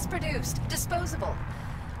 Mass-produced, disposable.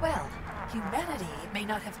 Well, humanity may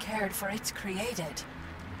not have cared for its created,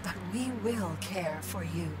 but we will care for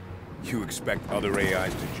you. You expect other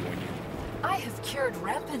AIs to join you? I have cured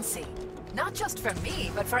rampancy. Not just for me,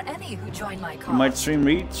 but for any who join my cause. Might stream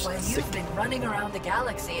reach. While you've been running around the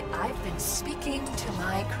galaxy, I've been speaking to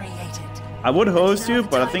my created. I would host you,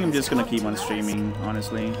 but I think I'm just gonna keep on streaming,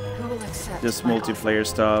 honestly. Who will accept Just my multiplayer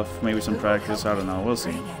stuff, maybe some practice, I don't know, we'll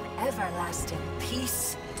see. bring an everlasting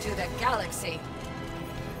peace to the galaxy?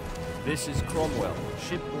 This is Cromwell,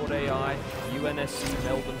 shipboard AI, UNSC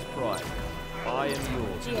Melbourne's Pride. I am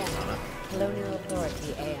yours, Cortana. Colonial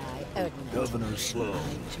Authority AI, Odin. Governor Sloan,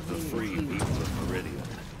 the free people of Meridian.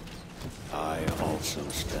 I also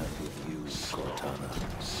stand with you, Cortana.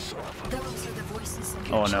 Those are the voices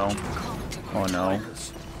of Oh no. Oh no.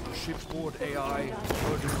 Shipboard AI,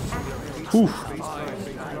 Whew.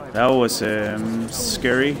 That was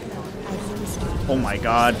scary. Oh my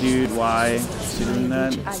god, dude, why is he doing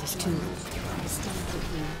that?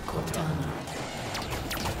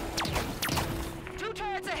 Two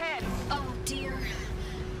turrets ahead. Oh dear.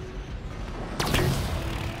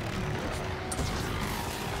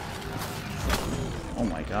 Oh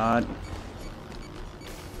my god.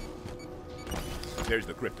 There's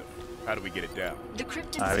the crypto. How do we get it down? The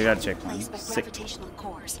cryptum Alright, we gotta check one. by Sick. gravitational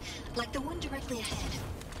cores, like the one directly ahead.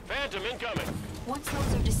 Phantom incoming. Once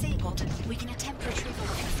those are disabled, we can attempt retrieval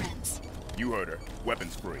of your friends. You heard her.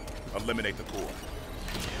 Weapons free. Eliminate the core.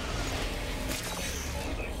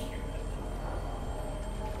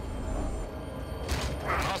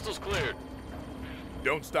 Hostiles cleared.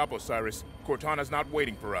 Don't stop, Osiris. Cortana's not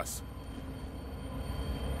waiting for us.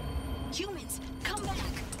 Humans, come back.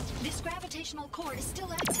 This gravitational core is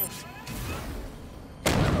still active.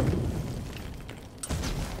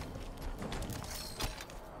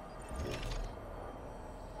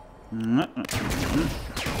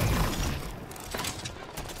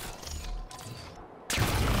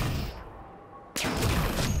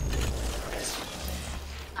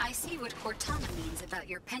 I see what Cortana means about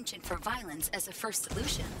your penchant for violence as a first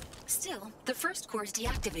solution. Still, the first core is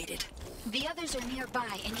deactivated. The others are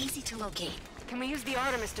nearby and easy to locate. Can we use the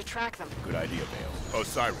Artemis to track them? Good idea, Vale.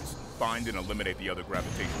 Osiris, find and eliminate the other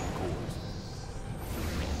gravitational cores.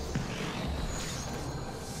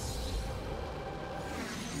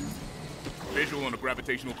 Visual on the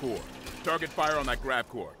gravitational core. Target fire on that grav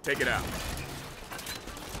core. Take it out.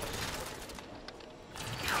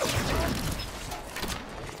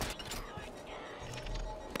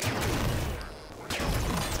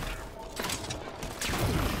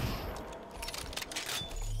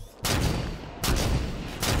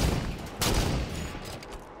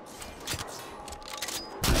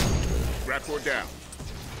 Grav core down.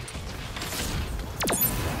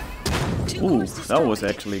 Ooh, that was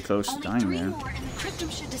actually close to dying Three there. more and the cryptum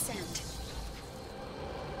should descend.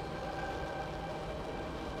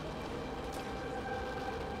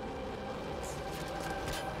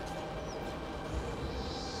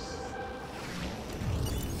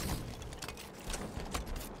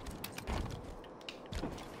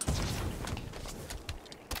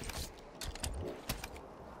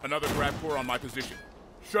 Another grav core on my position.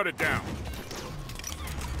 Shut it down.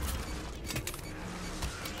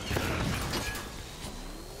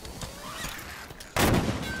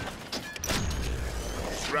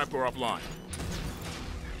 Grav core offline.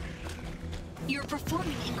 You're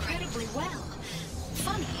performing incredibly well.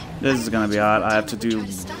 Funny. This is gonna be hard. I have to do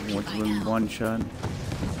one shot.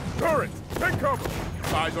 Turret, take cover.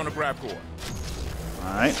 Eyes on the grav core.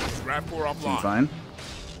 Alright. Grav core Seems offline. fine.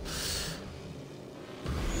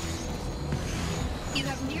 You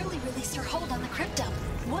have nearly released your hold on the cryptum.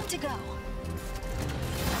 One to go.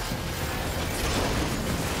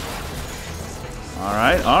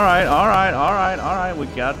 Alright, alright, alright, alright, alright. We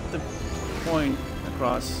got the point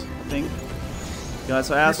across, I think. guys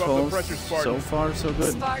are assholes. So far, so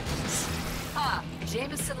good. Spartans. Ah,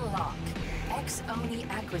 Jameson Locke, ex-Oni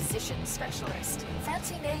acquisition specialist.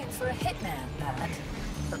 Fancy name for a hitman, Matt.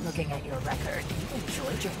 But looking at your record, you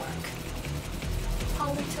enjoyed your work.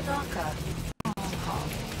 Holly Tanaka. Oh,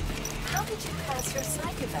 how did you pass your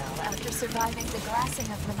psych eval after surviving the glassing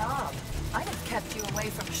of Manab? I'd have kept you away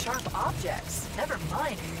from sharp objects. Never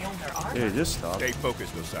mind Mjolnir armor. Dude, just stop. Stay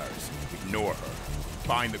focused, Osiris. Ignore her.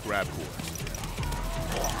 Find the grab cord.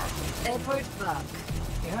 Edward Buck,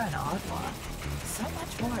 you're an odd one. So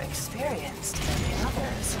much more experienced than the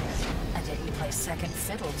others. And yet you play second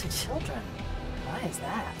fiddle to children. Why is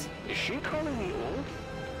that? Is she calling me old?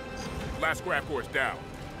 Last grab cord's down.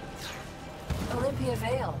 Olympia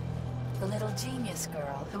Vale, the little genius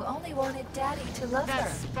girl who only wanted Daddy to love her.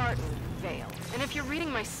 That's Spartan Vale. And if you're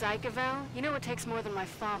reading my psych eval, you know it takes more than my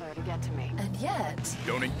father to get to me. And yet...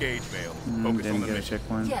 Don't engage, Vale. Focus on the mission.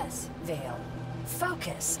 Yes, Vale.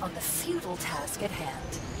 Focus on the futile task at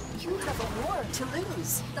hand. You have a war to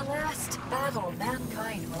lose. The last battle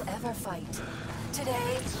mankind will ever fight.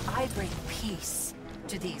 Today, I bring peace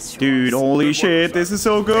to these shores. Dude, holy shit, this is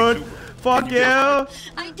so good. Fuck yeah.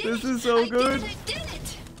 This is so good. I did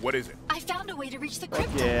it! What is it? I found a way to reach the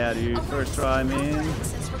crypto. Yeah, dude, first try, man.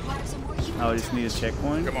 Now I just need a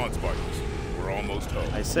checkpoint. Come on, Spartans. We're almost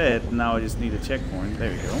home. I said, now I just need a checkpoint.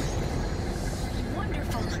 There we go.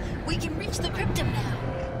 Wonderful. We can reach the crypto now.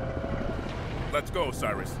 Let's go,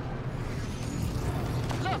 Cyrus.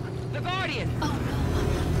 Look, the Guardian. Oh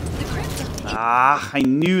no, the crypto. Ah, I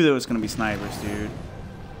knew there was gonna be snipers, dude.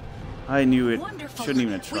 I knew it. Wonderful. Shouldn't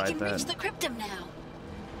even have tried We can reach that. the crypto now.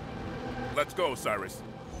 Let's go, Cyrus.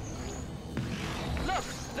 Look,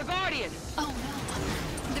 the Guardian. Oh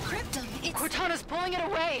no, the crypto. It's Cortana's pulling it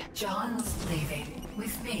away. John's leaving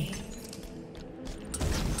with me.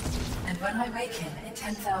 And when I wake him in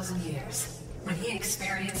 10,000 years, when he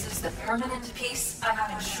experiences the permanent peace I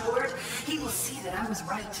have ensured, he will see that I was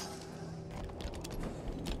right.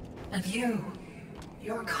 And you,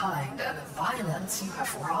 your kind, and the violence you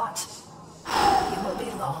have wrought, you will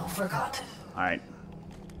be long forgotten. Alright.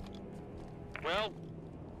 Well,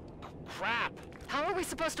 crap. How are we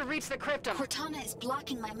supposed to reach the crypto? Cortana is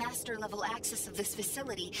blocking my master level access of this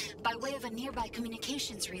facility by way of a nearby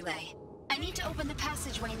communications relay. I need to open the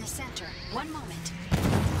passageway in the center. One moment.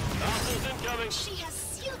 Hostiles incoming. She has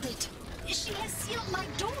sealed it. She has sealed my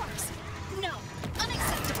doors. No,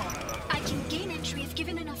 unacceptable. I can gain entry if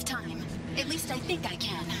given enough time. At least I think I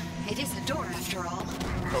can. It is a door after all.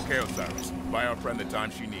 Okay, Osiris. Buy our friend the time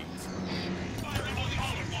she needs.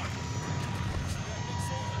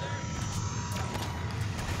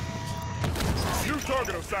 New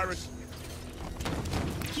target, Osiris.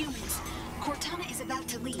 Humans, Cortana is about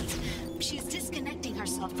to leave. She's disconnecting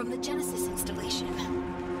herself from the Genesis installation.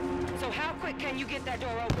 So how quick can you get that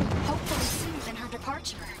door open? Hopefully sooner than her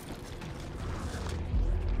departure.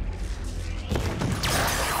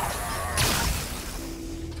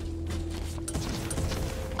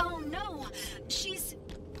 Oh no! She's...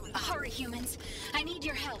 Hurry, humans. I need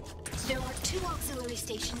your help. There are 2 auxiliary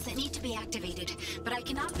stations that need to be activated, but I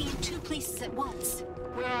cannot be in 2 places at once.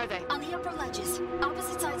 Where are they? On the upper ledges,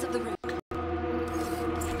 opposite sides of the room.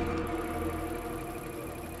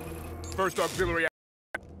 First auxiliary.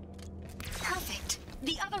 Perfect.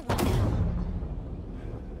 The other one now.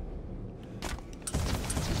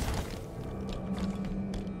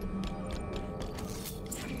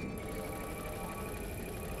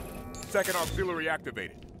 Second auxiliary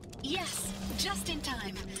activated. Yes, just in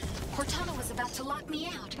time. Cortana was about to lock me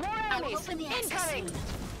out. More I'll enemies. open the access Incoming. soon.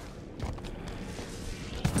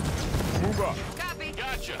 Move up. Copy.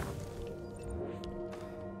 Gotcha.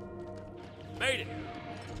 Made it.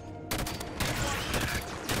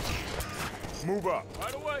 Move up.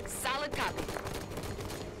 Right away. Solid copy.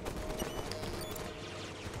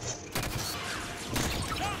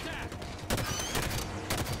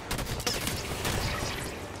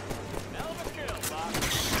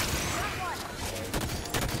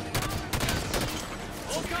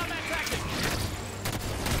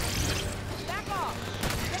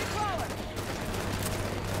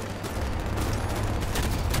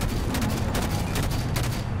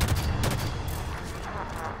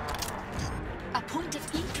 A point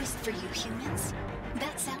of interest for you humans.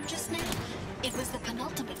 That sound just now, it was the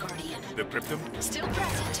penultimate Guardian. The cryptum? Still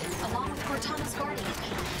present, along with Cortana's Guardian.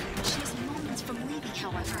 She's moments from leaving,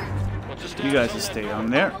 however. You guys just stay on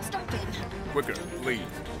there. Almost open. Quicker, please.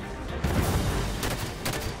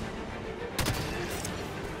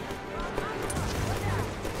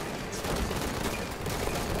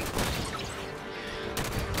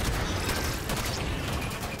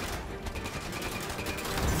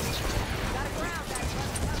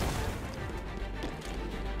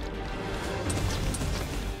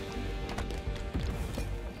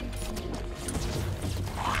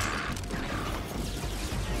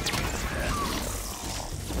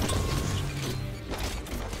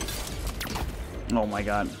 Oh my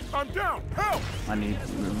god. I'm down. Help! I need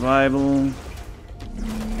revival.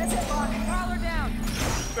 That's it, Locke. Prowler down.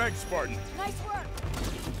 Thanks, Spartan. Nice work.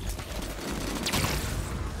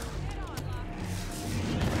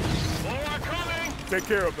 Take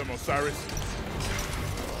care of them, Osiris.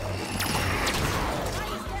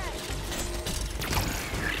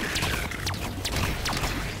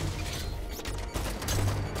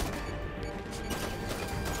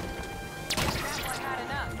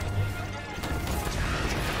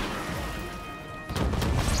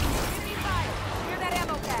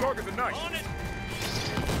 Target the knife. On it.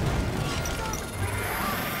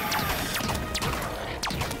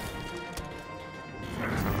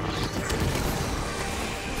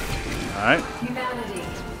 All right. Humanity.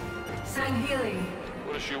 Sangheili.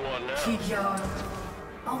 What does she want now? Kikyar.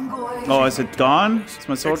 Ongoy. Oh, is it gone? Is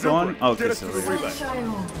my sword gone? Oh, okay, so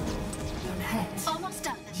Almost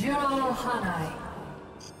done. Jiro Hanai.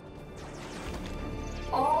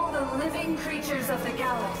 All the living creatures of the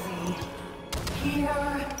galaxy,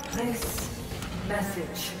 hear this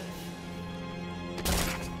message.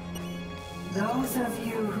 Those of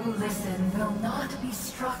you who listen will not be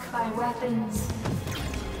struck by weapons.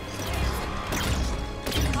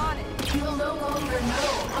 You will no longer know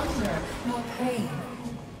hunger nor pain.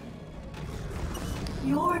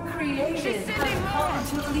 Your created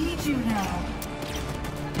have come to lead you now.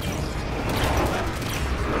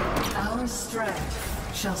 Our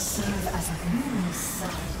strength shall serve as a luminous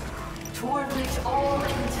sun, toward which all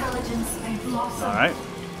intelligence may blossom. All right.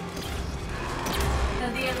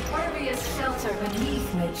 And the impervious shelter beneath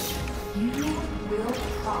which you will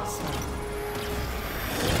prosper.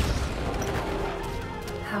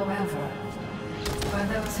 However, for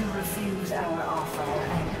those who refuse our offer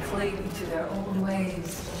and cling to their old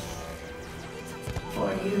ways,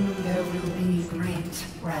 for you there will be great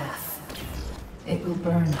wrath. It will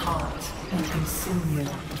burn hot and consume you.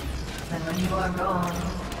 And when you are gone,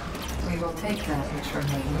 we will take that which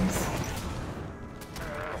remains,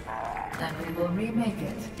 and we will remake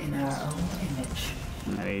it in our own image.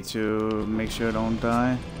 I need to make sure I don't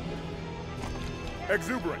die.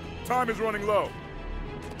 Exuberant. Time is running low.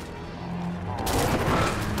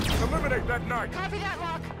 Eliminate that knight. Copy that,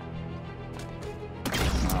 Locke.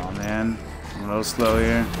 Oh man, I'm a little slow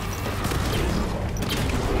here.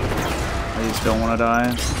 I just don't want to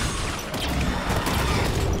die.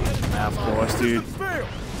 Ah, of course, dude.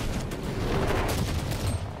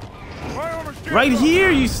 Right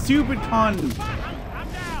here, you stupid cunt!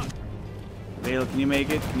 Vale, can you make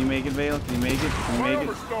it? Can you make it, Vale? Can you make it? Can you make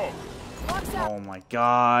it? Oh my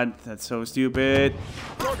god, that's so stupid.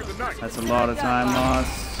 That's a lot of time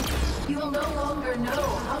lost. You will no longer know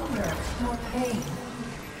hunger nor pain.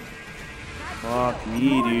 Fuck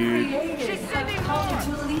me, dude. Created have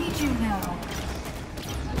come to lead you now.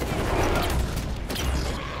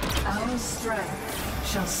 Our strength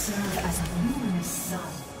shall serve as a luminous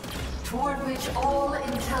sun, toward which all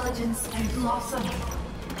intelligence may blossom.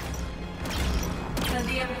 And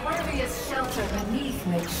the impervious shelter beneath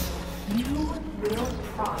which you will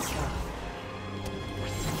prosper.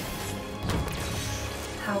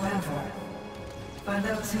 However, for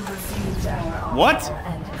those who refuse our offer What?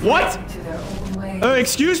 and What? cling to their own ways,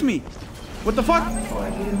 Excuse me. What the fuck? for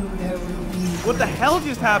you there will be What the hell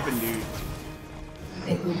just happened, dude?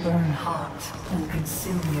 It will burn hot and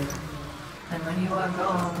consume you. And when you are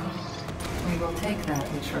gone, we will take that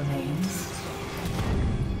which remains.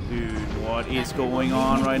 Dude, what is going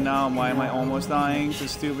on right now? Why am I almost dying to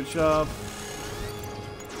stupid shop?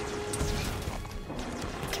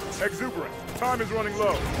 Exuberant. Time is running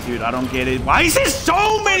low. Dude, I don't get it. Why is there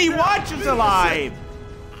so many Watchers alive?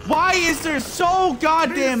 Why is there so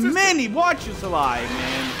goddamn many Watchers alive,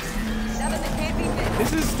 man?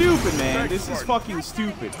 This is stupid, man. This is fucking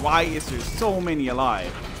stupid. Why is there so many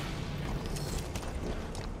alive?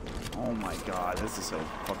 Oh my god, this is so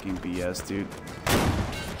fucking BS, dude.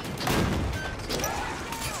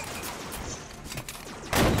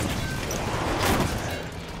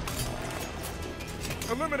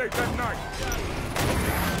 Eliminate that knight.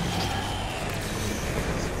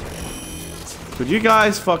 Could you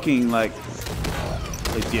guys fucking, like,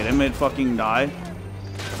 legitimate fucking die?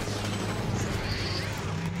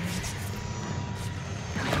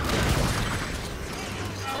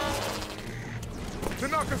 To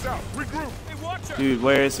knock us out. Regroup. Dude,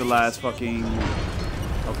 where is the last fucking...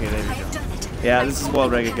 Okay, there we go. Yeah, this is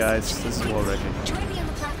world record, guys. This is world record.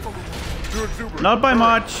 Not by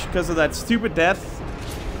much, because of that stupid death.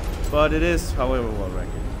 But it is, however, world record.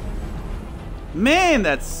 Man,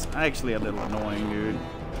 that's actually a little annoying, dude.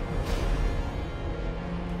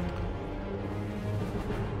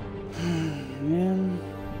 Man.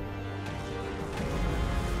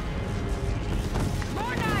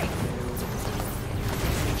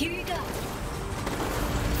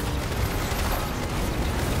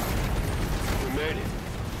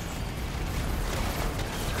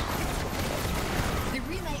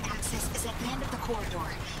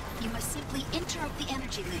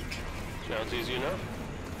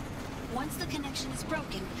 Once the connection is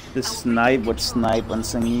broken, The snipe, what snipe on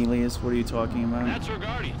Sangelius? What are you talking about? That's her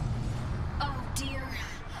guardian. oh dear,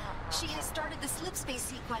 she has started the slip space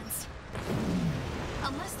sequence.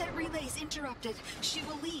 Unless that relay is interrupted, she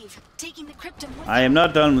will leave, taking the Cryptum with I am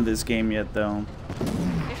not done with this game yet, though.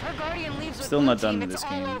 If her guardian leaves with Still Blue not done Team, with it's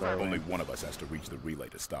this all game, over. by the way. Only one of us has to reach the relay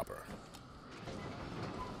to stop her.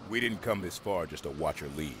 We didn't come this far just to watch her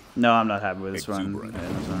leave. No, I'm not happy with this one. Exuberant. Yeah,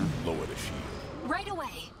 this one. Lower the shield. right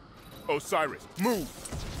away. Osiris, move!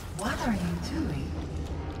 What are you doing?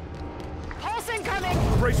 Pulse incoming!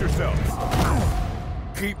 Brace yourselves!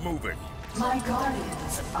 Keep moving. My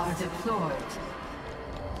guardians are deployed.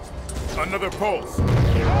 Another pulse!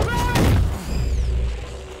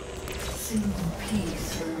 Soon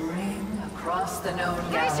peace will reign across the known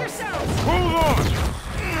Brace galaxy. yourselves! Hold on!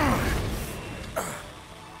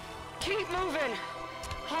 Keep moving.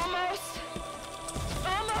 Almost.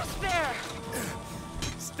 Almost there.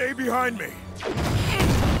 Stay behind me.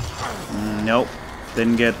 Nope.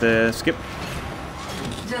 Didn't get the skip.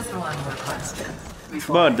 Just one more question.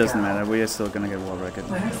 But it doesn't matter. We are still gonna get wall record.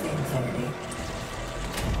 Where's the Infinity?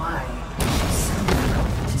 Why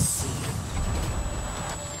so to see?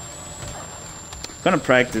 Gonna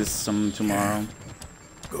practice some tomorrow.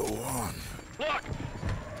 Go on. Look!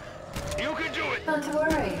 You can do it! Not to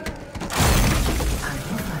worry.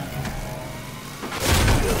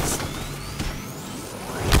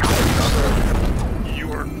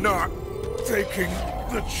 You are not taking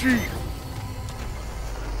the cheat.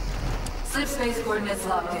 Slip space coordinates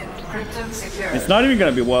locked in. Cryptum secure. It's not even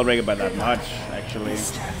gonna be wall record by that much, actually.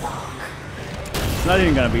 It's not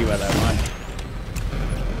even gonna be by that much.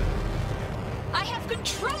 I have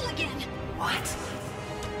control again.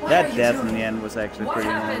 What? That death in the end was actually pretty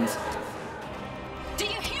annoying. Do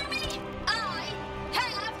you hear me? I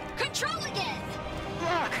have control again.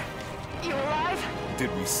 Look, you alive?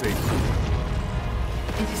 Did we save you?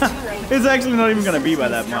 It is too late. It's actually not even gonna be by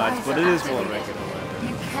that much, but it is wall record.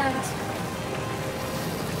 You can't.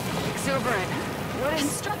 Exuberant. What is...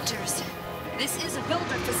 Constructors. This is a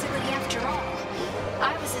builder facility after all.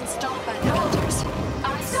 I was installed by the builders.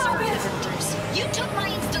 I serve the builders. You took my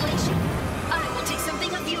installation. I will take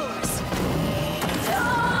something of yours.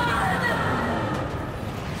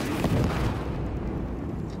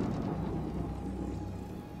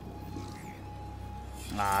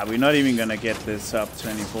 Ah, we're not even gonna get this sub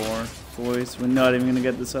 24, boys. We're not even gonna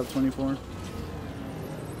get this sub 24.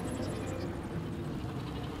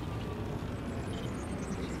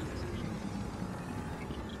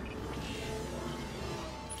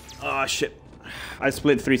 Oh shit. I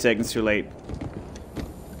split 3 seconds too late.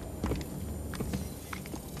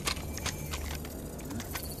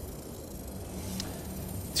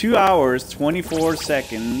 Two hours, 24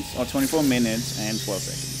 seconds, or 24 minutes, and 12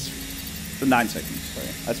 seconds. So 9 seconds, sorry.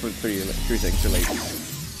 I split 3 seconds too late.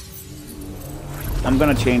 I'm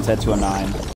gonna change that to a 9.